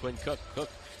 back over to Quinn Cook. Cook,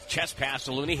 chest pass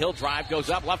to Looney. He'll drive, goes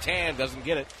up, left hand, doesn't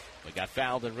get it. But got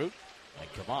fouled en route.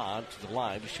 And come on to the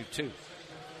line to shoot two.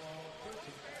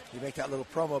 You make that little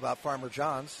promo about Farmer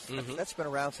John's. Mm-hmm. That's been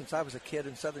around since I was a kid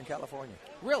in Southern California.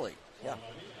 Really? Yeah.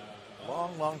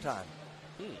 Long, long time.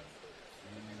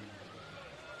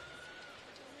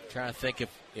 Trying to think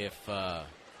if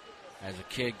as a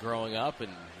kid growing up and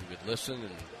you could listen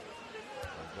and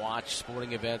watch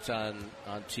sporting events on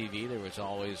TV, there was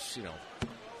always,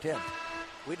 Tim,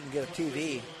 we didn't get a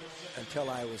TV until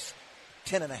I was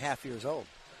 10 and a half years old.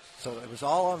 So it was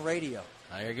all on radio.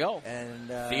 There you go. And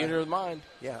theater of the mind.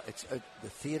 Yeah, it's the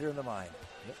theater of the mind.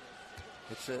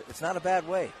 Yep. It's not a bad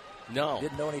way. No.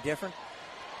 Didn't know any different.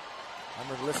 I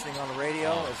remember listening on the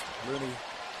radio as Rooney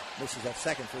misses that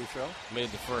second free throw. Made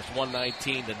the first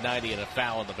 119-90 and a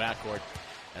foul in the backcourt.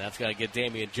 And that's going to get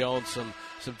Damian Jones some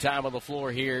time on the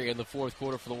floor here in the fourth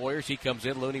quarter for the Warriors. He comes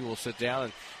in. Looney will sit down.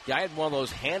 And I had one of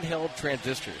those handheld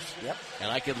transistors. Yep.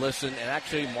 And I could listen. And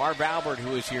actually, Marv Albert,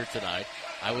 who is here tonight,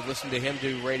 I would listen to him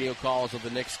do radio calls of the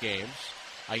Knicks games.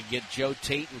 I could get Joe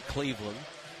Tate in Cleveland.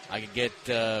 I could get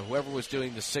whoever was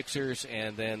doing the Sixers.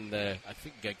 And then I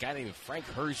think a guy named Frank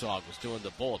Herzog was doing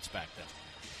the Bullets back then.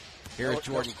 Here's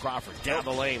Jordan Crawford down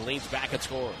the lane, leans back and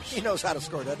scores. He knows how to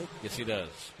score, doesn't he? Yes, he does.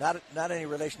 Not any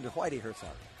relation to Whitey Herzog.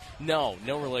 No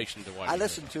relation to Whitey. I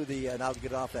listened to and I'll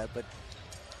get off that, but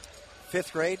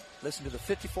fifth grade, listened to the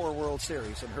 54 World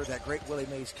Series and heard that great Willie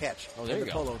Mays catch in the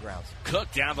Polo Grounds.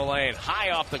 Cook down the lane,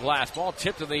 high off the glass, ball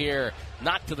tipped in the air,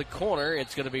 not to the corner.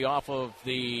 It's going to be off of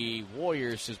the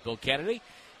Warriors, says Bill Kennedy.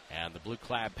 And the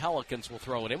blue-clad Pelicans will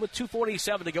throw it in with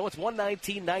 2:47 to go. It's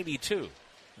 119-92.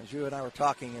 As you and I were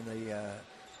talking in the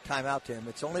timeout, Tim,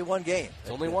 it's only one game. It's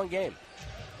only one game.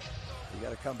 You got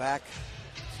to come back.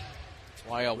 That's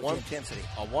why a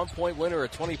 1-point win or a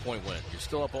 20-point win. You're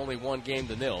still up only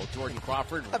 1-0. Jordan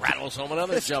Crawford rattles home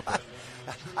another jumper.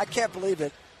 I can't believe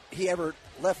that he ever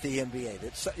left the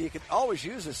NBA. You can always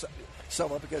use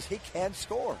someone because he can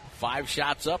score. 5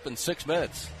 shots up in 6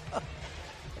 minutes.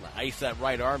 Ice that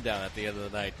right arm down at the end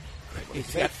of the night.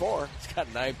 He's got 4. He's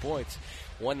got 9 points.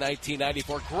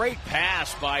 119-94. Great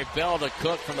pass by Bell to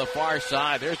Cook from the far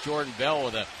side. There's Jordan Bell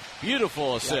with a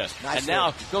beautiful assist. Yeah, nice and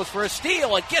now goes for a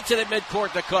steal and gets it at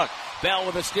midcourt to Cook. Bell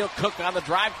with a steal. Cook on the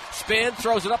drive. Spin.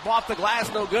 Throws it up off the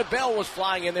glass. No good. Bell was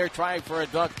flying in there trying for a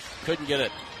dunk. Couldn't get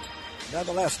it.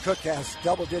 Nonetheless, Cook has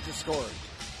double-digit scoring.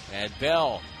 And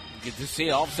Bell, you get to see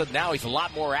all of a sudden now he's a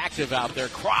lot more active out there.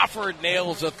 Crawford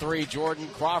nails a 3. Jordan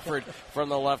Crawford from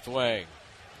the left wing.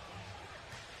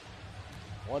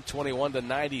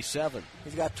 121-97.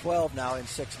 He's got 12 now in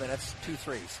 6 minutes, 2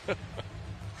 threes.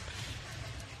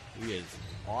 He is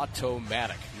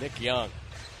automatic. Nick Young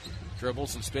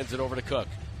dribbles and spins it over to Cook.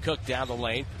 Cook down the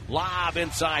lane. Lob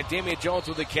inside. Damian Jones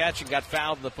with the catch and got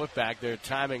fouled in the putback. Their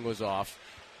timing was off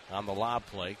on the lob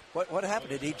play. What happened?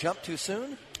 Did he jump too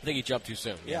soon? I think he jumped too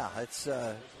soon. Yeah, it's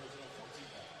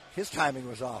his timing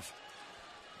was off.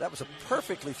 That was a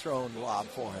perfectly thrown lob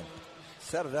for him.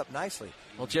 Set it up nicely.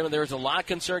 Well, Jim, there was a lot of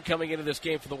concern coming into this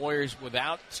game for the Warriors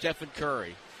without Stephen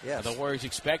Curry. Yes. The Warriors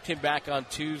expect him back on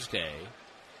Tuesday,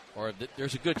 or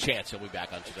there's a good chance he'll be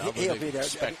back on Tuesday. He'll be there.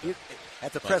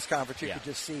 At the press conference, you could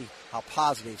just see how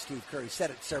positive Steve Curry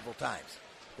said it several times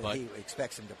that he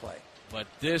expects him to play. But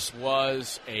this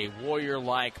was a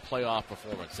Warrior-like playoff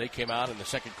performance. They came out in the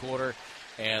second quarter,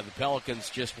 and the Pelicans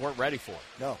just weren't ready for it.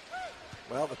 No.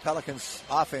 Well, the Pelicans'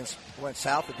 offense went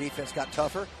south. The defense got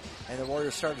tougher, and the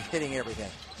Warriors started hitting everything.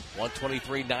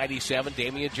 123-97.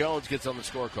 Damian Jones gets on the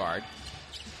scorecard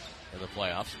in the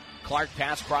playoffs. Clark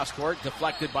pass cross court,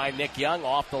 deflected by Nick Young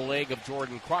off the leg of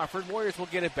Jordan Crawford. Warriors will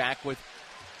get it back with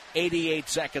 88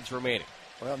 seconds remaining.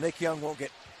 Well, Nick Young won't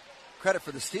get credit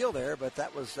for the steal there, but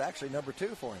that was actually number 2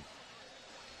 for him.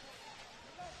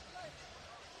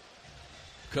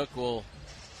 Cook will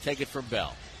take it from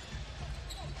Bell.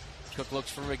 Cook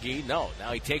looks for McGee. No,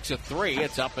 now he takes a three.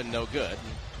 It's up and no good.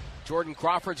 Jordan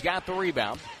Crawford's got the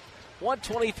rebound.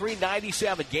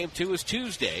 123-97. Game 2 is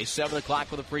Tuesday, 7 o'clock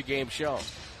with a pregame show.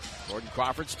 Jordan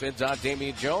Crawford spins on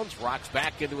Damian Jones, rocks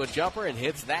back into a jumper, and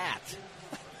hits that.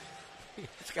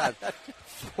 He's got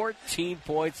 14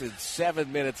 points in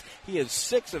 7 minutes. He is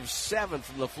 6 of 7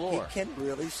 from the floor. He can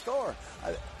really score.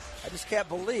 I just can't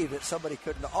believe that somebody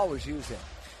couldn't always use him.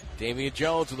 Damian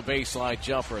Jones with a baseline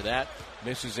jumper. That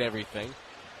misses everything.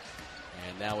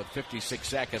 And now with 56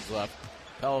 seconds left,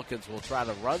 Pelicans will try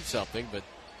to run something, but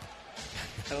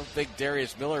I don't think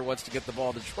Darius Miller wants to get the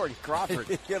ball to Jordan Crawford.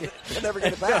 He'll never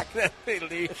get it back.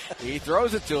 He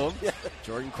throws it to him. Yeah.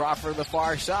 Jordan Crawford on the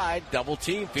far side. Double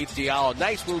team, feeds Diallo.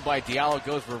 Nice move by Diallo.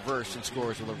 Goes reverse and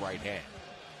scores with the right hand.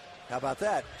 How about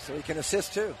that? So he can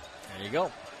assist too. There you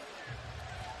go.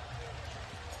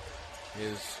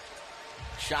 His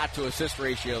shot to assist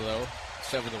ratio, though,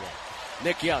 7-1.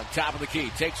 Nick Young, top of the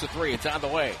key, takes the three. It's on the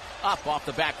way. Up off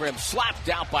the back rim, slapped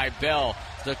out by Bell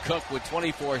to Cook with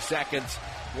 24 seconds.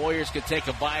 Warriors can take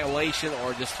a violation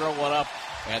or just throw one up.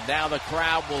 And now the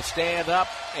crowd will stand up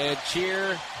and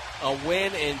cheer a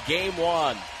win in Game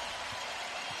 1.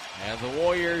 And the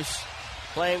Warriors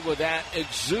playing with that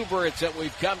exuberance that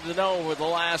we've come to know over the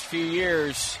last few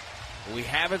years. We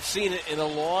haven't seen it in a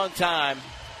long time.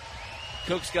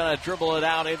 Cook's going to dribble it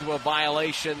out into a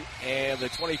violation, and the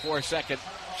 24-second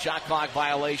shot clock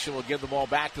violation will give the ball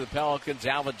back to the Pelicans.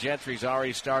 Alvin Gentry's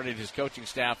already started his coaching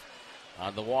staff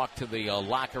on the walk to the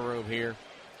locker room here.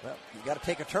 Well, you got to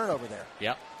take a turnover there.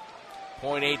 Yep.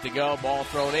 0.8 to go, ball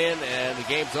thrown in, and the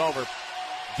game's over.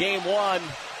 Game 1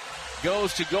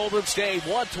 goes to Golden State,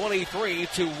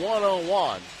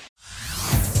 123-101.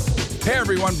 Hey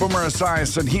everyone, Boomer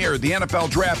Esiason here. The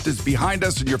NFL Draft is behind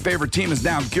us and your favorite team is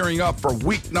now gearing up for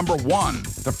week number 1.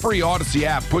 The free Odyssey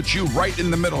app puts you right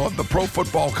in the middle of the pro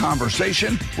football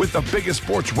conversation with the biggest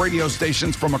sports radio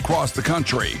stations from across the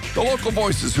country. The local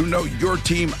voices who know your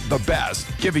team the best,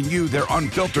 giving you their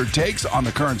unfiltered takes on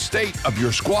the current state of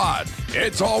your squad.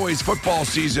 It's always football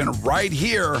season right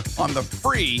here on the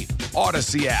free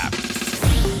Odyssey app.